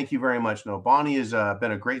 Thank you very much. No, Bonnie has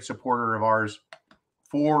been a great supporter of ours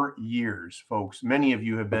for years, folks. Many of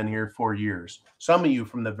you have been here for years. Some of you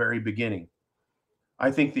from the very beginning. I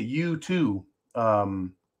think that you too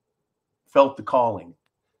felt the calling.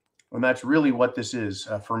 And that's really what this is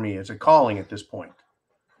for me. It's a calling at this point.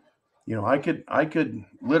 You know, I could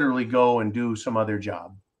literally go and do some other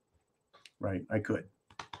job. Right? I could.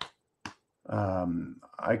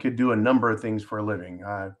 I could do a number of things for a living.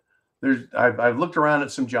 I've looked around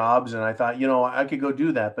at some jobs and I thought, you know, I could go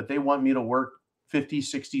do that, but they want me to work 50,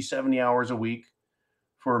 60, 70 hours a week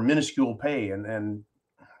for minuscule pay. And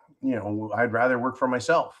you know, I'd rather work for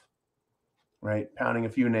myself, right? Pounding a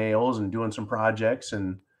few nails and doing some projects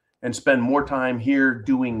and spend more time here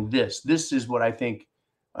doing this. This is what I think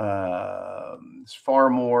is far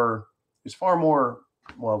more,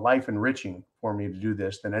 well, life enriching for me to do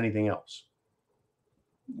this than anything else.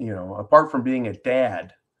 You know, apart from being a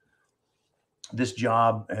dad, this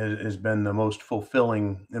job has been the most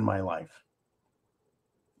fulfilling in my life.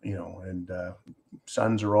 You know, and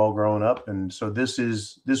sons are all growing up. And so this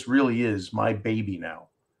really is my baby now.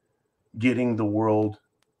 Getting the world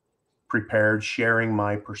prepared, sharing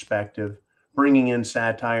my perspective, bringing in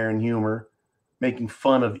satire and humor, making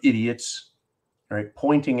fun of idiots, right?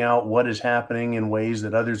 Pointing out what is happening in ways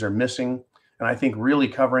that others are missing. And I think really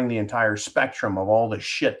covering the entire spectrum of all the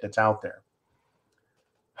shit that's out there.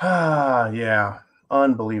 Yeah,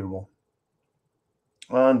 unbelievable.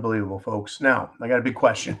 Unbelievable, folks. Now, I got a big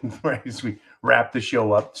question, right, as we wrap the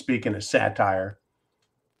show up. Speaking of satire,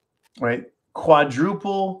 right?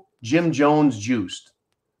 Quadruple Jim Jones juiced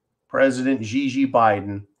President Gigi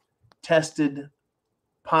Biden tested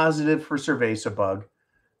positive for cerveza bug,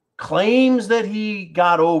 claims that he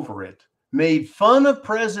got over it, made fun of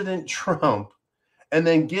President Trump, and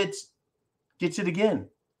then gets it again,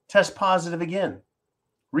 test positive again,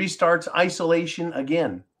 restarts isolation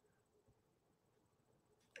again.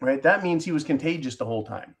 Right? That means he was contagious the whole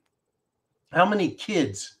time. How many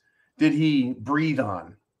kids did he breathe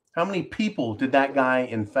on? How many people did that guy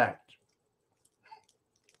infect?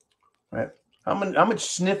 Right? How much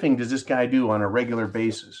sniffing does this guy do on a regular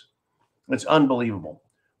basis? It's unbelievable.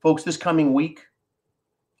 Folks, this coming week,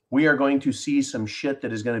 we are going to see some shit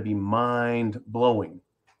that is going to be mind-blowing.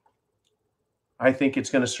 I think it's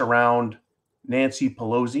going to surround Nancy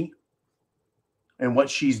Pelosi and what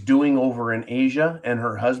she's doing over in Asia and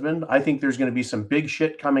her husband. I think there's going to be some big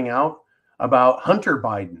shit coming out about Hunter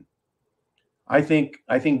Biden. I think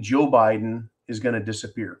Joe Biden is going to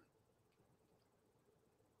disappear.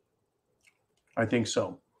 I think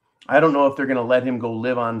so. I don't know if they're going to let him go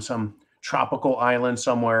live on some tropical island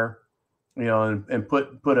somewhere and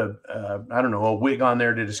put a I don't know, a wig on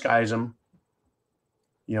there to disguise him.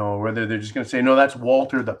 Whether they're just going to say, no, that's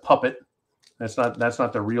Walter the puppet. That's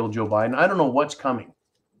not the real Joe Biden. I don't know what's coming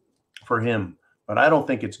for him, but I don't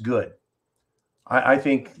think it's good. I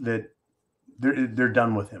think that they're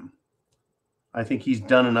done with him. I think he's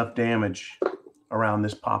done enough damage around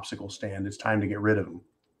this popsicle stand. It's time to get rid of him.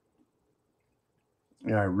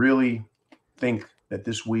 I really think that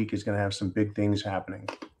this week is going to have some big things happening.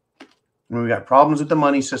 We've got problems with the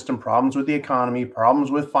money system, problems with the economy,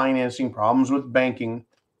 problems with financing, problems with banking,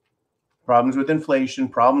 problems with inflation,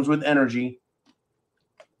 problems with energy.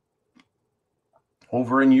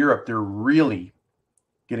 Over in Europe, they're really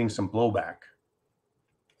getting some blowback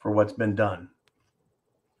for what's been done.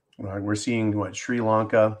 We're seeing Sri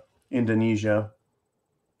Lanka, Indonesia.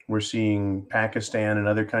 We're seeing Pakistan and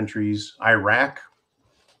other countries, Iraq.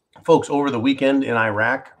 Folks, over the weekend in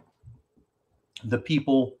Iraq, the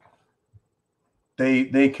people,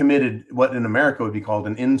 they committed what in America would be called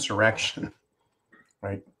an insurrection,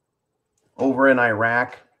 right? Over in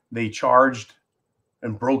Iraq, they charged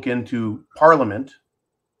and broke into parliament.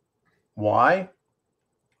 Why?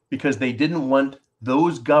 Because they didn't want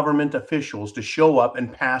those government officials to show up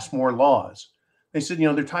and pass more laws. They said,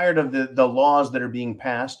 they're tired of the laws that are being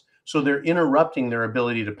passed, so they're interrupting their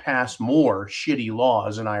ability to pass more shitty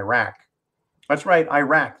laws in Iraq. That's right,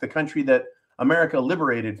 Iraq, the country that America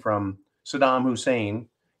liberated from Saddam Hussein,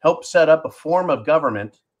 helped set up a form of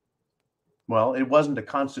government. Well, it wasn't a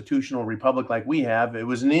constitutional republic like we have. It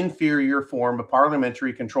was an inferior form of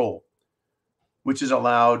parliamentary control, which has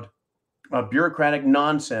allowed bureaucratic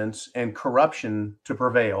nonsense and corruption to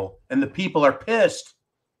prevail. And the people are pissed.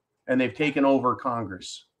 And they've taken over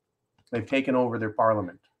Congress. They've taken over their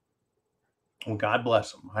parliament. Well, God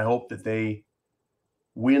bless them. I hope that they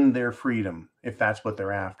win their freedom if that's what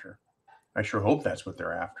they're after. I sure hope that's what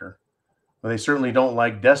they're after. Well, they certainly don't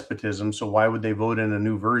like despotism, so why would they vote in a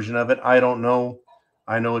new version of it? I don't know.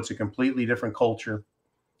 I know it's a completely different culture,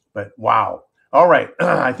 but wow. All right,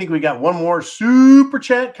 I think we got one more super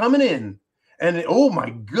chat coming in. And oh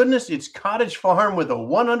my goodness, it's Cottage Farm with a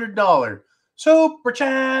 $100 super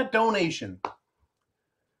chat donation.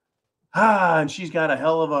 And she's got a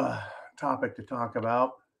hell of a topic to talk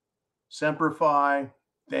about. Semper Fi,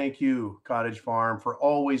 thank you, Cottage Farm, for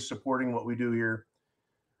always supporting what we do here.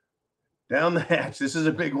 Down the hatch. This is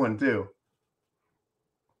a big one, too.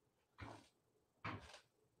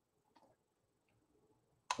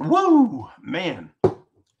 Woo, man.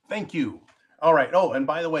 Thank you. All right. Oh, and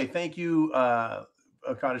by the way, thank you,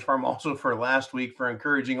 Cottage Farm, also for last week for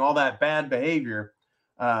encouraging all that bad behavior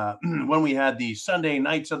when we had the Sunday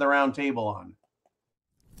Knights of the Round Table on.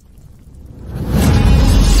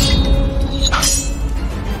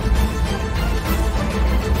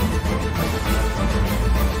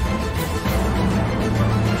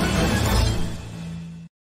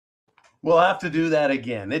 We'll have to do that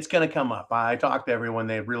again. It's going to come up. I talked to everyone.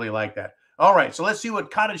 They really like that. All right, so let's see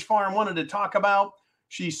what Cottage Farm wanted to talk about.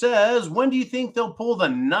 She says, when do you think they'll pull the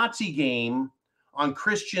Nazi game on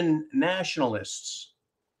Christian nationalists?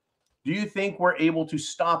 Do you think we're able to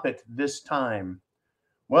stop it this time?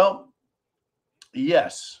 Well,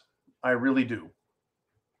 yes, I really do.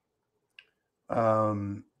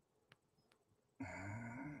 The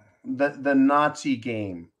Nazi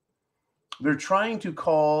game. They're trying to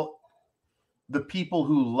call the people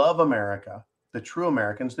who love America, the true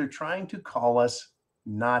Americans, they're trying to call us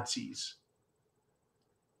Nazis.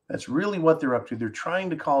 That's really what they're up to. They're trying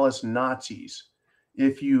to call us Nazis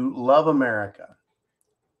if you love America.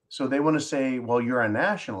 So they want to say, well, you're a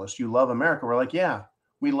nationalist. You love America. We're like, yeah,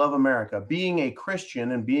 we love America. Being a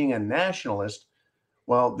Christian and being a nationalist,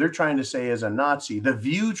 well, they're trying to say as a Nazi. The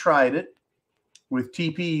View tried it with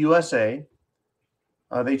TP USA.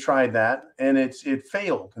 They tried that, and it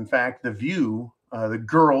failed. In fact, The View, the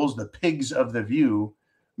girls, the pigs of The View,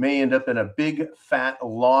 may end up in a big, fat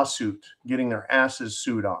lawsuit, getting their asses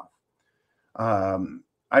sued off.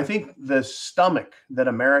 I think the stomach that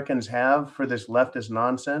Americans have for this leftist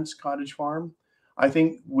nonsense, Cottage Farm, I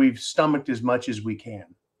think we've stomached as much as we can.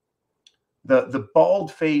 The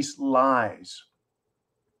bald-faced lies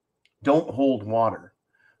don't hold water.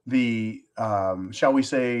 The, shall we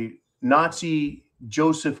say, Nazi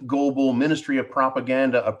Joseph Goebbels Ministry of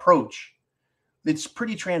Propaganda approach, it's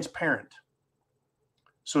pretty transparent.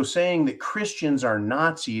 So saying that Christians are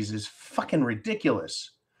Nazis is fucking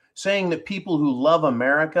ridiculous. Saying that people who love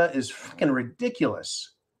America is fucking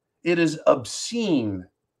ridiculous. It is obscene,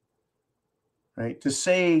 right? To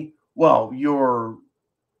say, well, you're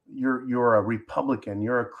a Republican,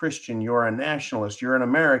 you're a Christian, you're a nationalist, you're an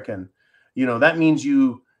American. You know, that means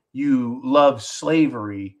you love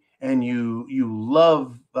slavery and you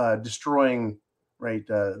love destroying, right,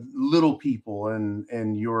 little people,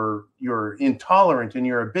 and you're intolerant, and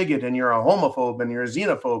you're a bigot, and you're a homophobe, and you're a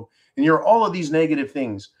xenophobe, and you're all of these negative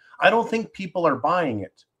things. I don't think people are buying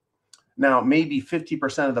it. Now, maybe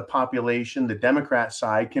 50% of the population, the Democrat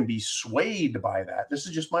side, can be swayed by that. This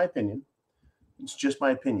is just my opinion. It's just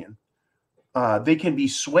my opinion. They can be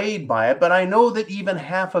swayed by it, but I know that even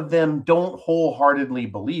half of them don't wholeheartedly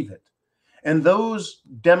believe it. And those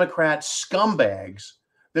Democrat scumbags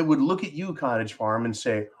that would look at you, Cottage Farm, and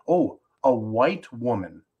say, "Oh, a white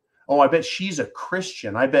woman. Oh, I bet she's a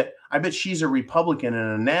Christian. I bet she's a Republican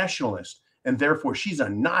and a nationalist, and therefore she's a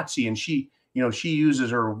Nazi, and she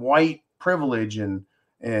uses her white privilege, and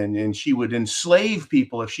she would enslave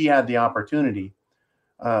people if she had the opportunity."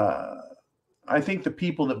 I think the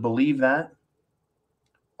people that believe that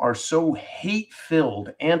are so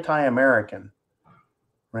hate-filled, anti-American,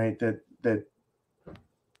 right? That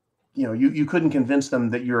you couldn't convince them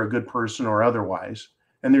that you're a good person or otherwise,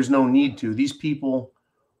 and there's no need to. These people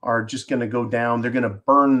are just going to go down. They're going to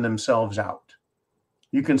burn themselves out.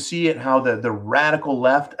 You can see it how the radical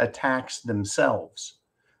left attacks themselves,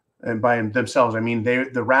 and by themselves I mean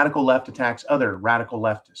the radical left attacks other radical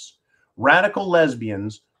leftists. Radical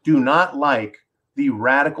lesbians do not like the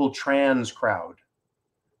radical trans crowd,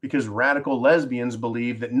 because radical lesbians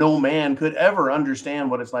believe that no man could ever understand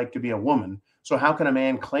what it's like to be a woman. So how can a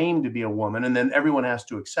man claim to be a woman and then everyone has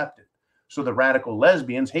to accept it? So the radical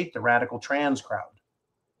lesbians hate the radical trans crowd.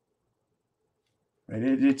 Right?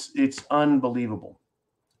 It's unbelievable,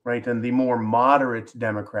 right? And the more moderate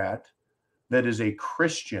Democrat that is a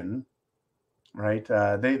Christian, right?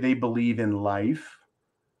 They believe in life,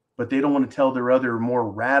 but they don't want to tell their other more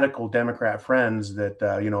radical Democrat friends that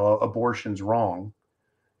abortion's wrong.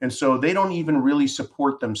 And so they don't even really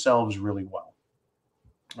support themselves really well.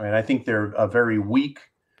 Right? I think they're a very weak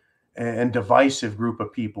and divisive group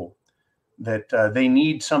of people that they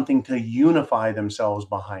need something to unify themselves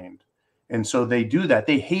behind. And so they do that.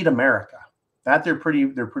 They hate America. That they're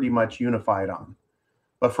pretty much unified on.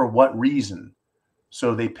 But for what reason?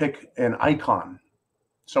 So they pick an icon,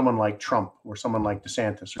 someone like Trump, or someone like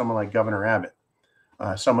DeSantis, or someone like Governor Abbott,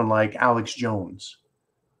 someone like Alex Jones.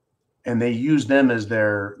 And they use them as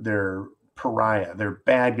their pariah, their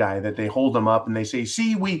bad guy, that they hold them up and they say,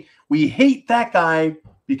 "See, we hate that guy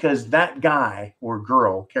because that guy," or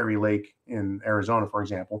girl, Carrie Lake in Arizona, for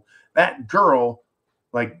example, that girl,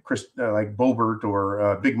 like Boebert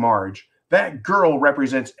or Big Marge, that girl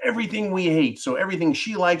represents everything we hate. So everything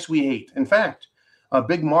she likes, we hate. In fact,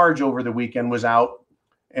 Big Marge over the weekend was out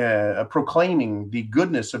proclaiming the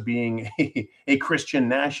goodness of being a Christian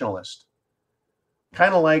nationalist.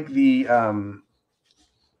 Kind of like the,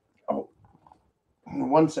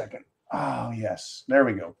 one second. Oh, yes. There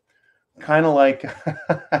we go. Kind of like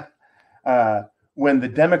when the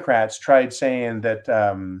Democrats tried saying that,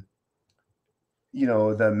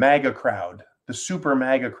 the MAGA crowd, the super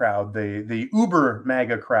MAGA crowd, the uber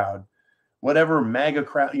MAGA crowd, whatever MAGA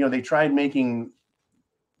crowd, they tried making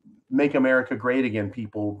 "Make America Great Again"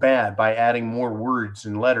 people bad by adding more words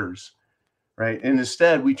and letters. Right. And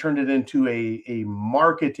instead, we turned it into a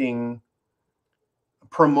marketing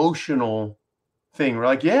promotional thing. We're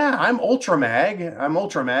like, "Yeah, I'm ultra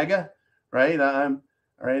MAGA, right? I'm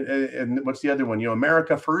right." And what's the other one?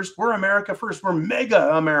 America first. We're America first. We're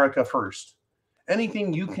mega America first.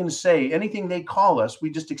 Anything you can say, anything they call us,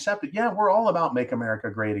 we just accept it. Yeah, we're all about "Make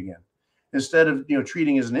America Great Again." Instead of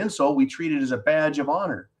treating it as an insult, we treat it as a badge of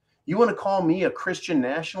honor. You want to call me a Christian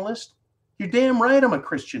nationalist? You're damn right I'm a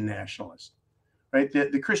Christian nationalist. Right?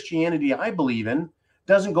 The Christianity I believe in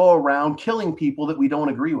doesn't go around killing people that we don't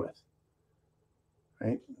agree with.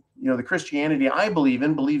 Right? The Christianity I believe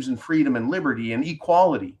in believes in freedom and liberty and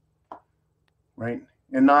equality. Right?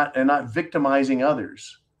 And not victimizing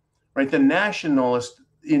others. Right? The nationalist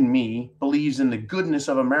in me believes in the goodness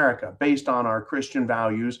of America based on our Christian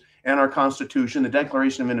values and our Constitution, the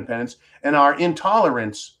Declaration of Independence, and our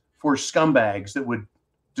intolerance for scumbags that would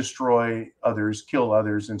destroy others, kill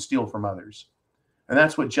others, and steal from others. And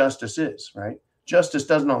that's what justice is, right? Justice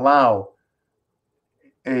doesn't allow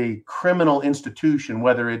a criminal institution,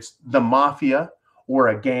 whether it's the mafia or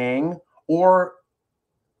a gang or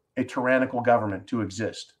a tyrannical government, to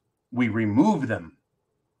exist. We remove them.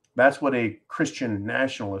 That's what a Christian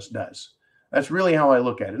nationalist does. That's really how I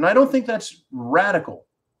look at it. And I don't think that's radical.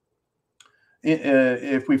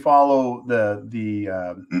 If we follow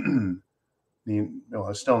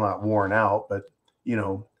it's still not worn out, but,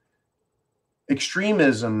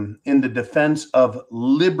 extremism in the defense of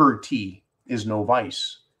liberty is no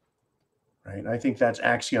vice, right? I think that's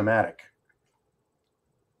axiomatic.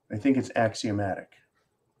 I think it's axiomatic.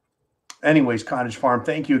 Anyways, Cottage Farm,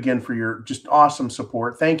 thank you again for your just awesome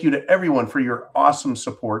support. Thank you to everyone for your awesome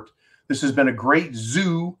support. This has been a great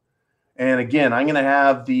zoo. And again, I'm going to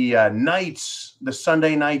have the the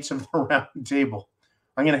Sunday nights of the round table.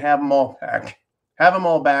 I'm going to have them all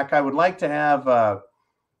back. I would like to have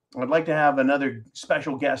another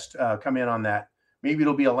special guest come in on that. Maybe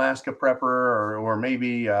it'll be Alaska Prepper or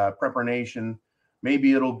maybe Prepper Nation.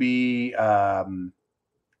 Maybe it'll be a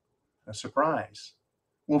surprise.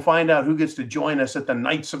 We'll find out who gets to join us at the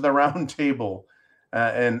Knights of the Round Table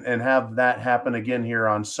and have that happen again here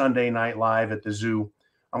on Sunday Night Live at the zoo.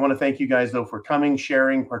 I want to thank you guys, though, for coming,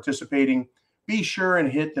 sharing, participating. Be sure and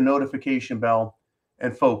hit the notification bell.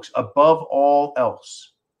 And folks, above all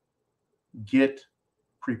else, get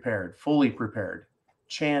prepared, fully prepared.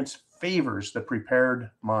 Chance favors the prepared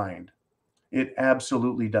mind. It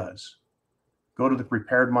absolutely does. Go to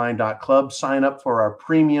thepreparedmind.club, sign up for our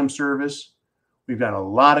premium service. We've got a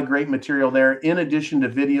lot of great material there, in addition to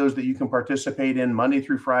videos that you can participate in Monday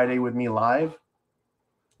through Friday with me live.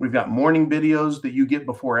 We've got morning videos that you get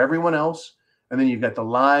before everyone else, and then you've got the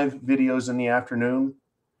live videos in the afternoon.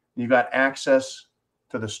 You've got access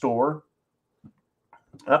to the store.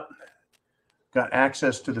 Got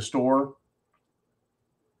access to the store,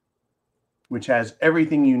 which has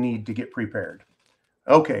everything you need to get prepared.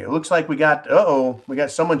 Okay, it looks like we got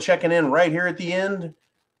someone checking in right here at the end.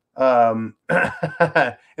 And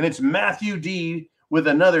it's Matthew D with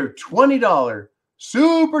another $20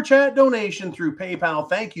 super chat donation through PayPal.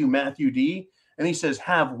 Thank you, Matthew D. And he says,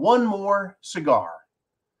 have one more cigar.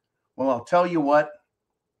 Well, I'll tell you what,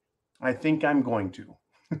 I think I'm going to.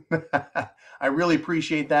 I really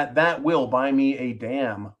appreciate that. That will buy me a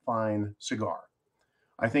damn fine cigar.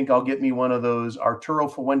 I think I'll get me one of those Arturo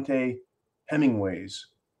Fuente Hemingways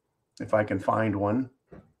if I can find one.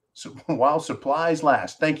 So while supplies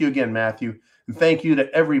last. Thank you again, Matthew. And thank you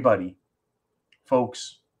to everybody.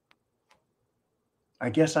 Folks, I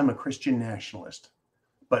guess I'm a Christian nationalist,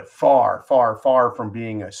 but far, far, far from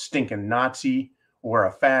being a stinking Nazi or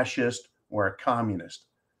a fascist or a communist.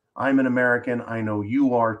 I'm an American. I know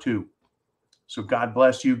you are too. So God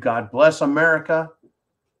bless you. God bless America.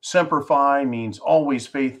 Semper Fi means always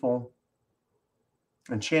faithful.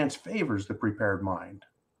 And chance favors the prepared mind.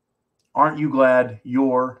 Aren't you glad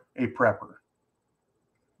you're a prepper?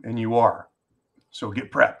 And you are. So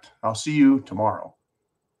get prepped. I'll see you tomorrow.